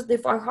 See that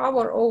if I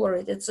hover over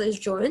it, it says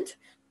joined.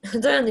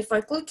 Then if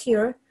I click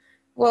here,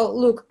 Well,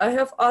 look, I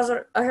have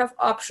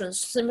options,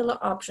 similar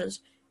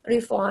options.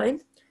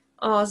 Refine.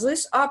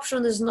 This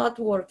option is not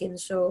working,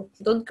 so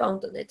don't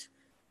count on it.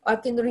 I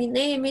can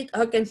rename it,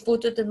 I can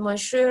put it in my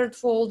shared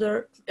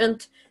folder,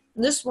 and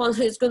this one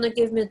is gonna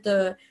give me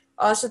the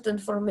asset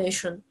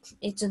information.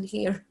 It's in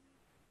here.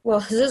 Well,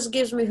 this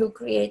gives me who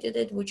created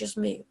it, which is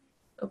me.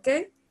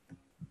 Okay?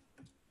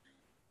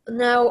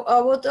 Now,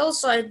 what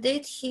else I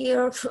did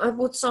here, I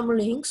put some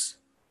links.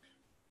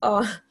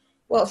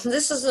 Well,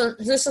 this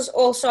is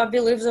also, I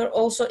believe they're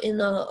also in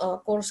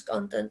course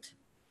content.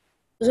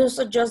 This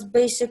is just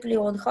basically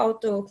on how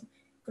to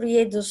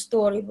create the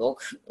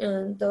storybook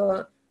and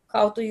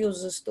how to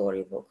use the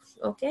storybook,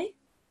 okay?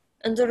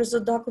 And there is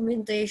a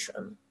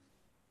documentation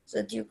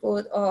that you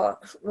could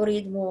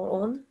read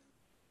more on.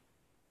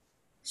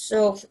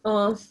 So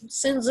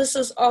since this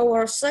is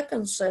our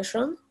second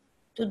session,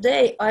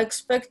 today I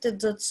expected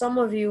that some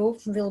of you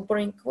will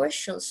bring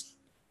questions.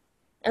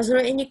 Is there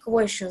any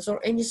questions or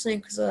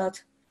anything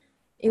that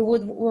you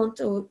would want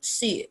to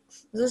see?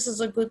 This is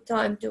a good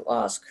time to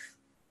ask.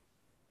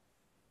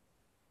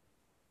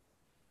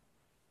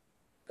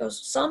 Because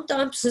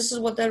sometimes this is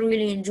what I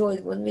really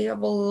enjoyed, when we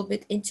have a little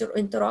bit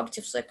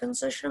interactive second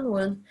session,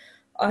 when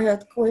I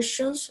had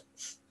questions.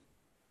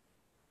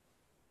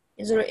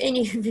 Is there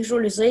any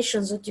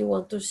visualizations that you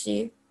want to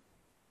see?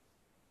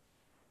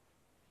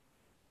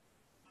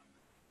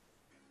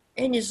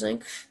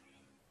 Anything?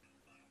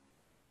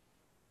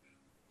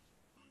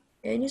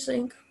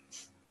 Anything?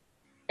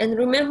 And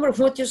remember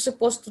what you're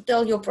supposed to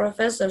tell your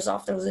professors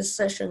after this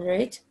session,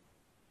 right?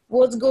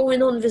 What's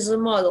going on with the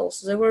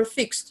models? They were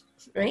fixed,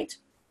 right?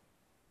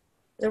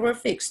 They were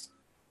fixed.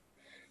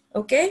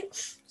 Okay,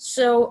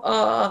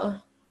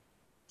 so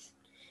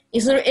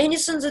is there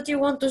anything that you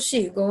want to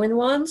see? Going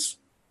once?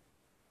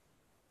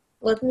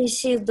 Let me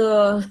see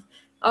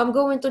I'm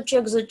going to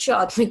check the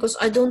chat because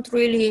I don't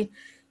really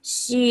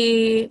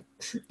see.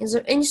 Is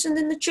there anything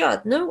in the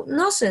chat? No,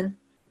 nothing.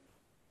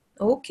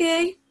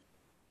 Okay.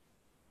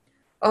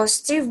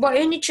 Steve, by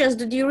any chance,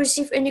 did you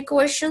receive any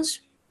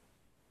questions?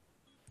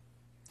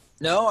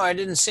 No, I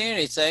didn't see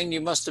anything.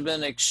 You must have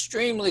been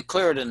extremely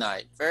clear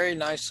tonight. Very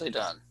nicely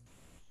done.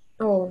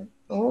 Oh,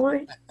 all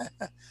right.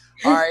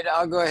 All right,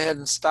 I'll go ahead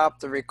and stop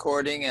the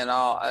recording, and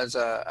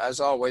as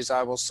always,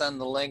 I will send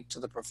the link to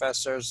the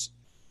professors,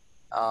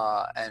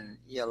 and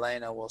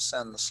Yelena will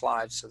send the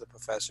slides to the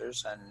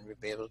professors, and we'll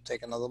be able to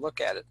take another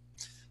look at it.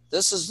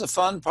 This is the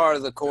fun part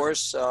of the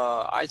course,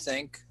 I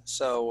think.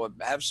 So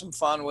have some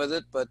fun with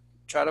it, but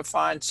try to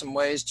find some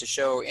ways to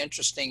show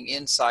interesting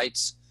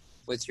insights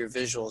with your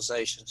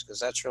visualizations, because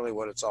that's really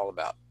what it's all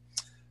about.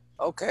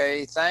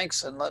 Okay,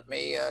 thanks, and let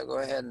me go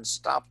ahead and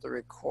stop the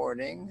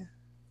recording.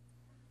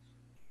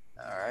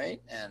 All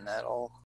right, and that'll